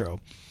French bistro.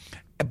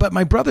 But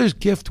my brother's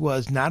gift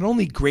was not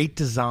only great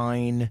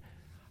design,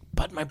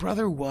 but my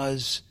brother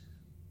was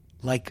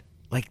like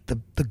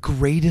the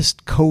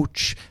greatest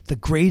coach, the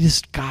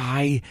greatest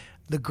guy,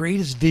 the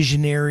greatest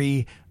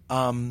visionary,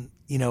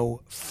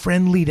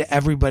 friendly to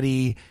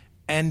everybody.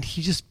 And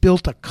he just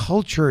built a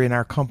culture in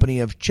our company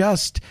of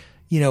just,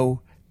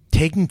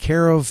 taking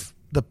care of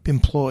the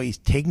employees,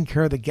 taking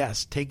care of the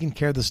guests, taking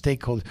care of the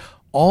stakeholders.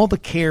 All the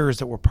cares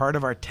that were part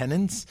of our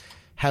tenants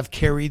have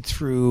carried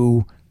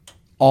through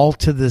all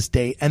to this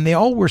day. And they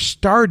all were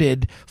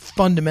started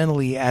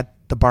fundamentally at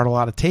the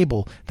Bartolotta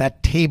table.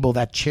 That table,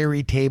 that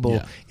cherry table,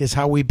 Yeah. is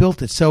how we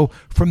built it. So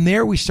from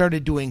there, we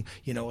started doing,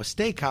 a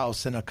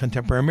steakhouse and a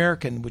contemporary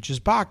American, which is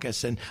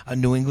Bacchus, and a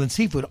New England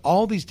seafood.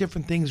 All these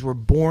different things were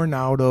born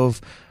out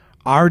of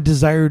our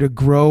desire to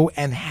grow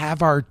and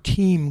have our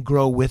team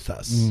grow with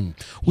us.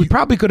 We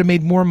probably could have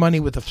made more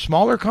money with a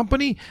smaller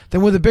company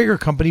than with a bigger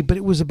company, but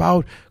it was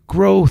about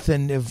growth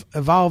and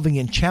evolving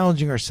and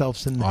challenging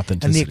ourselves and the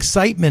Authenticity.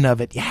 excitement of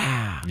it.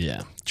 Yeah.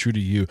 Yeah, true to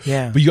you.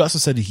 Yeah. But you also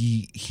said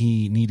he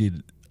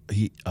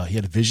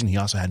had a vision. He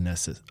also had I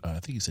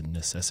think he said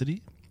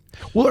necessity.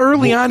 Well,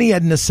 early on, he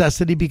had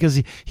necessity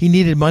because he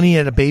needed money, he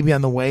had a baby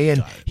on the way,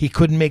 and he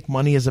couldn't make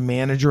money as a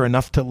manager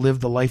enough to live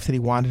the life that he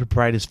wanted to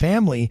provide his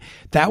family.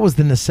 That was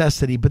the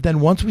necessity. But then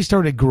once we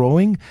started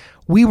growing,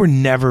 we were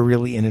never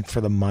really in it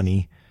for the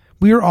money.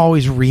 We were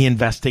always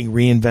reinvesting.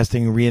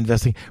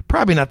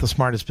 Probably not the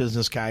smartest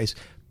business guys,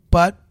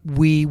 but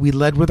we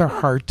led with our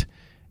heart.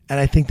 And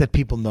I think that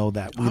people know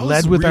that. We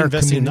led with our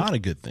community. Not a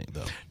good thing,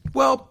 though.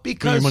 Well, Bring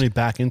because your money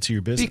back into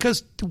your business.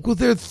 Because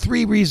there are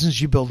three reasons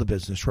you build a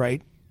business,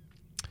 right?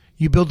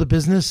 You build a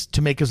business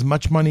to make as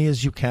much money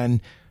as you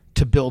can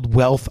to build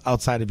wealth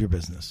outside of your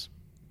business.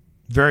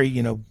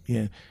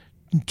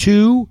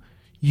 Two,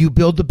 you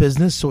build a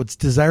business so it's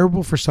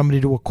desirable for somebody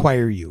to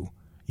acquire you.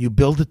 You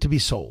build it to be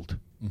sold.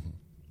 Mm-hmm.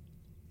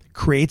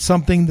 Create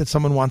something that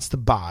someone wants to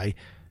buy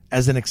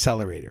as an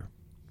accelerator,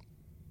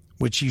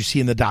 which you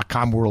see in the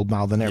 .com world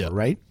now than ever,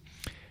 right?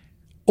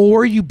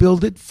 Or you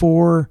build it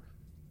for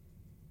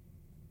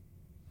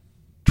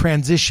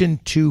transition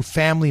to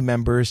family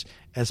members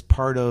as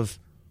part of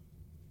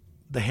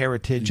the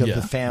heritage of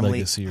the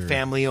family,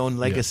 family-owned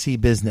legacy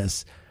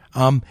business.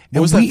 What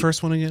was that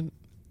first one again?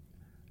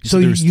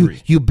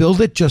 You build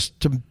it just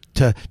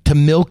to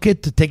milk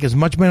it, to take as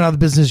much money out of the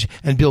business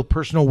and build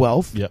personal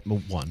wealth. Yep,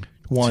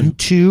 one.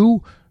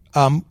 Two,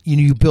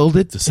 you build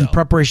it in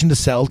preparation to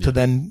sell, to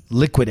then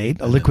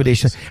liquidate,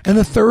 liquidation. And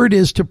the third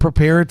is to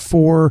prepare it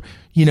for,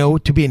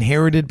 to be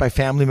inherited by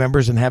family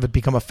members and have it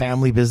become a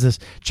family business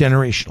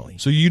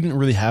generationally. So you didn't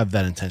really have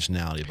that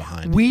intentionality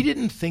behind it. We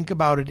didn't think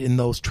about it in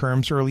those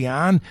terms early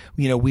on.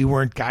 We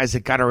weren't guys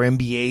that got our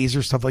MBAs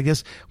or stuff like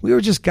this. We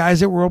were just guys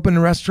that were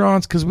opening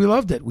restaurants because we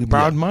loved it. We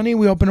borrowed money,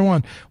 we opened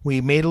one.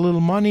 We made a little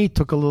money,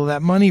 took a little of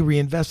that money,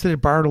 reinvested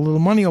it, borrowed a little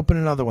money,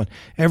 opened another one.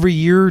 Every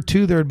year or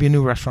two, there would be a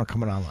new restaurant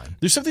coming online.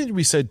 There's something to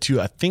be said,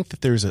 too. I think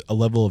that there's a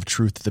level of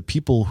truth that the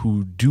people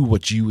who do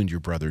what you and your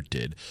brother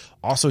did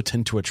also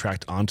tend to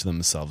attract onto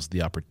themselves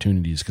the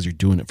opportunities because you're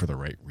doing it for the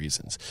right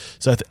reasons.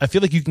 So I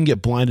feel like you can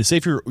get blinded. Say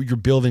if you're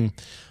building,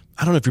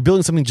 I don't know, if you're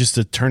building something just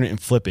to turn it and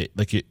flip it,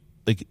 like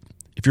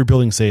if you're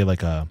building, say,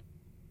 like a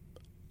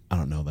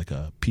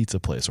pizza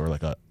place or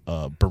like a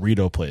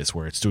burrito place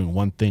where it's doing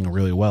one thing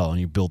really well,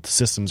 and you build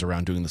systems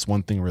around doing this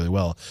one thing really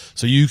well,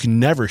 so you can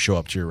never show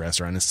up to your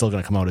restaurant and it's still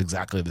going to come out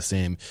exactly the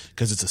same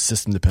because it's a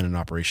system dependent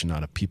operation,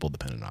 not a people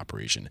dependent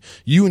operation.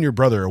 You and your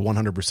brother are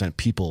 100%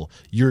 people.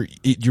 Your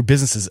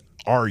businesses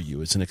are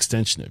you. It's an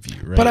extension of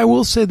you, right? But I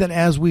will say that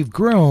as we've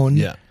grown,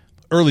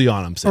 early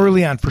on, I'm saying.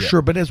 Early on, for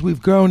sure. But as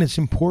we've grown, it's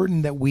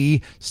important that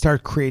we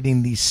start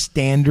creating these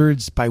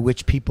standards by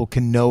which people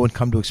can know and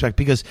come to expect,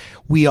 because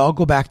we all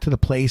go back to the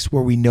place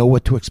where we know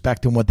what to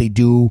expect and what they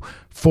do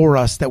for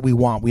us that we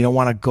want. We don't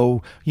want to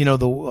go,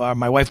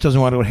 my wife doesn't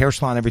want to go to a hair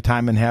salon every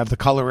time and have the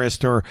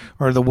colorist or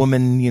the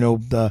woman,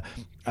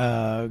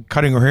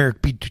 cutting her hair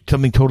be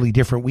something totally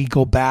different. We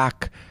go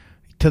back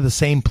to the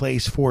same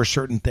place for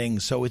certain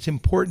things. So it's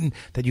important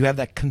that you have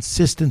that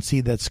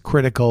consistency that's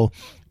critical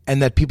and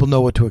that people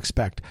know what to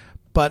expect.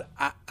 But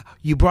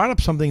you brought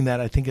up something that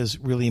I think is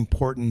really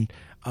important,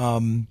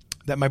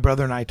 that my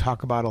brother and I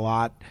talk about a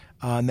lot,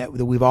 and that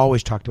we've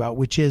always talked about,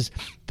 which is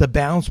the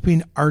balance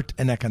between art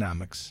and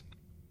economics.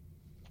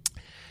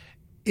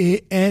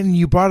 And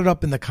you brought it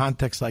up in the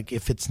context, like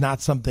if it's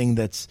not something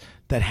that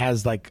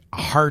has like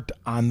a heart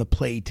on the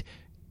plate,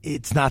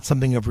 it's not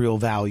something of real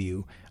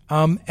value.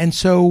 And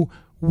so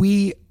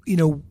we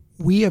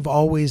have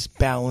always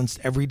balanced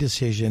every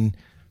decision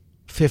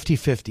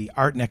 50-50,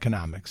 art and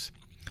economics.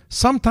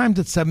 Sometimes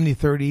it's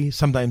 70-30,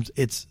 sometimes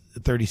it's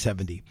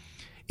 30-70.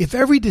 If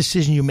every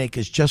decision you make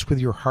is just with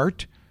your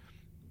heart,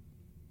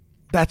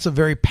 that's a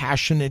very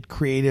passionate,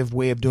 creative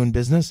way of doing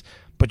business,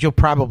 but you'll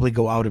probably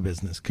go out of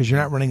business because you're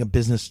not running a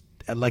business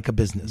like a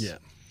business. Yeah.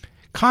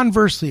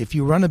 Conversely, if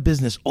you run a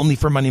business only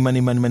for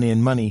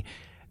money,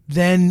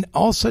 then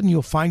all of a sudden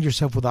you'll find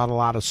yourself without a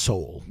lot of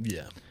soul.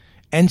 Yeah.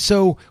 And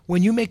so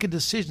when you make a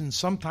decision,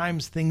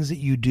 sometimes things that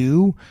you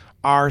do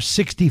are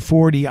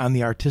 60-40 on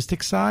the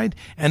artistic side,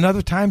 and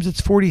other times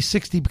it's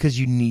 40-60 because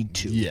you need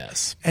to.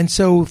 Yes. And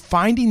so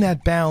finding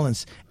that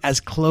balance as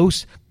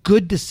close,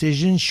 good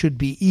decisions should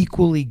be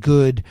equally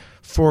good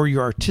for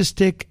your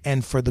artistic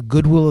and for the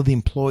goodwill of the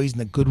employees and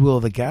the goodwill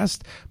of the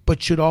guest,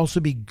 but should also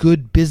be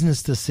good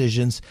business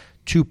decisions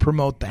to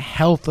promote the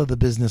health of the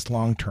business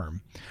long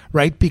term,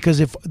 right? Because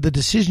if the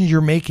decisions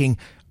you're making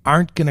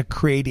aren't going to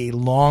create a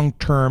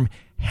long-term,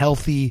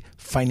 healthy,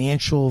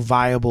 financial,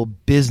 viable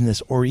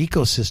business or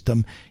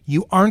ecosystem,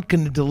 you aren't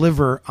going to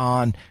deliver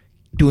on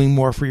doing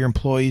more for your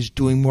employees,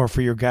 doing more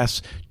for your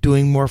guests,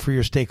 doing more for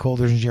your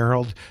stakeholders and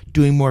shareholders,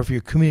 doing more for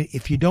your community.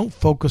 If you don't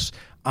focus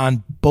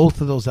on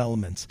both of those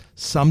elements,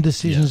 some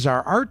decisions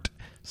are art,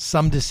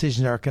 some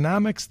decisions are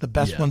economics. The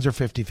best ones are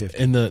 50-50.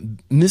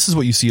 And this is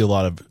what you see a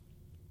lot of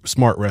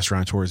smart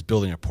restaurateurs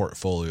building a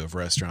portfolio of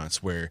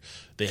restaurants where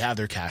they have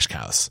their cash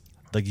cows.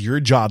 Like, your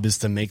job is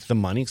to make the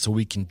money so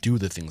we can do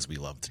the things we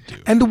love to do.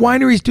 And the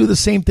wineries do the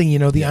same thing. You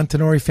know, the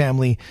Antinori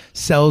family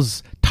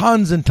sells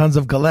tons and tons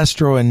of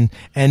Galestro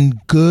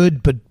and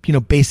good, but, you know,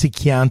 basic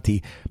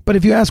Chianti. But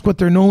if you ask what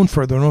they're known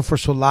for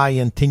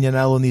Solai and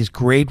Tignanello and these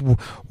great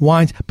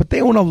wines. But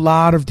they own a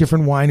lot of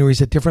different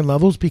wineries at different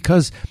levels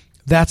because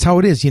that's how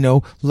it is. You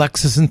know,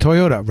 Lexus and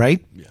Toyota,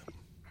 right? Yeah.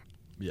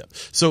 Yeah.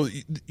 So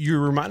you're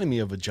reminding me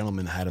of a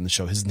gentleman I had on the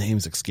show. His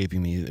name's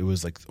escaping me. It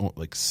was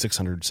like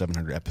 600,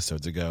 700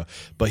 episodes ago.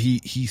 But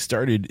he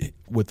started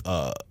with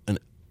a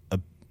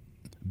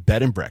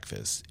bed and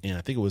breakfast, and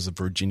I think it was the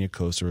Virginia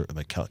coast or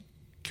like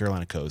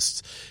Carolina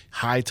coasts,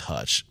 high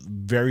touch,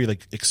 very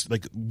like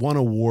won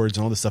awards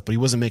and all this stuff, but he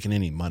wasn't making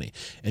any money.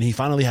 And he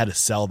finally had to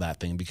sell that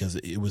thing because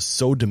it was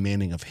so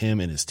demanding of him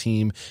and his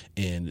team,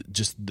 and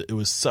just it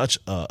was such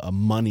a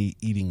money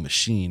eating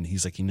machine.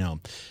 He's like,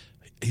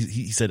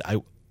 he said,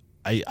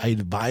 I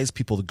advise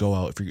people to go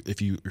out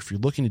if you're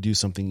looking to do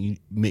something,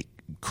 you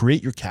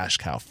create your cash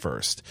cow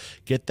first.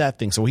 Get that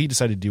thing. So what he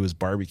decided to do was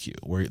barbecue,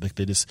 where like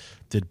they just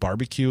did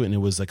barbecue, and it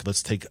was like,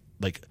 let's take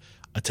like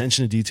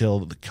attention to detail,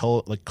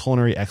 the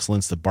culinary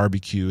excellence, the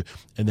barbecue,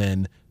 and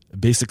then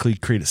basically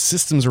create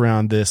systems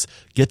around this,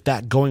 get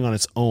that going on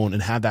its own,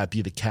 and have that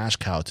be the cash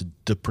cow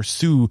to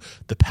pursue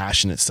the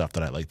passionate stuff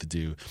that I like to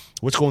do.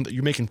 What's going?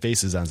 You're making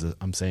faces as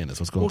I'm saying this.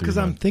 What's going? Well, through because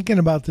your I'm mind? thinking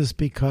about this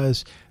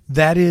because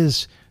that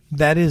is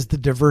the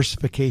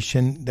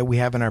diversification that we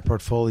have in our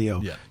portfolio.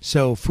 Yeah.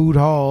 So food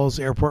halls,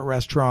 airport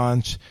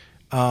restaurants,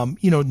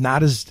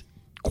 not as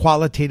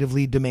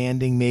qualitatively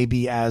demanding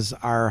maybe as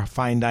our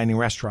fine dining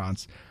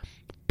restaurants,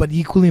 but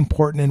equally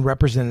important and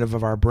representative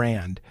of our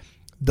brand.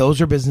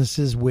 Those are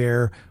businesses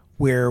where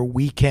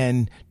we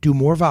can do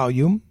more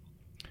volume,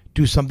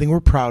 do something we're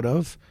proud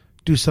of,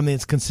 do something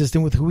that's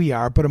consistent with who we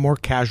are, but a more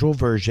casual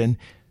version,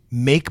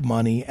 make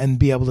money, and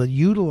be able to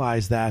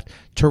utilize that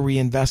to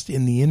reinvest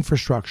in the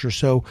infrastructure.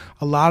 So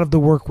a lot of the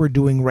work we're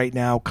doing right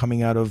now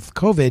coming out of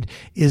COVID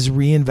is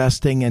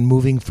reinvesting and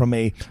moving from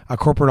a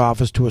corporate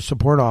office to a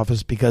support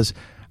office, because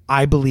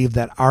I believe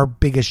that our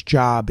biggest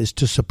job is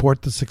to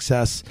support the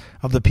success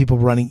of the people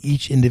running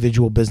each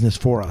individual business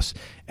for us.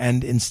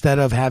 And instead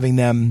of having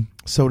them,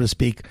 so to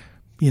speak,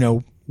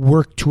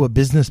 work to a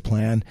business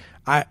plan,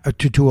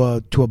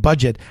 to a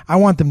budget, I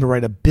want them to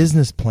write a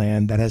business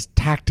plan that has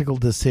tactical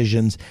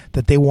decisions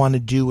that they want to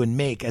do and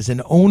make as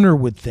an owner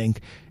would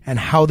think, and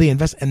how they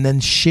invest, and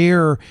then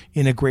share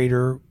in a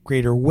greater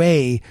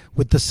way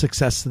with the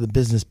success of the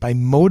business by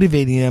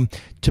motivating them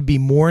to be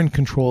more in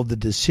control of the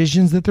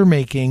decisions that they're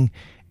making,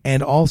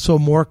 and also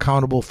more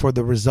accountable for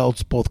the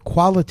results, both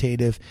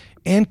qualitative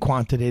and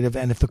quantitative.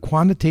 And if the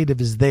quantitative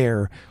is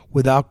there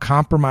without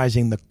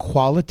compromising the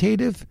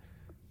qualitative,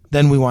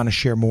 then we want to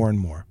share more and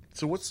more.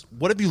 So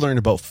what have you learned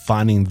about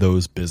finding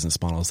those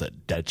business models that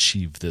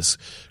achieve this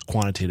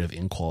quantitative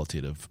and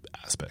qualitative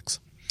aspects?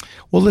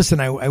 Well,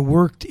 listen, I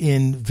worked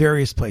in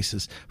various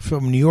places,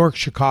 from New York,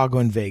 Chicago,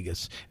 and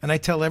Vegas. And I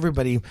tell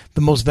everybody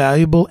the most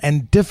valuable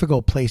and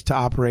difficult place to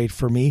operate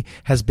for me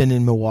has been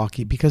in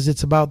Milwaukee, because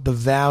it's about the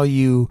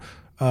value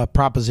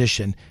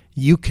proposition.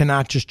 You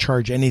cannot just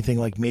charge anything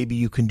like maybe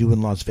you can do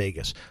in Las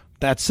Vegas.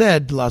 That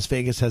said, Las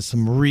Vegas has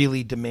some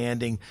really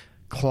demanding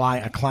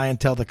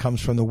clientele that comes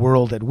from the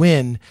world at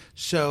Wynn.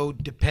 So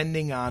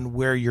depending on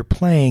where you're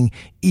playing,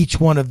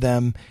 each one of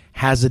them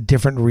has a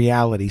different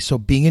reality. So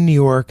being in New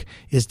York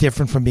is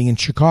different from being in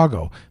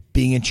Chicago.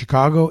 Being in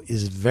Chicago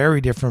is very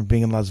different from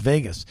being in Las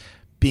Vegas.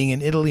 Being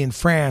in Italy and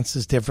France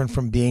is different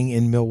from being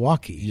in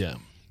Milwaukee. Yeah.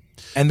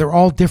 And they're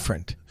all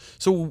different.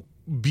 So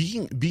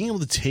being able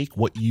to take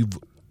what you've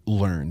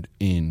learned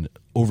in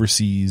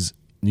overseas,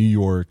 New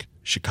York,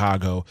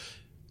 Chicago,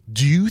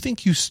 do you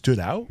think you stood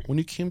out when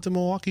you came to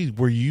Milwaukee?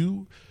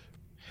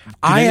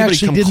 I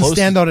actually didn't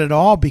stand out at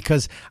all,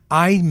 because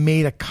I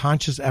made a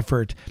conscious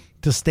effort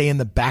to stay in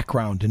the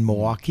background in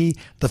Milwaukee.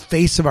 The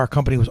face of our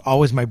company was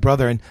always my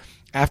brother. And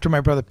after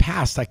my brother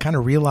passed, I kind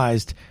of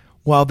realized,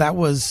 well, that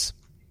was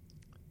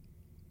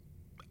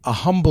a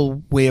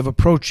humble way of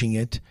approaching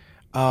it.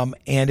 And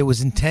it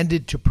was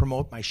intended to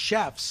promote my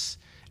chefs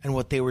and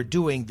what they were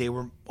doing. They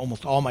were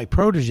almost all my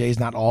proteges,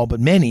 not all,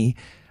 but many.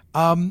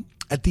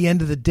 At the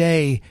end of the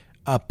day,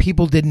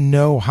 people didn't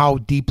know how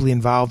deeply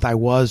involved I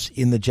was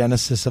in the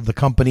genesis of the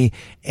company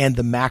and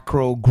the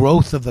macro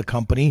growth of the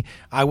company.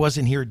 I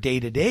wasn't here day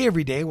to day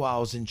every day while I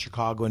was in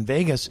Chicago and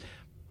Vegas,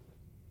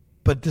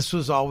 but this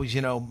was always,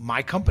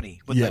 my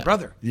company with my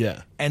brother.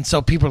 Yeah. And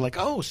so people are like,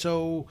 oh,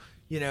 so,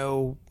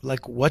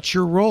 what's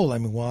your role? I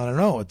mean, well, I don't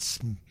know. It's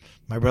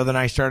my brother and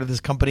I started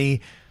this company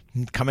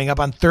coming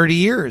up on 30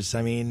 years.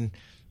 I mean,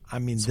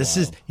 this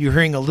is, you're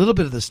hearing a little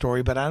bit of the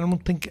story, but I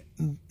don't think,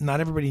 not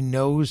everybody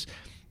knows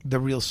the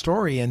real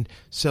story. And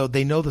so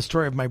they know the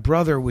story of my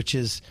brother, which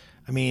is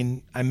I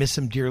mean, I miss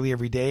him dearly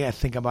every day. I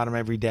think about him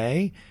every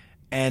day.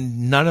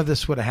 And none of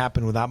this would have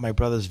happened without my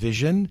brother's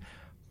vision.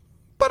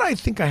 But I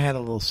think I had a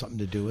little something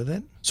to do with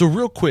it. So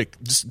real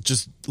quick,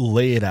 just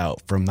lay it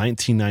out from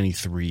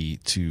 1993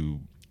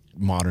 to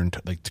modern,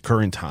 like to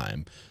current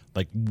time.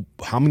 Like,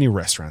 how many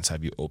restaurants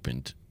have you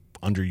opened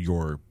under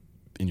your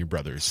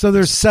brother's? So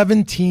there's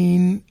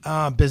 17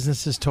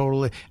 businesses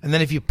totally. And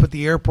then if you put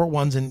the airport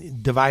ones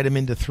and divide them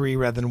into 3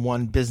 rather than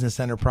one business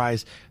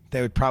enterprise,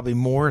 they would probably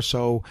more.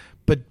 So,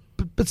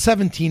 but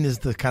 17 is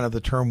the kind of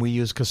the term we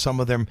use because some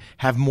of them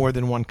have more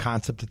than one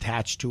concept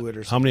attached to it.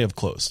 Or something. How many have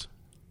closed?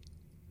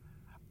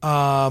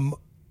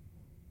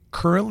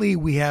 Currently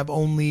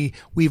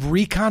we've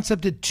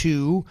reconcepted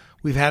 2.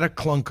 We've had a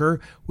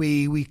clunker.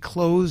 We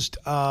closed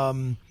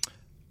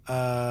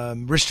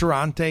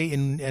Ristorante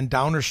in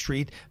Downer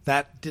Street.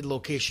 That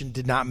location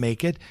did not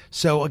make it.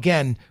 So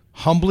again,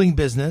 humbling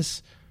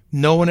business.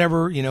 No one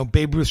ever,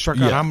 Babe Ruth struck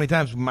out how many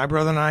times? My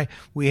brother and I,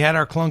 we had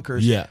our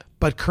clunkers. Yeah.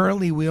 But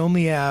currently we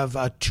only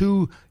have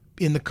 2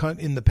 in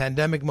the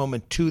pandemic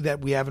moment, 2 that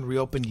we haven't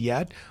reopened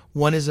yet.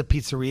 One is a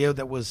pizzeria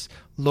that was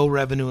low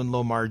revenue and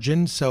low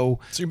margin. So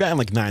you're batting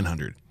like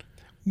 900.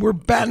 We're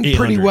batting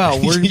pretty well.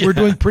 We're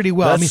doing pretty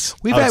well. I mean,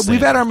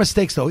 we've had our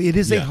mistakes though. It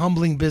is a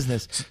humbling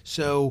business.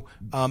 So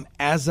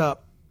as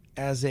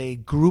a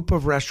group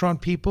of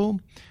restaurant people,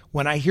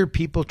 when I hear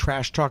people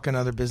trash talking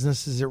other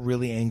businesses, it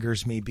really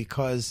angers me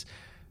because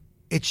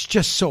it's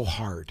just so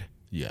hard.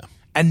 Yeah.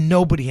 And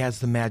nobody has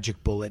the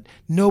magic bullet.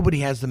 Nobody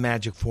has the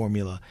magic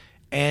formula.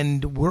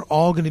 And we're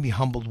all going to be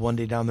humbled one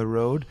day down the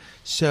road.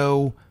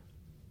 So,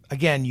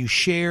 again, you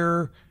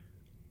share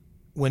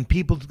when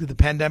the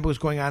pandemic was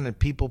going on and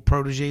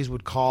proteges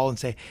would call and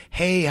say,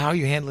 hey, how are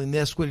you handling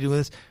this? What are you doing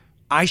with this?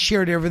 I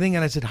shared everything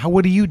and I said,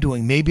 what are you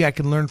doing? Maybe I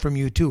can learn from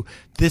you too.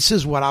 This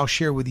is what I'll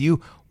share with you.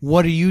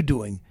 What are you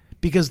doing?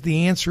 Because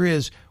the answer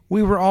is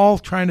we were all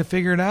trying to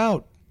figure it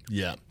out.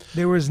 Yeah.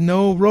 There was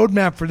no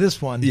roadmap for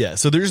this one. Yeah.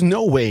 So there's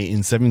no way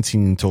in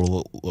 17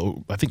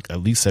 total, I think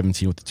at least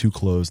 17 with the 2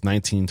 closed,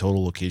 19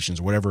 total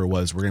locations, whatever it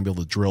was, we're going to be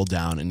able to drill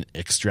down and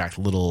extract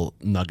little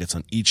nuggets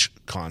on each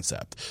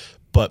concept.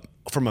 But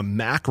from a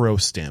macro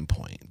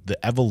standpoint,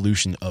 the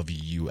evolution of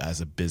you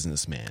as a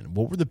businessman,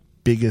 what were the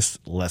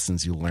biggest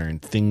lessons you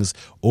learned, things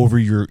over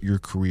your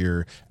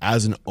career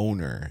as an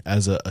owner,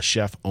 as a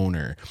chef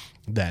owner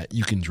that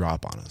you can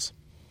drop on us?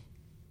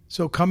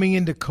 So coming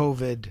into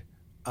COVID,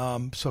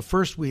 so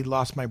first we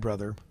lost my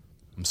brother.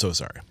 I'm so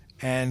sorry.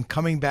 And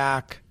coming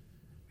back,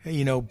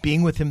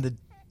 being with him the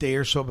day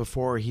or so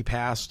before he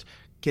passed,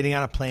 getting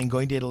on a plane,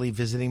 going to Italy,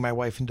 visiting my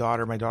wife and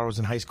daughter. My daughter was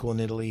in high school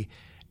in Italy.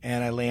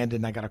 And I landed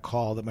and I got a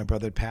call that my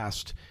brother had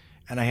passed.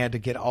 And I had to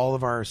get all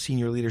of our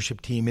senior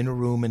leadership team in a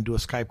room and do a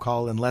Skype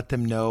call and let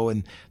them know.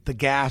 And the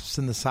gasps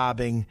and the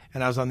sobbing.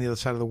 And I was on the other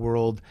side of the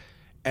world.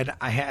 And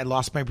I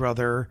lost my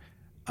brother.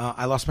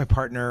 I lost my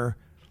partner.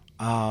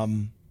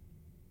 My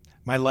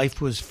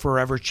life was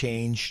forever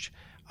changed.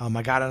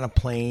 I got on a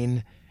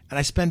plane. And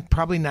I spent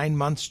probably 9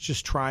 months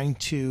just trying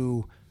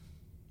to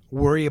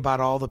worry about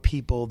all the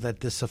people that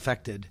this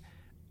affected.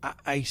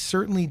 I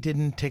certainly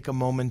didn't take a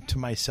moment to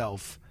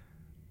myself.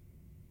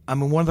 I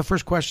mean, one of the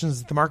first questions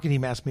that the marketing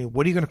team asked me,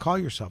 what are you going to call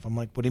yourself? I'm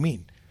like, what do you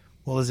mean?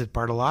 Well, is it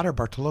Bartolotta or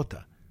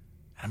Bartolotta?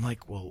 And I'm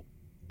like, well,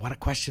 what a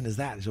question is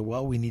that? He said,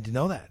 well, we need to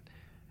know that.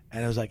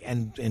 And I was like,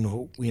 and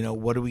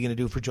what are we going to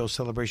do for Joe's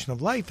celebration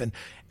of life? And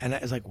I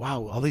was like,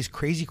 wow, all these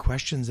crazy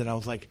questions. And I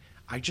was like,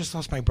 I just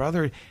lost my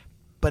brother,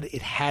 but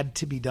it had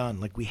to be done.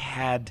 Like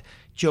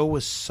Joe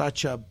was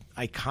such a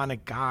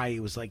iconic guy.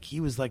 It was like, he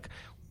was like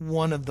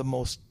one of the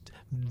most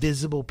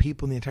visible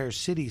people in the entire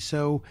city.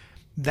 So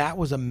that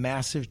was a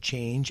massive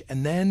change.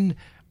 And then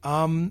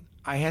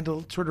I had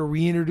to sort of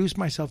reintroduce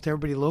myself to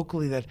everybody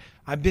locally that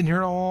I've been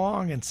here all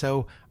along. And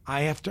so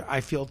I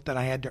felt that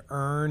I had to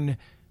earn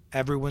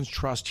everyone's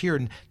trust here.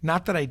 And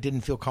not that I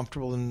didn't feel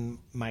comfortable in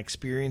my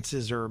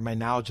experiences or my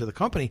knowledge of the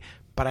company,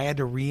 but I had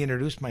to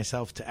reintroduce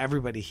myself to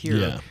everybody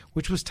here,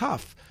 which was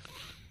tough.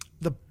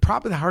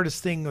 Probably the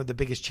hardest thing or the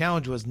biggest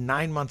challenge was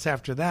 9 months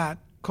after that,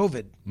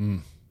 COVID.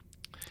 And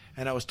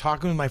I was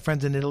talking with my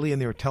friends in Italy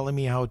and they were telling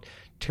me how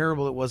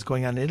terrible it was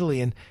going on in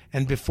Italy.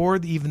 And before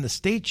even the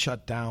state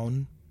shut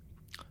down,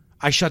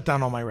 I shut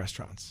down all my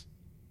restaurants.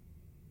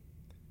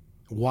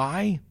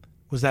 Why?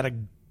 Was that a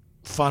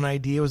fun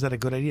idea? Was that a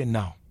good idea?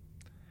 No.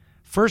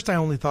 First, I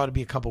only thought it'd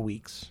be a couple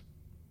weeks.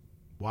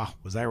 Wow,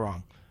 was I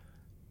wrong?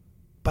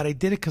 But I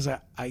did it because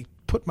I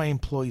put my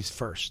employees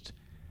first.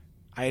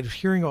 I had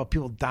hearing about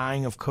people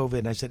dying of COVID,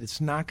 and I said,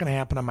 it's not going to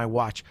happen on my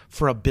watch.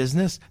 For a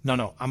business,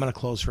 no, I'm going to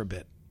close for a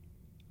bit.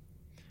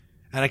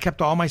 And I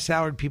kept all my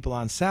salaried people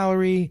on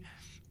salary,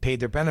 paid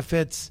their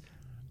benefits,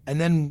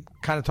 and then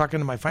kind of talking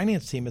to my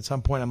finance team at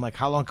some point, I'm like,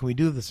 how long can we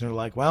do this? And they're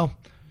like, well,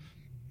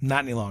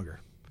 not any longer.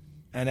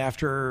 And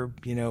after,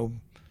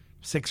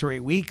 6 or 8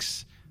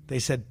 weeks, they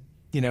said,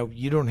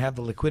 you don't have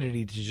the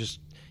liquidity to just,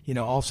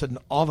 all of a sudden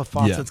all the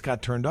faucets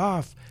got turned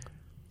off.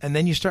 And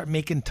then you start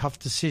making tough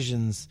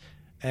decisions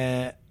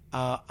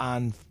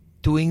on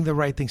doing the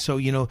right thing. So,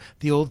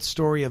 the old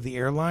story of the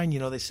airline,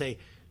 they say,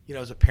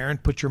 as a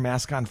parent, put your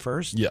mask on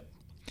first. Yep.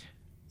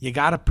 You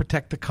got to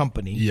protect the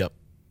company. Yep.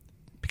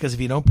 Because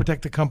if you don't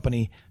protect the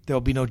company, there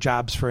will be no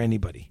jobs for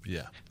anybody.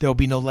 Yeah. There will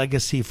be no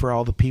legacy for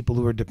all the people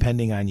who are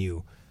depending on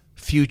you,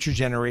 future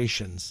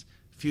generations,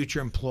 future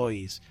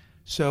employees.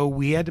 So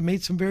we had to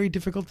make some very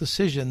difficult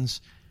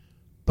decisions,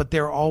 but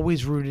they're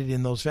always rooted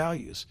in those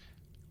values.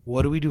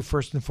 What do we do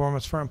first and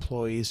foremost for our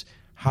employees?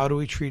 How do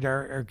we treat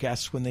our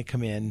guests when they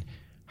come in?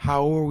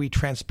 How are we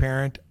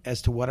transparent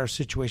as to what our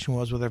situation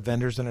was with our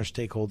vendors and our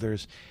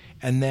stakeholders?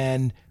 And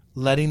then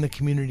letting the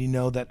community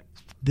know that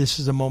this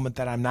is a moment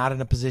that I'm not in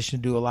a position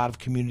to do a lot of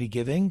community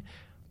giving,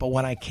 but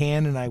when I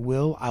can and I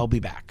will, I'll be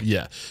back.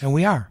 Yeah. And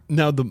we are.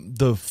 Now,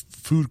 the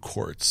food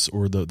courts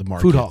or the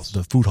market, Food halls.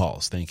 the food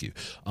halls, thank you.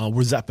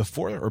 Was that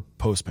before or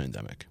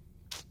post-pandemic?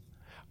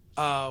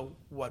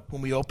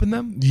 When we opened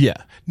them?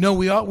 Yeah. No,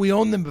 we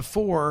owned them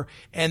before,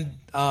 and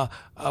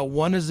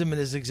one is them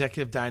is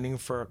executive dining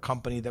for a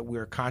company that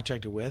we're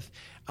contracted with,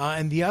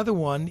 and the other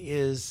one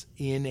is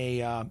in a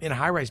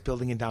high-rise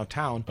building in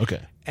downtown.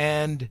 Okay.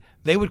 And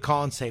they would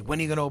call and say, "When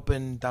are you going to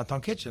open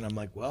Downtown Kitchen?" I'm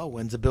like, "Well,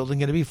 when's the building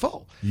going to be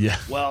full?" Yeah.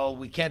 Well,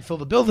 we can't fill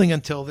the building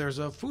until there's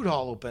a food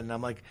hall open. And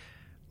I'm like,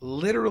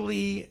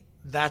 literally,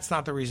 that's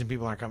not the reason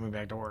people aren't coming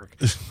back to work.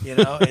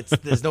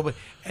 There's nobody.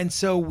 And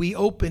so we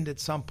opened at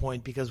some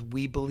point because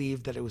we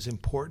believed that it was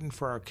important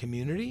for our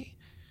community.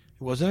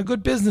 It wasn't a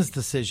good business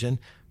decision,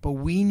 but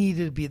we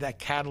needed to be that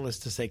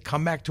catalyst to say,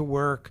 come back to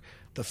work.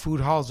 The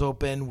food hall's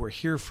open. We're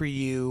here for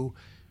you.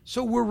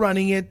 So we're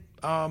running it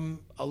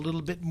a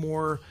little bit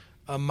more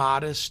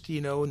modest,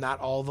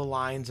 not all the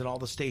lines and all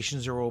the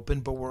stations are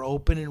open, but we're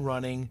open and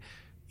running,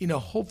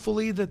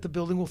 hopefully that the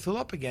building will fill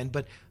up again.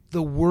 But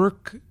the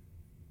work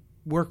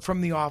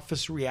from the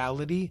office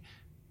reality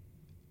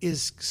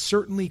is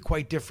certainly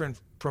quite different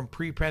from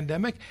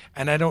pre-pandemic,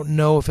 and I don't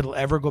know if it'll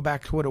ever go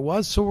back to what it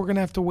was, so we're going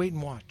to have to wait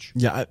and watch.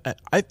 Yeah,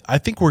 I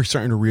think we're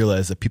starting to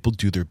realize that people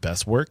do their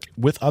best work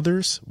with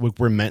others.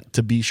 We're meant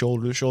to be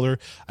shoulder to shoulder.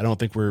 I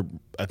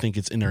think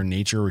it's in our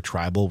nature. We're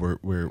tribal.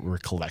 We're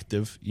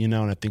collective, and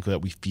I think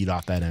that we feed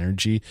off that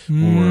energy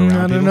when we're around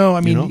I don't people, know.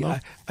 I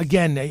mean,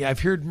 again,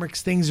 I've heard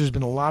mixed things. There's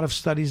been a lot of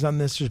studies on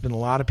this. There's been a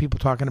lot of people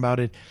talking about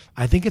it.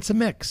 I think it's a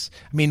mix.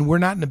 I mean, we're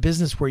not in a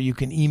business where you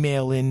can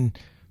email in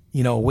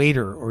a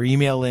waiter or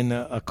email in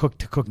a cook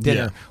to cook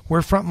dinner. Yeah.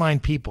 We're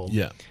frontline people.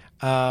 Yeah.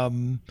 But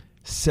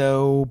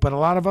a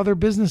lot of other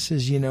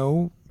businesses,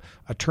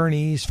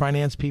 attorneys,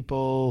 finance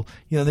people,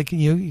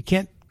 you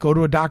can't go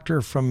to a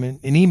doctor from an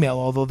email,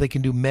 although they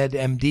can do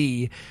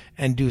MedMD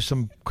and do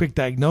some quick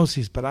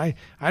diagnoses. But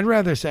I'd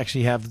rather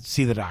actually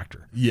see the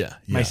doctor. Yeah.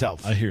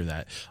 Myself. I hear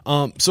that.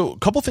 So a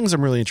couple things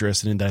I'm really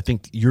interested in that I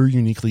think you're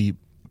uniquely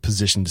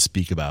positioned to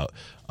speak about.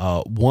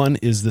 One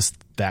is this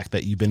fact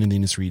that you've been in the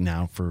industry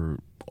now for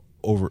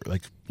over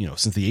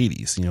since the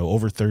 80s,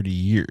 over 30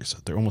 years.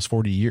 They're almost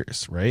 40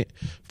 years, right?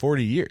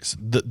 40 years.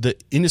 The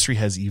industry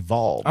has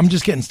evolved. I'm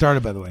just getting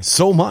started, by the way.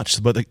 So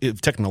much, but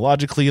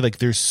technologically,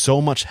 there's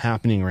so much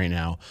happening right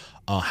now.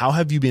 How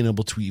have you been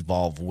able to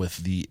evolve with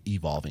the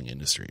evolving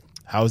industry?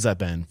 How has that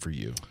been for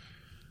you?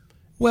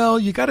 Well,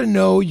 you got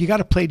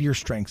to play to your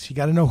strengths. You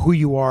got to know who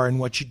you are and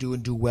what you do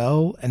and do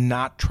well, and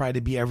not try to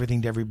be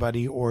everything to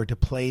everybody or to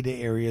play to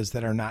areas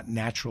that are not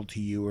natural to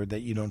you or that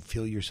you don't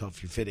feel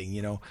yourself you're fitting.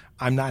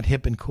 I'm not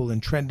hip and cool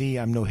and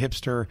trendy. I'm no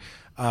hipster.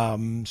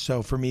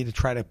 So for me to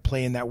try to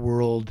play in that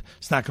world,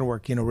 it's not going to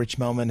work. Rich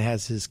Melman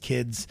has his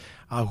kids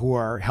who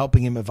are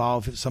helping him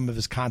evolve some of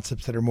his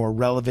concepts that are more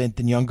relevant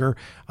than younger.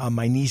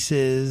 My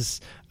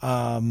nieces,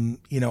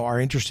 are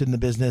interested in the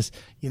business.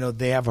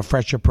 They have a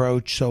fresh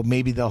approach, so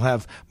maybe they'll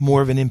have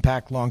more of an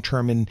impact long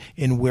term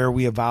in where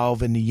we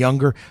evolve in the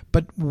younger.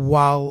 But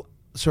while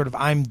sort of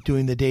I'm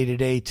doing the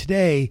day-to-day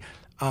today,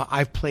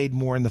 I've played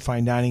more in the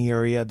fine dining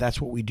area.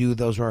 That's what we do.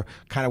 Those are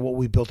kind of what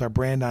we built our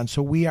brand on.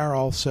 So we are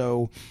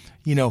also,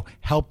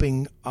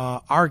 helping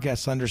our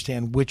guests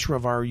understand which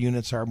of our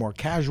units are more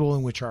casual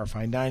and which are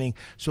fine dining.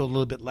 So a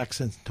little bit Lexus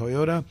and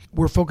Toyota.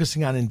 We're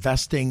focusing on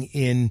investing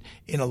in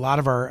a lot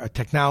of our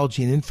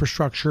technology and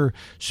infrastructure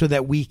so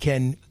that we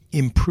can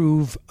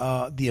improve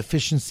the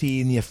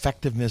efficiency and the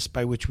effectiveness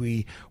by which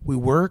we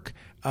work,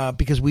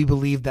 because we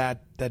believe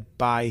that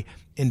by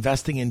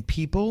investing in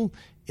people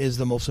is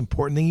the most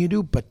important thing you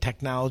do, but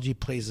technology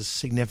plays a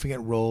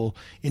significant role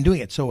in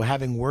doing it. So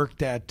having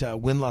worked at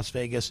Wynn Las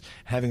Vegas,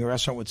 having a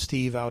restaurant with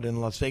Steve out in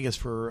Las Vegas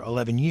for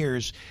 11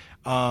 years,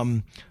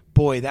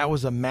 boy, that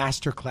was a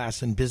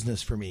masterclass in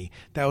business for me.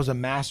 That was a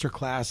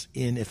masterclass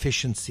in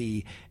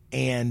efficiency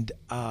and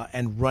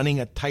running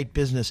a tight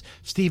business.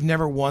 Steve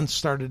never once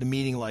started a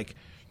meeting like,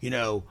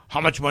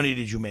 how much money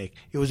did you make?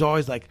 It was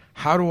always like,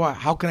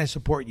 how can I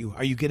support you?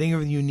 Are you getting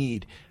everything you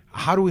need?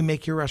 How do we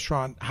make your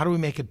restaurant? How do we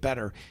make it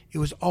better? It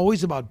was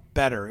always about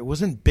better. It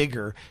wasn't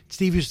bigger.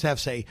 Steve used to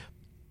say,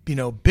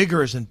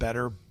 bigger isn't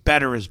better.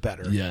 Better is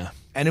better. Yeah.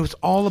 And it was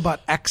all about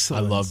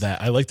excellence. I love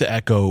that. I like to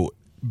echo,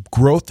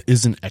 growth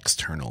isn't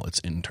external, it's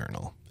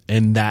internal.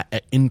 And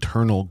that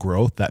internal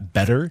growth, that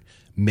better,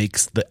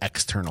 makes the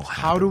external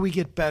happen. How do we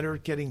get better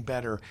at getting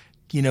better?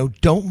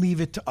 don't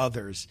leave it to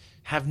others.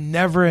 Have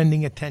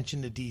never-ending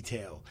attention to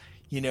detail.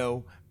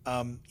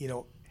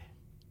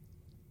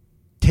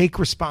 Take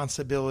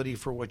responsibility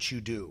for what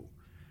you do.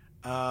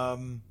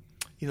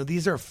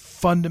 These are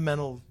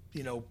fundamental,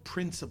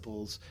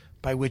 principles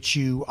by which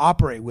you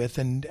operate with,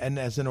 and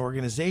as an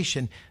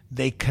organization,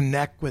 they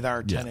connect with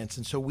our tenants.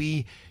 And so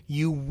we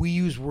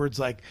use words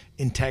like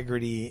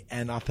integrity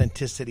and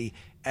authenticity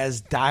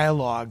as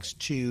dialogues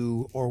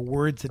or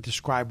words that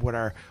describe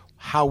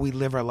how we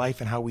live our life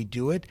and how we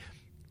do it.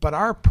 But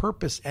our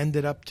purpose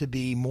ended up to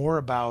be more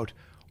about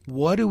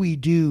what do we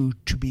do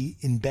to be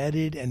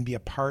embedded and be a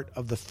part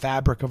of the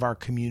fabric of our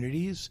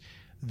communities.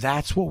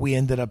 That's what we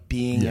ended up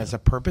being as a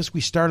purpose.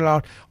 We started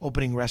out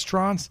opening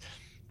restaurants,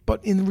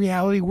 but in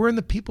reality, we're in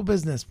the people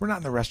business. We're not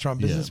in the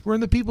restaurant business. Yeah. We're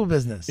in the people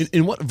business.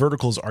 In what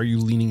verticals are you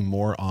leaning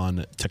more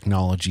on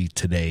technology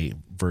today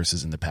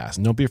versus in the past?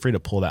 And don't be afraid to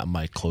pull that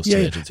mic close to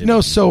the edge of the table.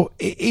 No, so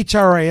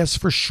HRIS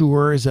for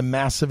sure is a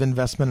massive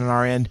investment on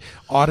our end,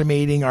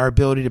 automating our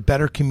ability to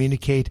better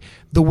communicate.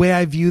 The way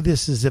I view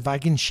this is if I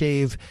can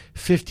shave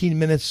 15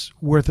 minutes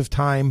worth of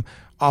time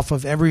off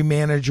of every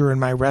manager in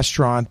my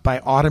restaurant by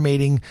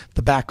automating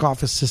the back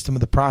office system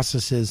of the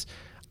processes,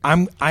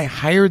 I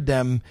hired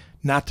them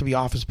not to be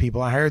office people.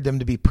 I hired them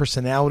to be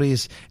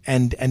personalities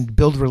and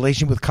build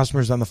relation with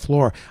customers on the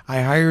floor.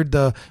 I hired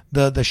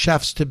the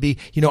chefs to be,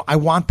 I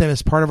want them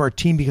as part of our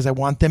team because I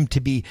want them to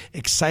be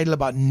excited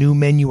about new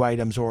menu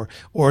items or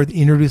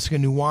introducing a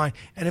new wine.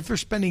 And if they're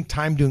spending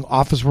time doing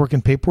office work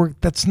and paperwork,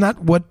 that's not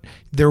what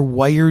they're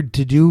wired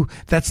to do.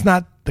 That's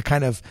not the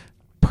kind of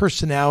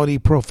personality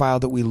profile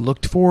that we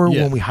looked for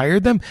when we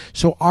hired them.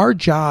 So our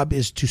job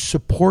is to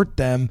support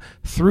them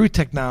through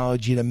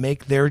technology to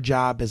make their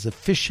job as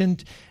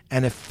efficient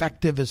and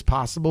effective as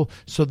possible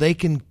so they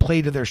can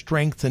play to their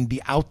strengths and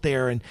be out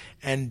there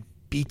and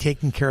be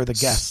taking care of the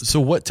guests. So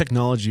what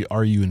technology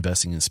are you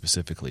investing in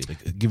specifically?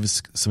 Like, give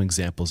us some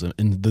examples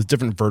in the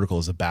different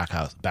verticals of back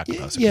of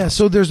house. Yeah,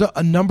 so there's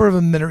a number of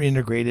them that are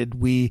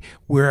integrated. We've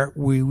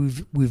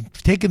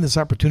taken this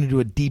opportunity to do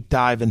a deep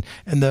dive, and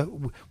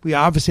we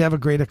obviously have a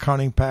great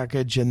accounting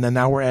package, and then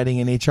now we're adding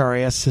an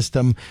HRIS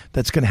system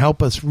that's going to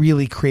help us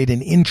really create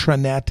an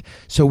intranet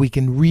so we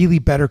can really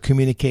better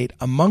communicate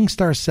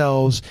amongst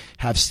ourselves,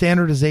 have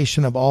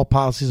standardization of all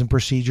policies and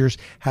procedures,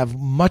 have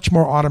much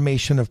more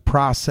automation of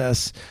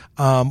process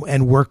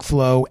and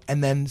workflow,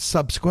 and then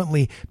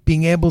subsequently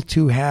being able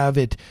to have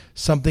it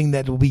something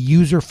that will be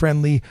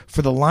user-friendly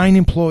for the line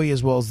employee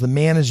as well as the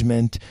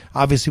management,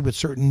 obviously with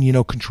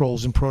certain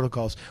controls and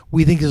protocols.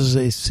 We think this is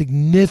a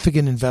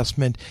significant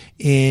investment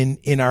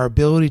in our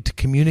ability to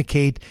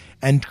communicate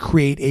and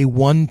create a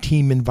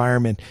one-team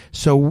environment.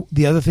 So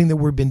the other thing that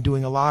we've been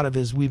doing a lot of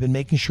is we've been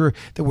making sure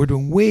that we're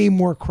doing way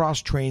more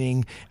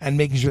cross-training and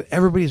making sure that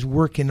everybody's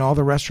working in all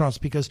the restaurants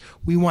because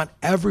we want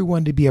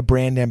everyone to be a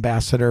brand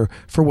ambassador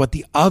for what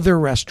the other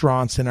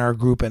restaurants in our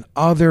group and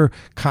other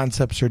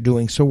concepts are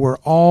doing. So we're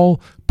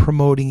all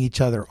promoting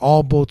each other.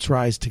 All boats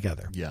rise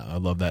together. Yeah, I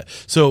love that.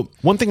 So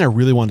one thing I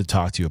really wanted to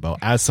talk to you about,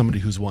 as somebody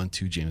who's won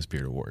 2 James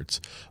Beard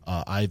Awards,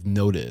 I've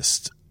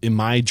noticed in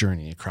my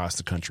journey across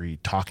the country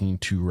talking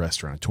to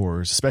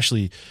restaurateurs,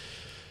 especially,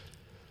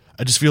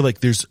 I just feel like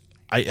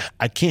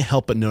I can't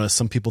help but notice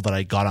some people that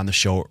I got on the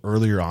show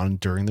earlier on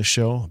during the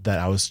show that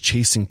I was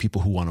chasing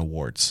people who won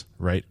awards,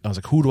 right? I was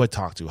like, who do I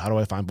talk to? How do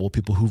I find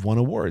people who've won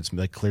awards?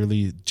 Like,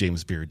 clearly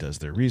James Beard does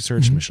their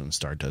research, Michelin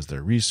Star does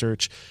their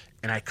research.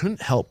 And I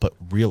couldn't help but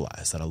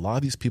realize that a lot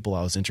of these people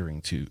I was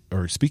speaking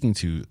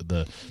to,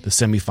 the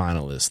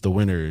semifinalists, the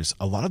winners,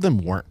 a lot of them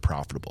weren't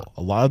profitable.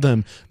 A lot of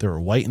them, they were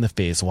white in the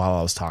face while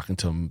I was talking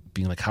to them,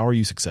 being like, how are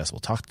you successful?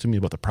 Talk to me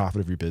about the profit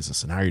of your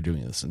business and how you're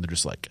doing this. And they're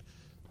just like,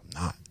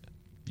 I'm not.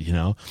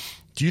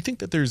 Do you think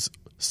that there's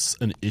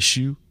an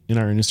issue in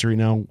our industry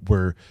now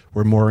where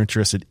we're more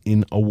interested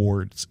in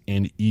awards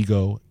and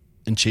ego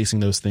and chasing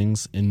those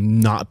things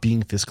and not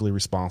being fiscally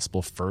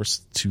responsible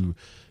first to...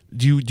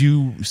 Do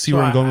you see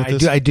where I'm going with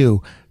this? I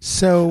do.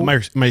 So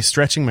am I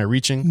stretching? Am I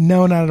reaching?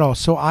 No, not at all.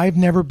 So I've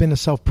never been a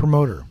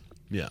self-promoter.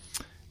 Yeah.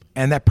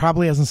 And that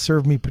probably hasn't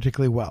served me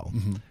particularly well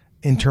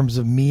in terms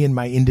of me and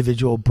my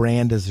individual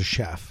brand as a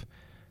chef.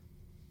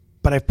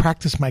 But I've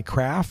practiced my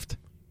craft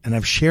and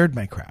I've shared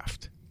my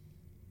craft.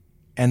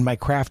 And my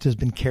craft has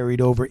been carried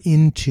over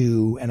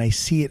into, and I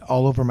see it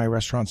all over my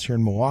restaurants here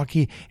in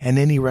Milwaukee and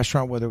any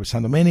restaurant, whether it was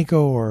San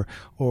Domenico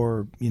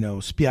or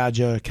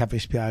Spiaggia, Cafe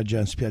Spiaggia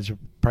and Spiaggia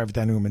Private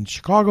Dining Room in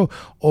Chicago,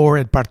 or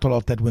at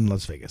Bartolotta in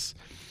Las Vegas.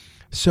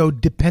 So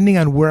depending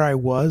on where I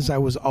was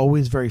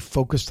always very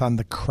focused on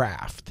the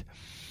craft.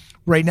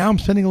 Right now I'm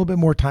spending a little bit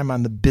more time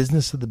on the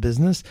business of the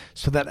business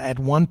so that at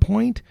one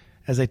point,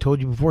 as I told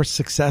you before,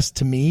 success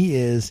to me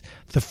is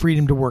the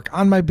freedom to work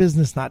on my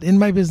business, not in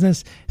my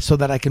business, so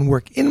that I can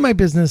work in my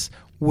business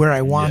where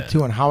I want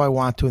to and how I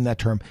want to in that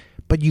term.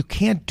 But you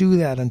can't do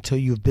that until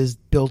you've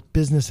built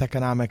business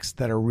economics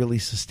that are really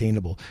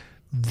sustainable.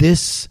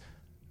 This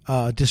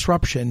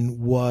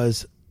disruption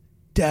was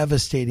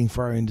devastating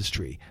for our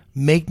industry.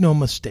 make no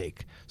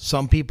mistake.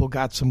 Some people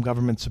got some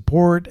government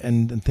support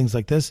and things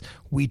like this.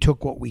 We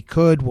took what we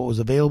could, what was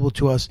available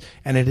to us,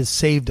 and it has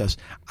saved us.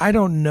 I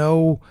don't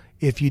know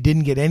if you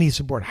didn't get any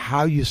support,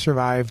 how you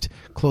survived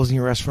closing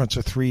your restaurants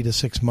for 3 to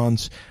 6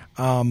 months,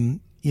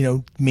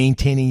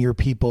 maintaining your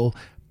people.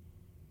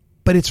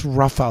 But it's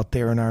rough out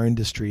there in our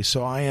industry.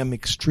 So I am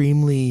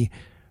extremely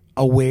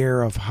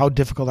aware of how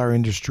difficult our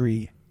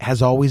industry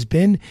has always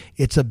been.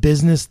 It's a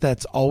business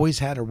that's always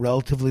had a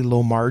relatively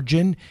low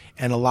margin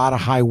and a lot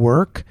of high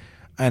work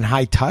and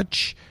high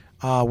touch.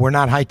 We're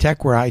not high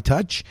tech, we're high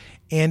touch.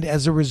 And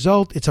as a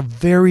result, it's a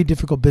very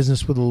difficult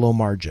business with a low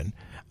margin.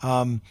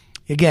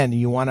 Again,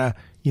 you want to,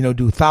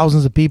 do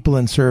thousands of people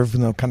and serve,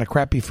 kind of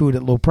crappy food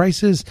at low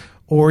prices,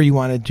 or you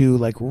want to do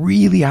like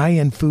really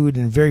high-end food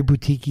and very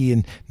boutiquey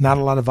and not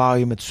a lot of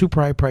volume at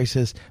super high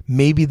prices.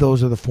 Maybe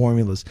those are the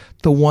formulas.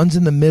 The ones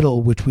in the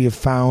middle, which we have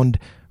found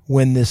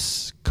when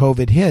this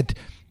COVID hit,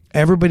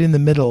 everybody in the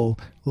middle,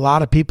 a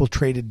lot of people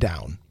traded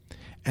down.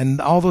 And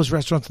all those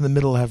restaurants in the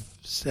middle have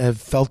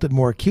felt it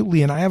more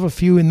acutely. And I have a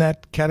few in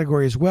that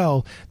category as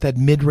well, that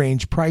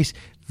mid-range price,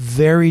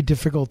 very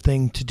difficult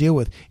thing to deal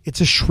with.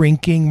 It's a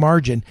shrinking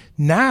margin.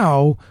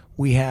 Now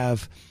we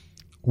have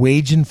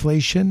wage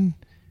inflation,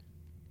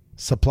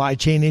 supply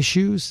chain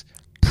issues,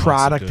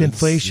 product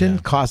inflation,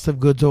 cost of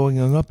goods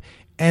going up,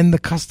 and the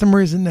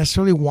customer isn't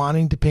necessarily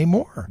wanting to pay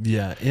more.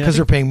 Yeah. Because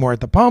they're paying more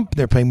at the pump,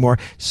 they're paying more.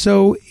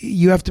 So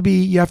you have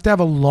to have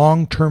a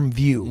long-term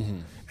view. Mm-hmm.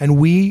 And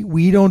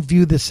we don't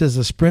view this as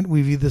a sprint.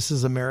 We view this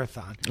as a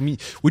marathon. I mean,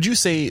 would you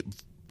say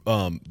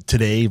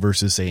today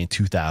versus, say, in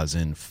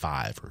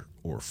 2005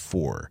 or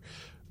 4,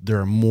 there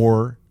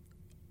are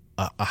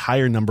a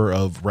higher number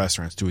of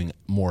restaurants doing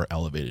more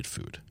elevated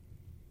food?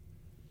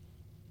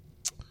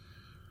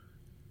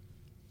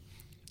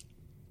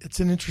 It's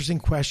an interesting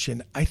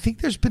question. I think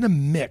there's been a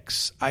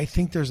mix. I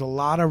think there's a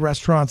lot of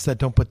restaurants that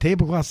don't put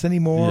tablecloths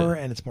anymore,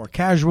 and it's more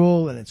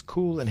casual, and it's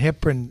cool and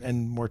hip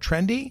and more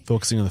trendy.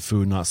 Focusing on the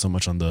food, not so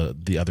much on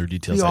the other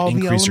details that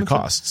increase your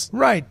costs.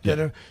 Right.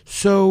 Yeah.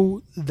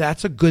 So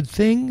that's a good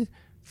thing.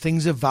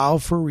 Things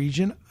evolve for a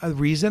reason.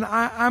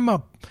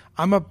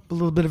 I'm a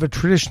little bit of a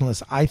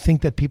traditionalist. I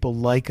think that people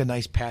like a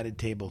nice padded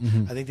table.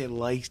 Mm-hmm. I think they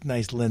like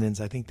nice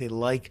linens. I think they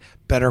like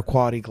better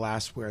quality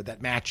glassware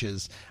that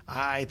matches.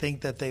 I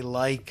think that they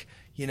like,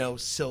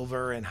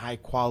 silver and high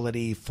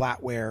quality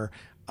flatware,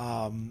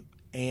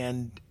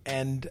 and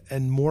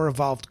more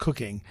evolved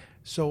cooking.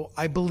 So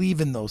I believe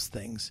in those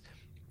things.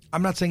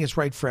 I'm not saying it's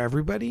right for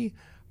everybody,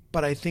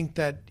 but I think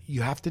that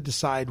you have to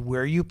decide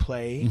where you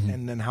play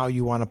and then how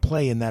you want to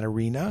play in that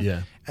arena.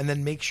 Yeah. And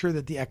then make sure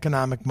that the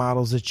economic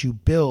models that you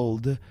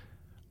build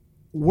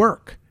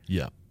work.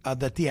 Yeah.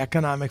 That the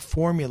economic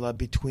formula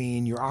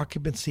between your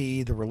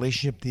occupancy, the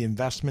relationship, the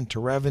investment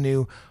to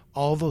revenue,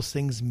 all those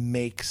things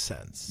make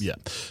sense. Yeah.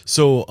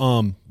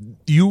 So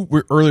you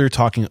were earlier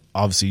talking,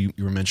 obviously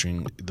you were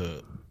mentioning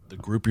the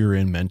group you're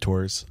in,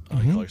 mentors.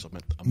 You call yourself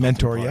a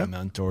mentor, yeah.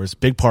 Mentors.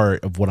 Big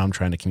part of what I'm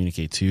trying to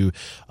communicate too,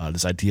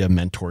 this idea of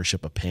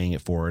mentorship, of paying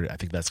it forward. I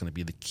think that's going to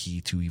be the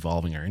key to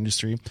evolving our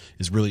industry,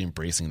 is really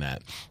embracing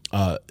that.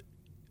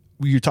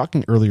 We were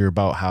talking earlier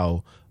about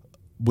how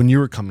when you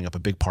were coming up, a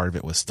big part of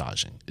it was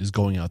staging, is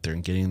going out there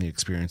and getting the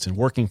experience and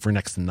working for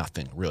next to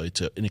nothing, really,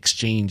 in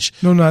exchange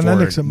for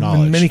knowledge.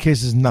 In many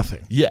cases,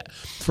 nothing. Yeah.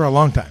 For a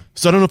long time.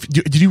 So I don't know if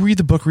did you read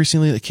the book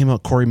recently that came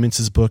out, Corey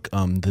Mintz's book,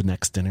 The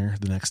Next Dinner,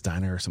 The Next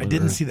Diner, or something? I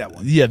didn't see that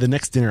one. Yeah, The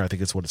Next Dinner, I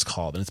think is what it's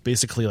called, and it's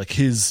basically like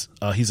he was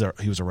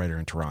a writer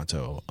in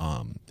Toronto,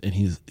 and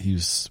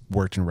he's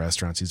worked in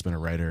restaurants. He's been a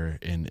writer,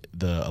 and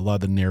a lot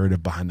of the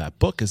narrative behind that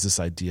book is this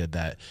idea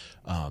that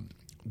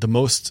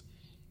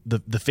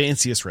the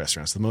fanciest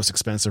restaurants, the most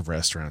expensive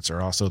restaurants,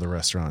 are also the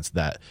restaurants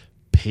that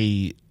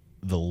pay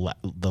the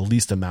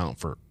least amount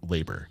for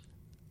labor.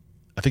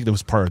 I think that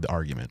was part of the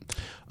argument.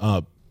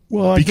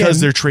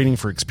 Because they're trading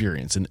for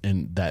experience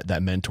and that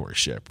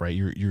mentorship, right?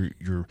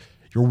 You're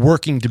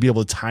working to be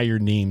able to tie your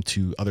name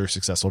to other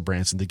successful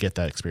brands and to get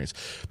that experience.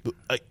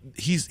 But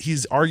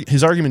his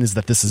argument is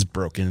that this is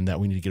broken and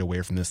that we need to get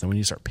away from this and we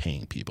need to start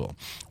paying people.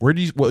 What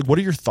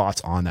are your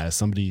thoughts on that as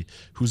somebody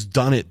who's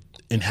done it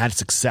and had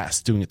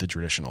success doing it the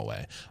traditional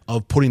way,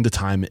 of putting the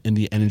time and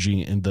the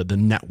energy and the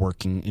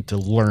networking and to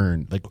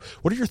learn? Like,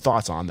 what are your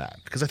thoughts on that?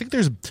 Because I think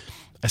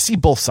I see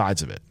both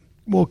sides of it.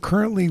 Well,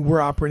 currently we're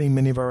operating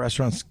many of our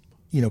restaurants,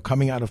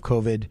 coming out of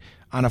COVID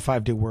on a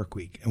 5-day work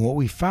week. And what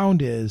we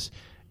found is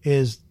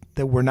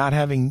that we're not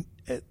having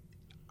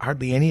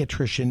hardly any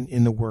attrition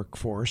in the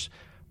workforce,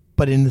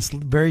 but in this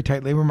very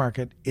tight labor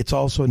market, it's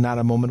also not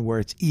a moment where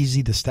it's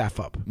easy to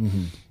staff up.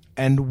 Mm-hmm.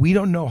 And we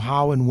don't know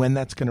how and when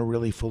that's going to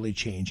really fully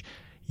change.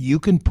 You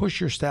can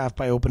push your staff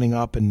by opening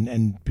up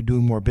and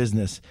doing more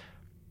business,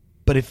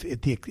 but if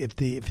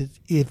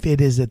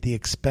it is at the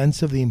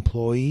expense of the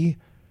employee,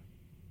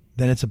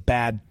 then it's a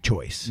bad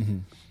choice. Mm-hmm.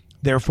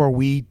 Therefore,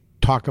 we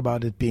talk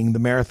about it being the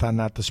marathon,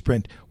 not the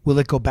sprint. Will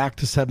it go back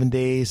to 7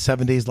 days,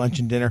 lunch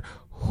and dinner?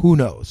 Who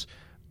knows?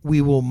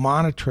 we will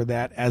monitor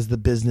that as the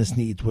business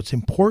needs. What's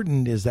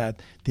important is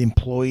that the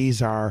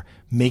employees are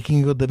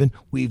making a good living.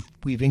 We've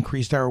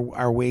increased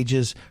our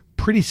wages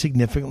pretty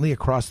significantly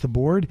across the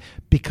board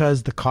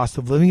because the cost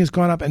of living has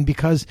gone up, and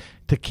because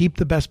to keep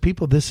the best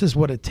people, this is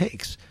what it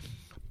takes.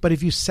 But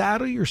if you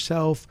saddle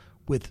yourself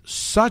with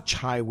such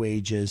high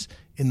wages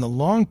in the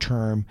long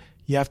term,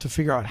 you have to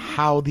figure out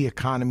how the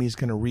economy is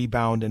going to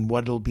rebound and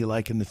what it'll be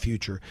like in the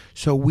future.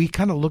 So we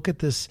kind of look at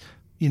this,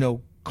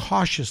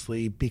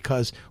 cautiously,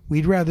 because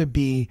we'd rather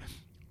be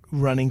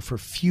running for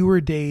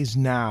fewer days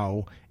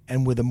now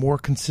and with a more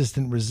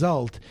consistent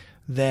result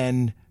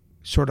than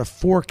sort of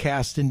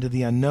forecast into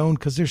the unknown,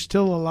 because there's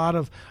still a lot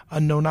of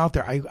unknown out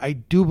there. I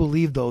do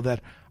believe, though,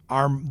 that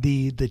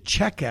the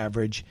check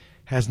average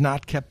has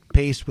not kept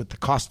pace with the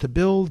cost to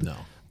build,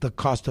 the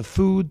cost of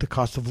food, the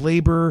cost of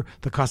labor,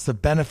 the cost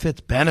of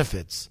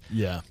benefits.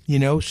 Yeah.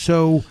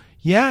 So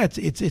yeah,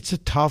 it's a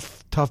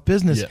tough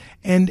business. Yeah.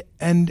 And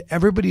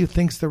everybody who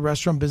thinks the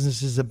restaurant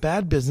business is a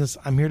bad business,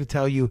 I'm here to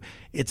tell you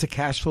it's a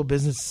cash flow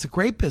business. It's a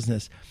great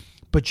business.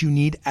 But you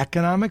need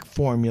economic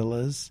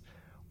formulas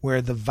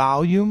where the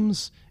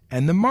volumes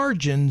and the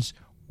margins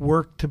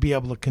work to be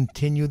able to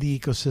continue the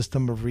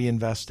ecosystem of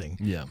reinvesting.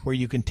 Yeah. Where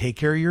you can take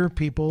care of your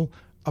people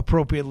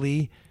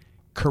appropriately,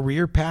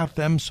 career path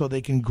them so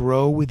they can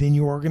grow within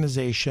your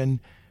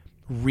organization,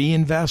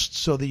 reinvest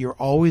so that you're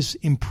always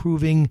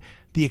improving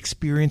the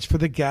experience for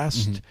the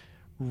guest,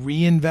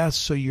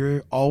 reinvest so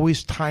you're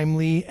always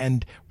timely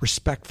and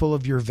respectful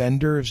of your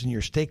vendors and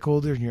your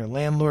stakeholders and your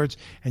landlords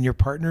and your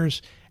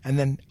partners, and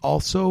then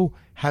also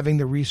having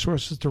the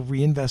resources to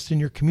reinvest in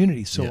your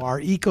community. So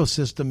our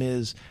ecosystem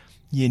is,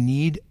 you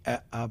need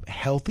a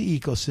healthy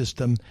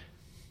ecosystem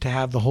to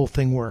have the whole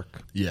thing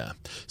work. Yeah.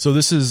 So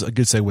this is a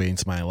good segue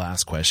into my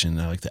last question.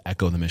 I like to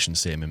echo the mission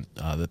statement.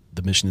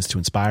 The mission is to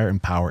inspire,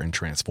 empower, and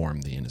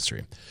transform the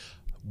industry.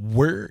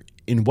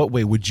 In what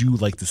way would you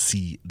like to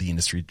see the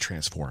industry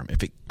transform?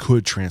 If it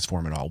could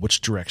transform at all,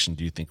 which direction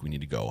do you think we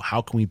need to go?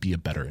 How can we be a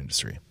better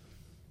industry?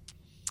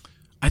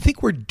 I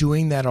think we're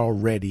doing that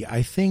already.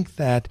 I think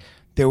that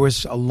there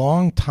was a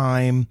long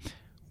time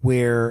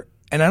where,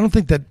 and I don't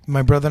think that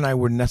my brother and I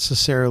were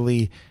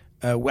necessarily,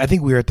 I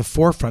think we were at the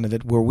forefront of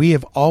it, where we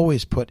have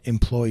always put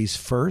employees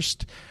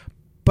first.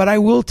 But I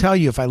will tell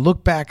you, if I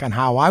look back on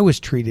how I was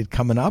treated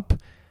coming up,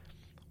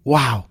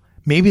 wow,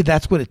 maybe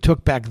that's what it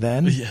took back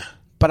then. Yeah.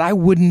 But I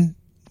wouldn't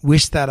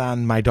wish that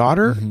on my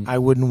daughter. I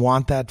wouldn't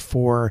want that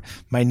for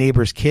my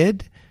neighbor's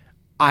kid.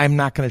 I'm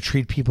not going to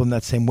treat people in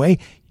that same way.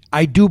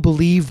 I do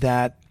believe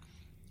that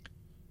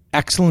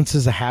excellence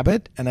is a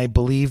habit, and I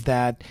believe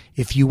that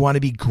if you want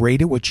to be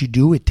great at what you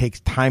do, it takes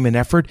time and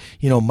effort.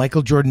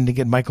 Michael Jordan didn't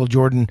get Michael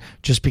Jordan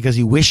just because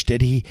he wished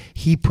it.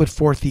 He put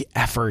forth the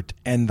effort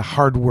and the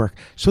hard work.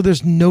 So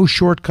there's no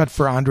shortcut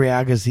for Andre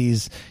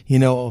Agassi's,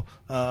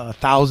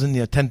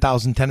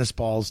 10,000 tennis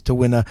balls to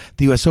win the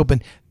U.S.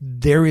 Open.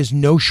 There is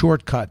no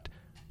shortcut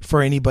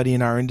for anybody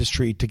in our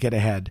industry to get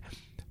ahead.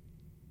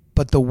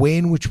 But the way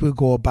in which we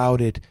go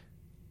about it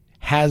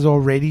has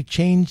already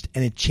changed,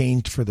 and it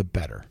changed for the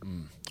better.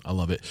 I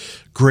love it.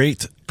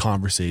 Great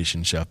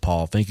conversation, Chef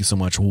Paul. Thank you so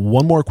much.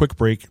 One more quick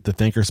break to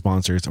thank our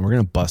sponsors, and we're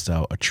going to bust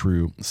out a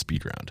true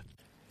speed round.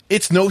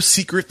 It's no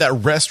secret that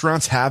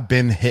restaurants have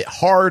been hit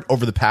hard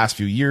over the past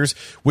few years,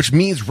 which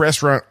means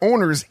restaurant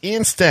owners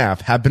and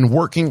staff have been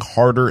working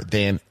harder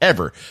than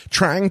ever.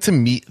 Trying to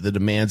meet the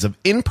demands of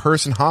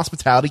in-person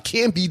hospitality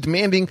can be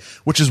demanding,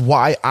 which is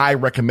why I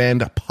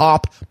recommend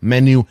Pop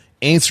Menu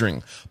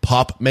Answering.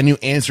 Pop Menu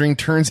Answering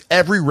turns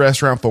every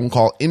restaurant phone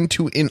call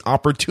into an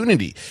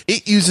opportunity.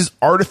 It uses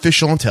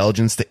artificial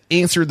intelligence to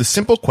answer the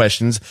simple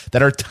questions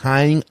that are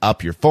tying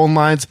up your phone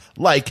lines,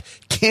 like,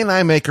 can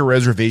I make a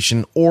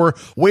reservation, or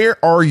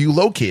where are you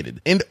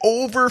located? And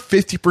over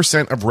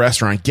 50% of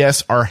restaurant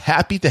guests are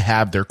happy to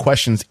have their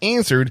questions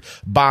answered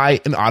by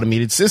an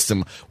automated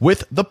system.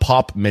 With the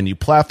Pop Menu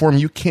platform,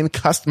 you can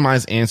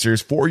customize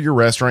answers for your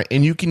restaurant,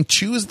 and you can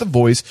choose the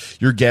voice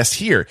your guests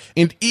hear,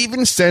 and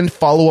even send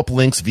follow-up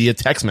links via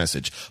text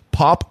message.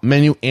 Pop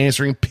Menu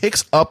Answering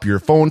picks up your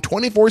phone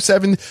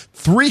 24/7,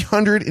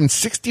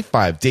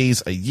 365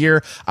 days a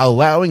year,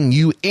 allowing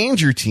you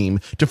and your team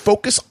to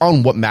focus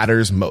on what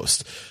matters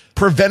most.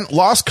 Prevent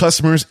lost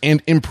customers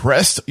and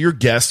impress your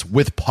guests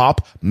with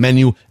Pop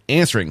Menu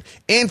Answering.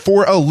 And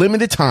for a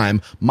limited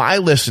time, my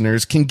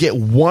listeners can get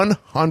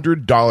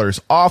 $100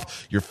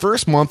 off your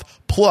first month,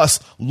 plus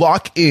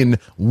lock in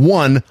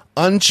one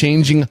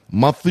unchanging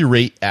monthly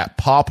rate at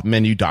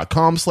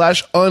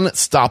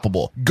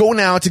popmenu.com/unstoppable. Go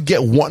now to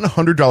get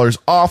 $100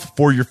 off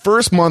for your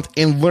first month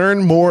and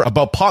learn more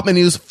about Pop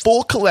Menu's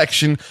full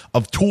collection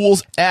of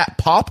tools at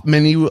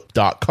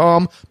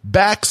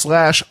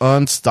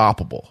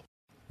popmenu.com/unstoppable.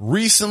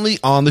 Recently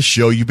on the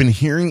show, you've been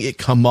hearing it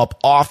come up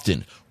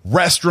often.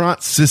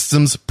 Restaurant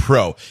Systems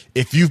Pro.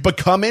 If you've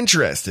become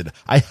interested,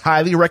 I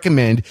highly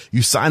recommend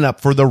you sign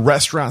up for the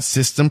Restaurant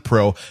System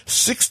Pro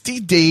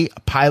 60-day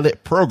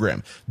pilot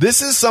program.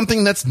 This is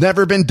something that's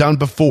never been done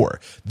before.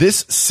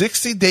 This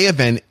 60-day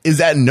event is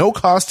at no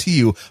cost to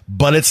you,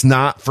 but it's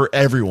not for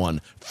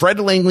everyone. Fred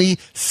Langley,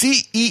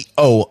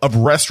 CEO of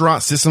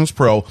Restaurant Systems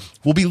Pro,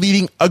 will be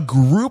leading a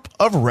group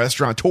of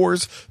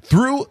restaurateurs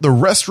through the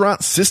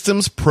Restaurant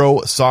Systems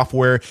Pro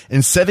software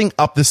and setting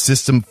up the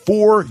system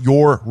for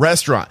your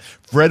restaurant.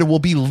 Fred will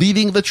be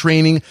leading the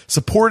training,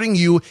 supporting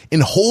you,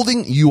 and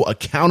holding you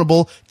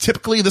accountable.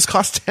 Typically, this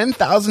costs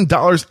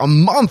 $10,000 a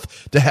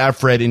month to have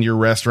Fred in your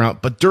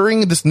restaurant, but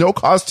during this no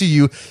cost to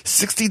you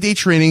 60-day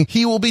training,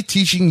 he will be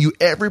teaching you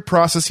every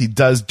process he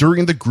does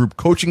during the group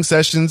coaching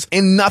sessions,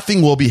 and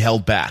nothing will be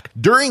held back.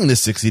 During the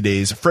 60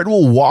 days, Fred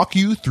will walk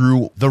you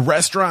through the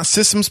Restaurant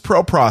Systems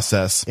Pro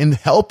process and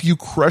help you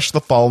crush the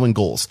following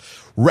goals: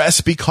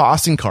 recipe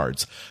costing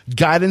cards,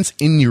 guidance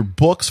in your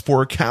books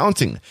for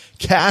accounting,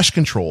 cash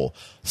control,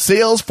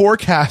 sales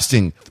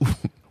forecasting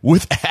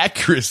with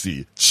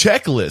accuracy,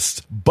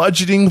 checklist,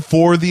 budgeting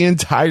for the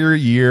entire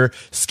year,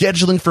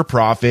 scheduling for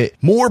profit,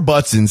 more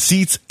butts in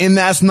seats, and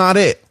that's not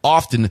it.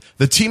 Often,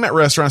 the team at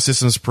Restaurant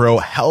Systems Pro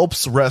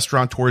helps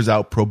restaurateurs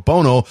out pro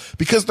bono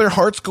because their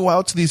hearts go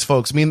out to these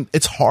folks. I mean,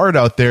 it's hard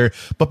out there,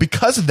 but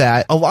because of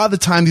that, a lot of the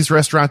time these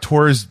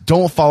restaurateurs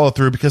don't follow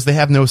through because they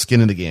have no skin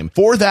in the game.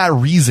 For that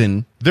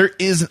reason, there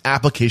is an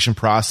application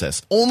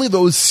process. Only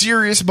those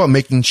serious about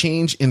making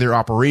change in their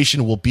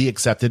operation will be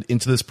accepted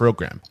into this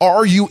program.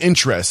 Are you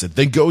interested?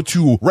 Then go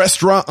to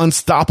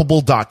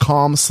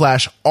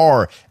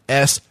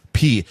restaurantunstoppable.com/RSP.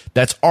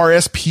 That's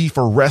RSP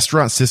for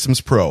Restaurant Systems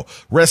Pro.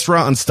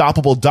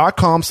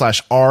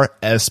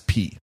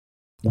 Restaurantunstoppable.com/RSP.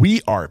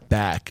 We are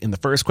back. And the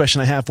first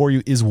question I have for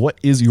you is, what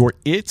is your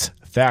IT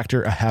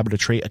factor, a habit, a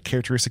trait, a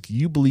characteristic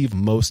you believe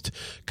most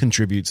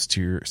contributes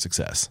to your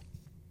success?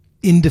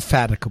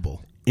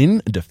 Indefatigable.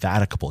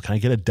 Indefatigable. Can I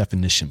get a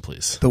definition,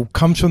 please?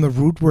 Comes from the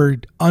root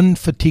word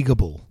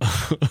unfatigable.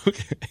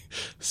 Okay.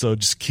 So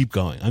just keep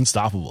going.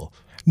 Unstoppable.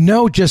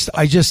 No,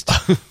 I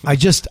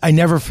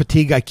never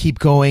fatigue. I keep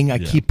going. I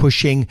keep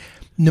pushing.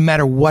 No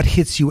matter what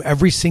hits you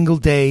every single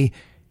day,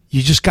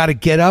 you just got to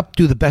get up,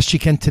 do the best you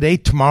can today.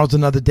 Tomorrow's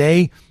another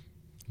day.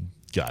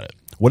 Got it.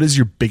 What is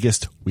your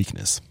biggest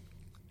weakness?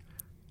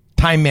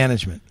 Time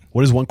management.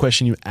 What is one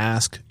question you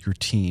ask your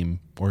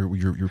team or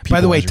your people? By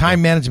the way,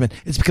 time management.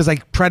 It's because I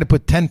try to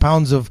put 10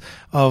 pounds of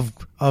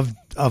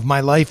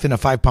my life in a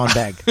 5-pound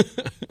bag.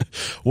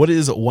 What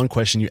is one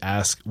question you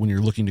ask when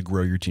you're looking to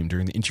grow your team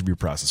during the interview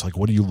process? Like,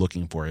 what are you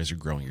looking for as you're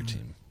growing your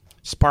team?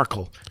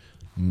 Sparkle.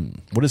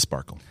 What is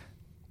sparkle?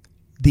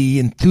 The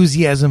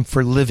enthusiasm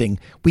for living.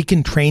 We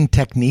can train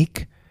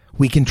technique.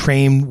 We can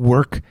train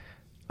work.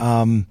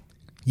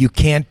 You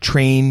can't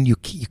train. You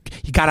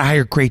got to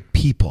hire great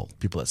people.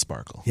 People that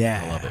sparkle.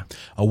 Yeah. I love it.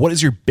 What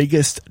is your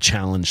biggest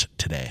challenge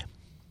today?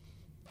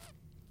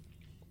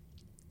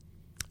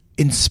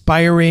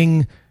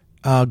 Inspiring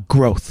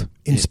growth,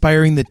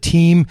 inspiring the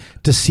team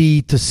to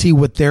see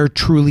what they're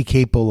truly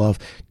capable of,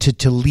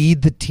 to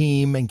lead the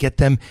team and get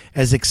them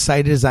as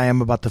excited as I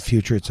am about the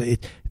future.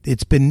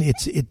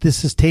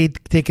 This has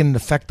taken an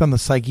effect on the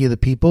psyche of the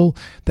people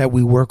that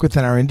we work with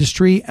in our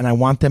industry, and I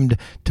want them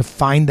to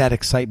find that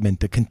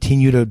excitement, to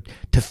continue to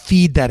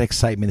feed that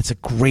excitement. It's a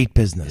great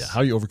business. Yeah.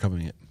 How are you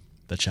overcoming it?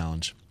 That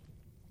challenge?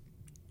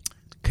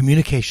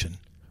 Communication.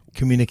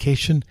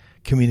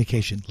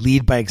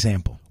 Lead by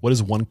example. What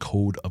is one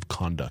code of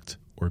conduct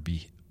or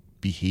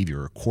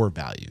behavior or core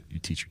value you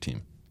teach your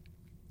team?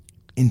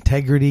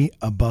 Integrity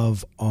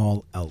above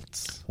all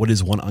else. What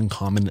is one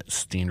uncommon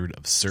standard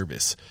of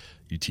service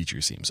you teach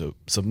your team? So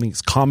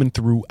something's common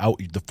throughout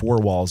the four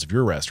walls of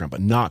your restaurant,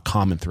 but not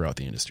common throughout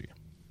the industry.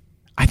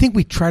 I think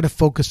we try to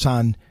focus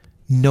on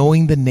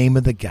knowing the name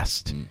of the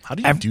guest. How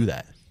do you do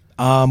that?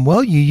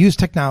 Well, you use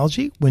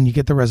technology when you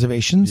get the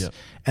reservations,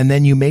 and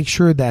then you make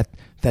sure that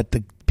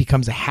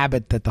becomes a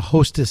habit that the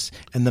hostess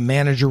and the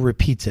manager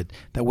repeats it.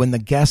 That when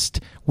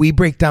we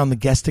break down the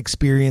guest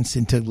experience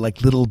into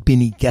like little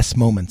binny guest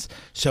moments.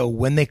 So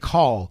when they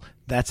call,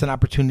 that's an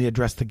opportunity to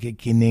address the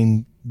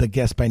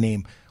guest by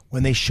name.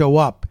 When they show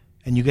up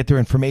and you get their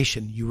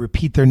information, you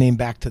repeat their name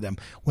back to them.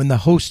 When the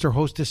host or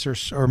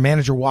hostess or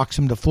manager walks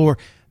them to the floor,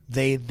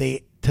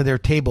 they to their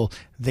table,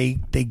 they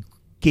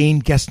gain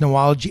guest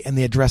knowledge and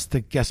they address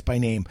the guest by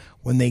name.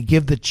 When they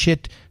give the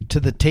chit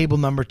to the table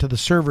number to the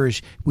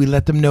servers, we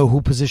let them know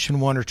who position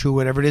 1 or 2,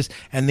 whatever it is,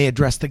 and they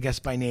address the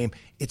guest by name.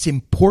 It's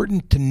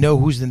important to know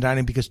who's in the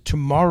dining, because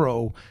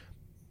tomorrow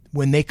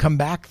when they come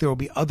back, there will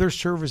be other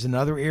servers in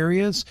other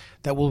areas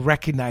that will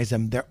recognize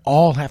them. They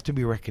all have to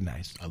be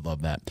recognized. I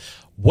love that.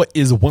 What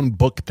is one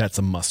book that's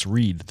a must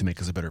read to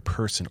make us a better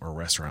person or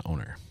restaurant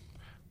owner?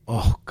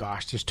 Oh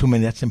gosh, there's too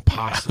many. That's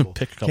impossible.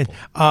 Pick a couple.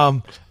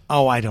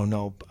 I don't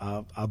know.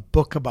 A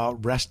book about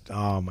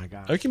oh my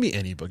God. It can be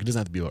any book. It doesn't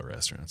have to be about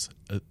restaurants.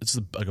 It's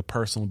like a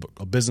personal book,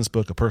 a business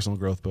book, a personal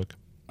growth book.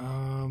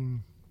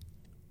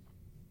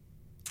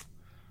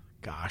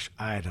 Gosh,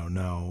 I don't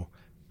know.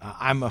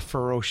 I'm a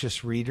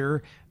ferocious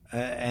reader,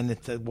 and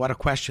it's what a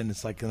question.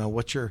 It's like,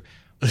 what's your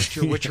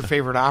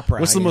favorite opera?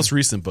 What's the most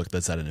recent book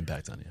that's had an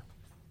impact on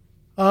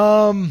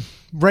you?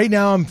 Right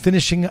now I'm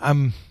finishing.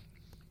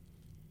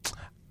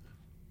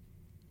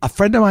 A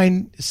friend of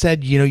mine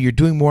said, you're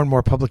doing more and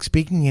more public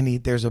speaking,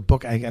 and there's a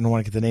book. I don't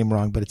want to get the name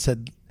wrong, but it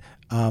said,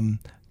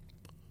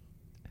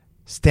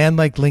 Stand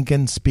like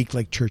Lincoln, speak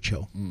like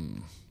Churchill.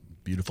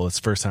 Beautiful. It's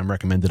the first time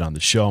recommended on the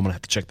show. I'm gonna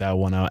have to check that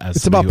one out.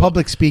 It's about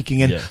public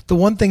speaking, and the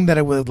one thing that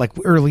I would like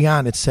early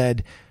on, it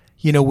said,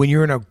 when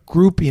you're in a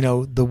group,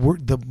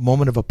 the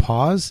moment of a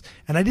pause,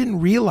 and I didn't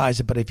realize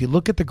it, but if you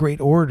look at the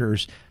great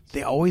orators,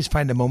 they always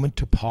find a moment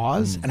to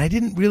pause, and I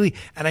didn't really,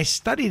 and I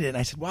studied it, and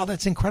I said, wow,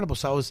 that's incredible.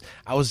 So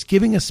I was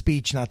giving a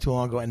speech not too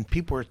long ago, and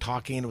people were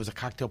talking, and it was a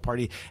cocktail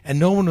party, and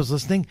no one was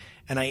listening,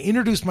 and I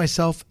introduced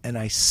myself, and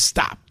I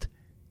stopped.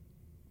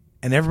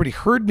 And everybody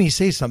heard me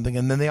say something,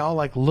 and then they all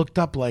like looked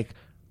up, like,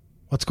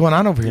 "What's going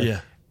on over here?" Yeah.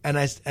 And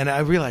I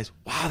realized,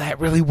 wow, that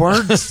really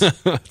works.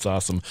 That's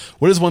awesome.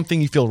 What is one thing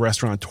you feel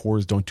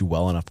restaurateurs don't do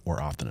well enough or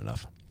often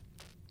enough?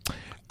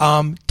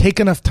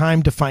 Take enough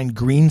time to find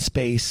green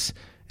space,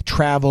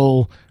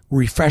 travel,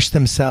 refresh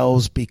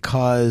themselves,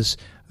 because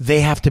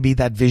they have to be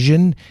that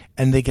vision,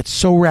 and they get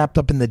so wrapped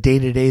up in the day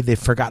to day they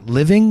forgot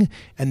living,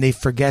 and they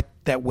forget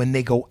that when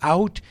they go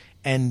out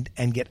and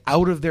get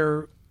out of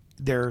their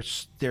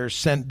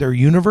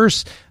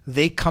universe,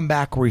 they come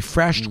back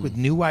refreshed with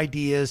new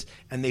ideas,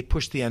 and they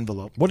push the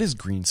envelope. What is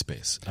green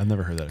space? I've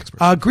never heard that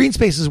expression. Green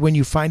space is when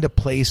you find a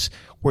place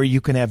where you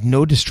can have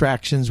no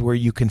distractions, where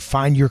you can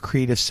find your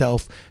creative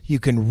self, you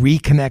can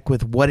reconnect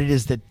with what it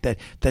is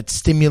that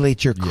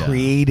stimulates your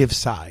creative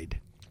side.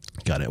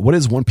 Got it. What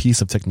is one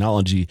piece of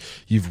technology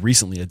you've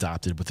recently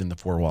adopted within the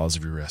four walls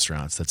of your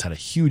restaurants that's had a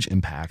huge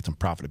impact on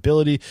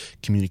profitability,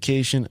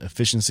 communication,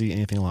 efficiency,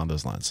 anything along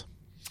those lines?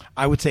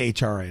 I would say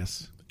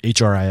HRIS.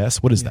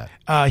 HRIS? What is that?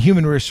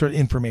 Human Resource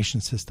Information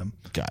System.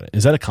 Got it.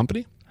 Is that a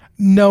company?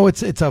 No,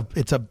 it's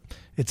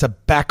a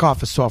back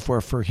office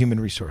software for human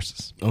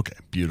resources. Okay,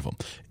 beautiful.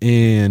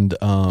 And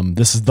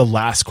this is the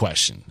last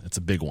question. It's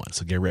a big one,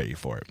 so get ready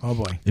for it. Oh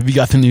boy. If you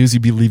got the news,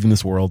 you'd be leaving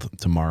this world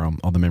tomorrow.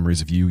 All the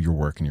memories of you, your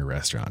work, and your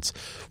restaurants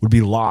would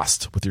be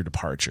lost with your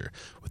departure,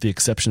 with the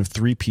exception of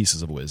 3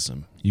 pieces of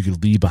wisdom you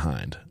could leave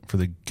behind for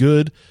the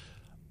good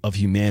of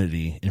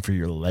humanity and for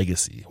your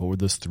legacy. What were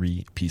those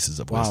 3 pieces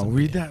of wisdom? Wow,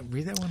 read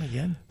that one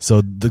again.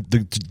 So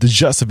the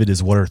gist of it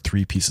is, what are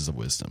 3 pieces of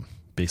wisdom?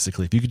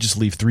 Basically, if you could just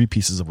leave 3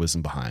 pieces of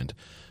wisdom behind,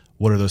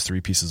 what are those 3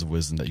 pieces of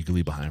wisdom that you could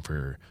leave behind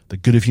for the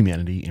good of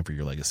humanity and for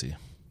your legacy?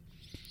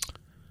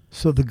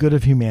 So the good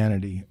of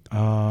humanity.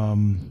 How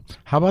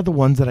about the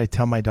ones that I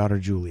tell my daughter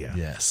Julia?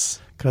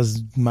 Yes.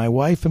 Because my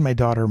wife and my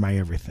daughter are my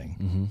everything.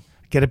 Mm-hmm.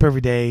 Get up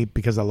every day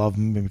because I love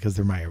them and because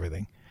they're my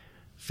everything.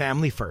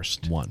 Family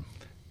first. 1.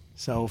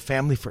 So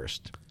family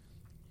first.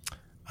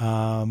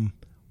 1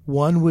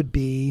 would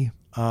be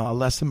a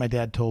lesson my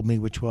dad told me,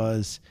 which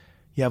was,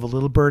 you have a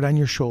little bird on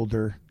your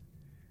shoulder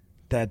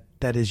that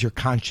is your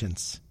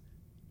conscience,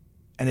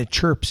 and it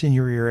chirps in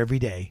your ear every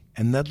day.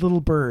 And that little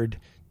bird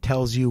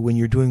tells you when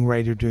you're doing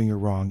right or doing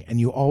wrong. And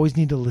you always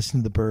need to listen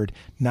to the bird.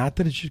 Not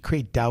that it should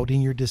create doubt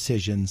in your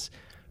decisions,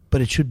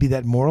 but it should be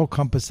that moral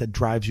compass that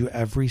drives you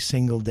every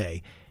single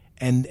day.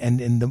 And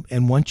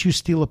once you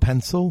steal a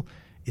pencil,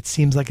 it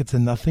seems like it's a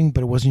nothing,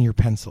 but it wasn't your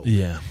pencil.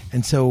 Yeah.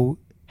 And so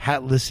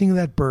listening to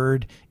that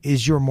bird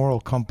is your moral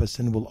compass,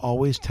 and will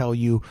always tell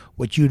you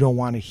what you don't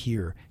want to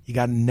hear. You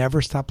got to never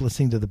stop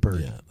listening to the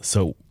bird. Yeah.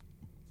 So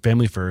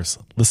family first,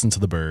 listen to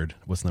the bird.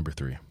 What's number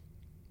 3?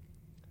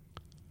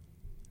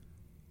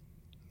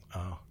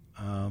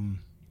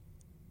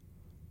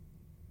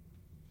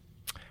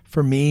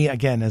 For me,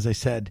 again, as I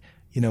said,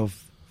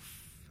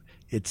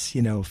 it's,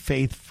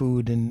 faith,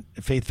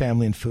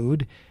 family, and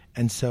food.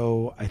 And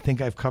so I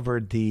think I've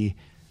covered the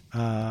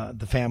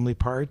family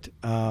part.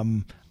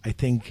 I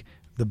think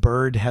the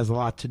bird has a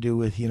lot to do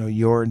with,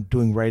 you're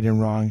doing right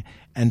and wrong,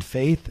 and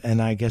faith.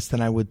 And I guess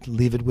then I would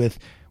leave it with,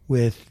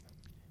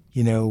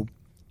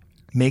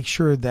 make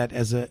sure that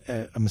as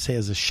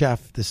a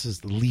chef, this is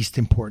the least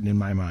important in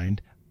my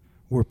mind.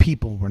 We're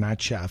people. We're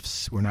not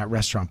chefs. We're not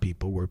restaurant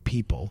people. We're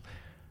people.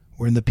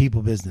 We're in the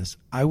people business.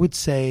 I would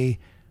say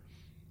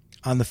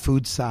on the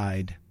food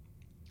side,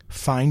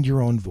 find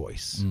your own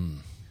voice.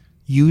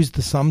 Use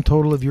the sum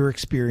total of your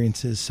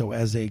experiences. So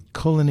as a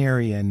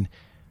culinarian,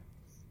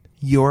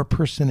 your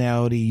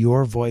personality,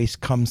 your voice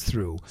comes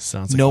through.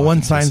 Sounds like no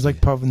one sings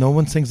like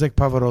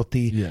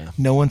Pavarotti. Yeah.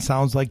 No one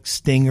sounds like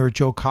Sting or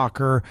Joe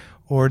Cocker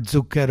or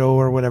Zucchero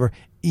or whatever.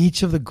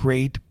 Each of the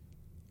great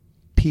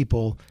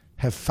people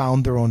have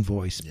found their own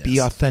voice. Yes. Be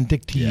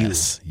authentic to you.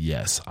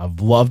 Yes.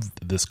 I've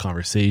loved this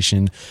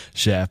conversation,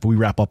 Chef. We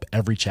wrap up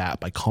every chat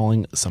by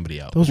calling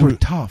somebody out. Those were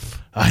tough.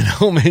 I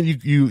know, man.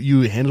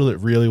 You handled it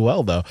really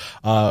well, though.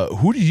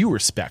 Who do you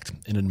respect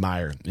and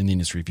admire in the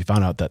industry? If you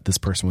found out that this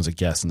person was a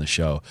guest in the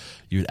show,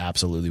 you would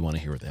absolutely want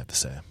to hear what they have to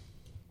say.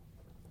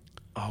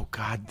 Oh,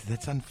 God,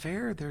 that's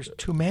unfair. There's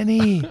too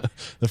many.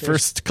 There's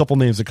first couple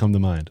names that come to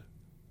mind.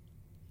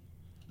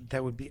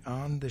 That would be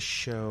on the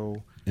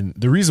show. And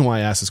the reason why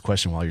I ask this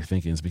question while you're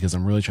thinking is because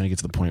I'm really trying to get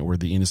to the point where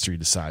the industry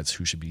decides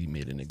who should be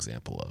made an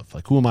example of.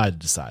 Like, who am I to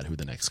decide who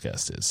the next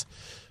guest is?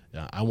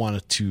 I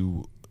wanted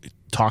to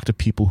talk to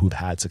people who've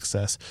had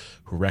success,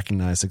 who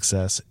recognize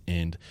success,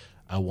 and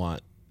I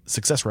want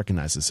success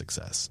recognizes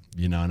success,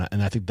 and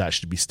I think that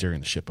should be steering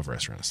the ship of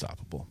Restaurant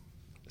Unstoppable.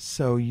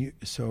 So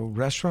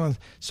restaurant.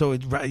 So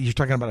you're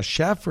talking about a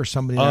chef or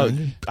somebody?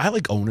 I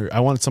like owner. I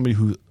want somebody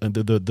who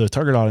the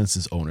target audience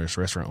is owners,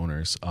 restaurant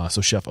owners.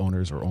 So chef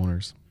owners or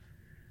owners.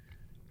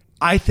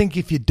 I think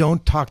if you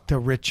don't talk to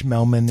Rich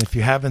Melman, if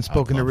you haven't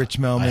spoken to Rich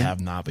Melman, I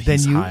have not, but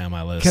he's high on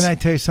my list. Can I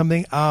tell you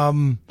something?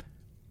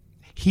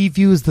 He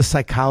views the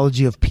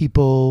psychology of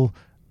people.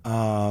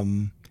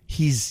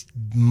 He's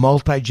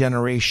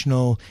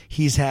multi-generational.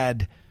 He's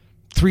had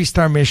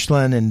 3-star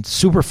Michelin and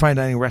super fine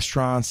dining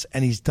restaurants,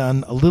 and he's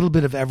done a little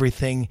bit of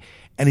everything,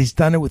 and he's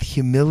done it with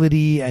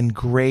humility and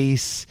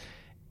grace,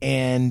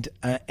 and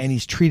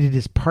he's treated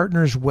his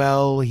partners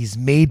well. He's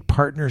made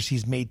partners.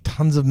 He's made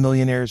tons of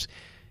millionaires.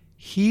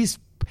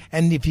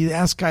 And if you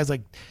ask guys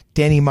like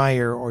Danny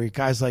Meyer or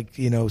guys like,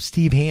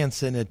 Steve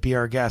Hansen at Be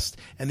Our Guest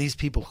and these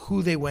people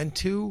who they went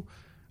to,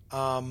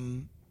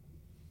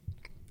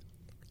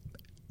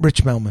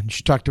 Rich Melman. You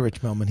should talk to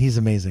Rich Melman. He's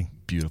amazing.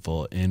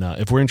 Beautiful. And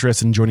if we're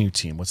interested in joining your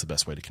team, what's the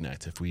best way to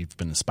connect? If we've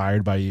been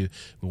inspired by you,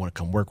 we want to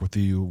come work with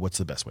you, what's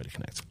the best way to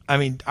connect? I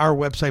mean, our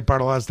website,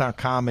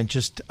 bartolaz.com, and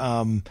just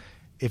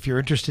if you're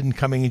interested in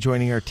coming and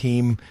joining our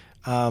team,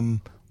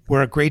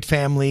 we're a great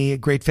family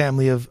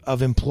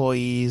of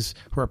employees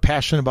who are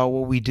passionate about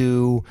what we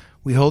do.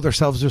 We hold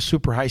ourselves to a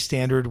super high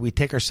standard. We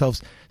take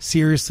ourselves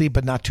seriously,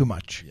 but not too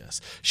much. Yes.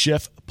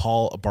 Chef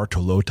Paul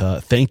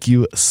Bartolotta, thank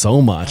you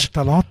so much.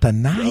 Bartolotta,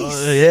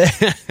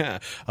 nice. Yeah.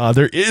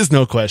 There is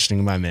no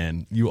questioning, my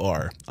man. You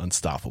are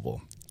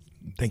unstoppable.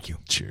 Thank you.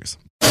 Cheers.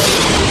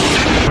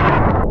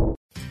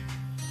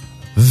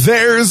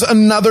 There's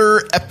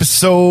another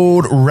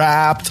episode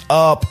wrapped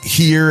up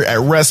here at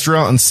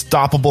Restaurant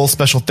Unstoppable.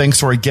 Special thanks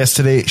to our guest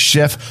today,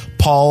 Chef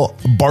Paul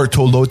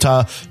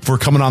Bartolotta, for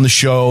coming on the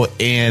show.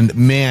 And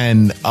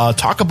man,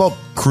 talk about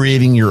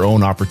creating your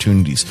own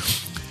opportunities.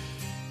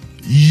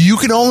 You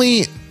can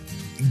only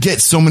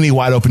get so many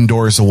wide open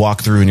doors to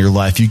walk through in your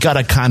life. You got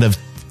to kind of,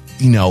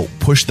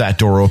 push that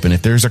door open.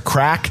 If there's a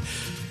crack,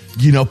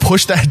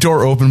 push that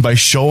door open by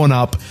showing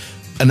up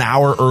an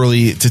hour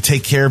early to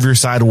take care of your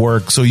side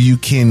work so you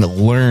can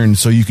learn,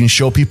 so you can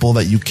show people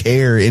that you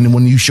care. And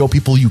when you show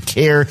people you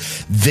care,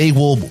 they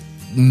will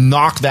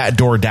knock that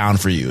door down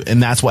for you.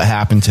 And that's what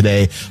happened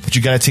today. But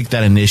you got to take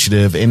that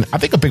initiative. And I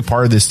think a big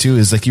part of this too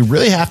is you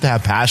really have to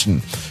have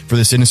passion for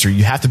this industry.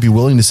 You have to be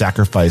willing to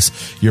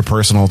sacrifice your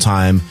personal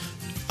time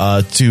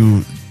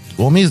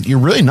you're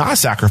really not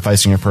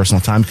sacrificing your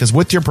personal time, because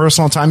with your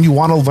personal time, you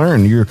want to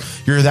learn. You're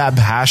that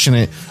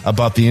passionate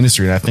about the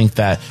industry. And I think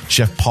that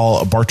Chef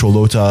Paul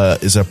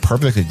Bartolotta is a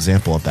perfect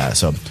example of that.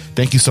 So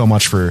thank you so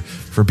much for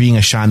being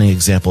a shining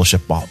example,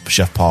 Chef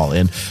Paul.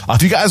 And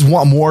if you guys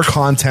want more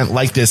content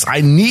like this,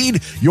 I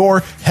need your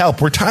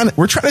help. We're trying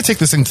to take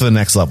this thing to the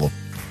next level.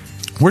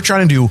 We're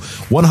trying to do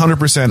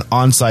 100%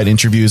 on-site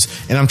interviews,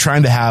 and I'm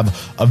trying to have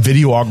a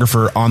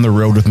videographer on the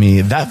road with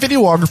me. That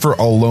videographer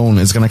alone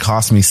is going to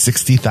cost me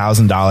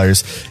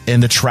 $60,000,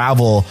 and to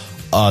travel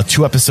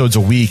 2 episodes a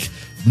week,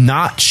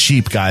 not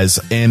cheap, guys.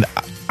 And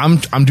I'm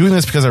doing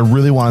this because I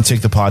really want to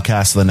take the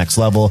podcast to the next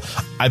level.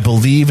 I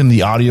believe in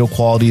the audio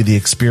quality, the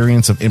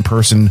experience of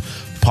in-person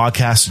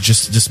podcasts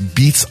just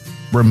beats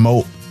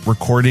remote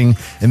recording,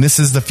 and this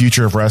is the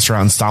future of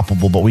Restaurant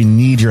Unstoppable, but we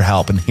need your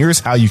help, and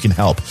here's how you can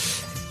help.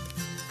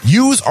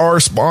 Use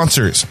our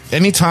sponsors.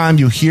 Anytime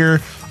you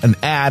hear an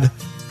ad,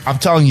 I'm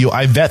telling you,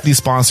 I vet these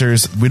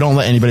sponsors. We don't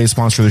let anybody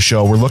sponsor the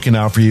show. We're looking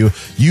out for you.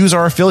 Use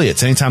our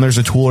affiliates. Anytime there's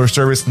a tool or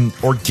service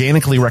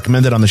organically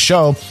recommended on the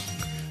show,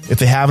 if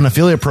they have an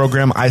affiliate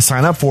program, I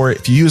sign up for it.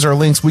 If you use our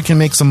links, we can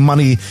make some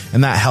money,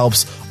 and that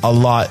helps a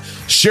lot.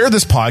 Share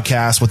this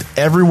podcast with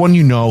everyone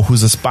you know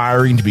who's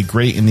aspiring to be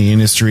great in the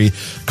industry.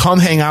 Come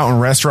hang out in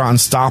Restaurant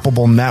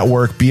Unstoppable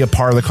Network. Be a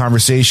part of the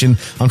conversation.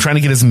 I'm trying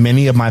to get as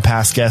many of my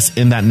past guests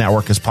in that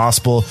network as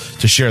possible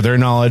to share their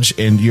knowledge,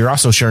 and you're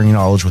also sharing your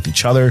knowledge with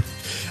each other.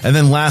 And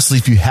then lastly,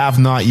 if you have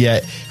not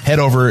yet, head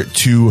over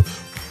to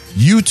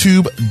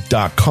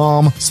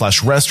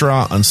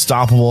youtube.com/Restaurant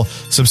Unstoppable.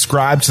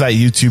 Subscribe to that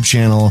YouTube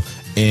channel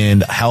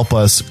and help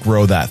us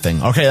grow that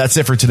thing. Okay, that's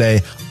it for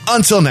today.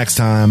 Until next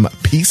time,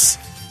 peace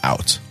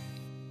out.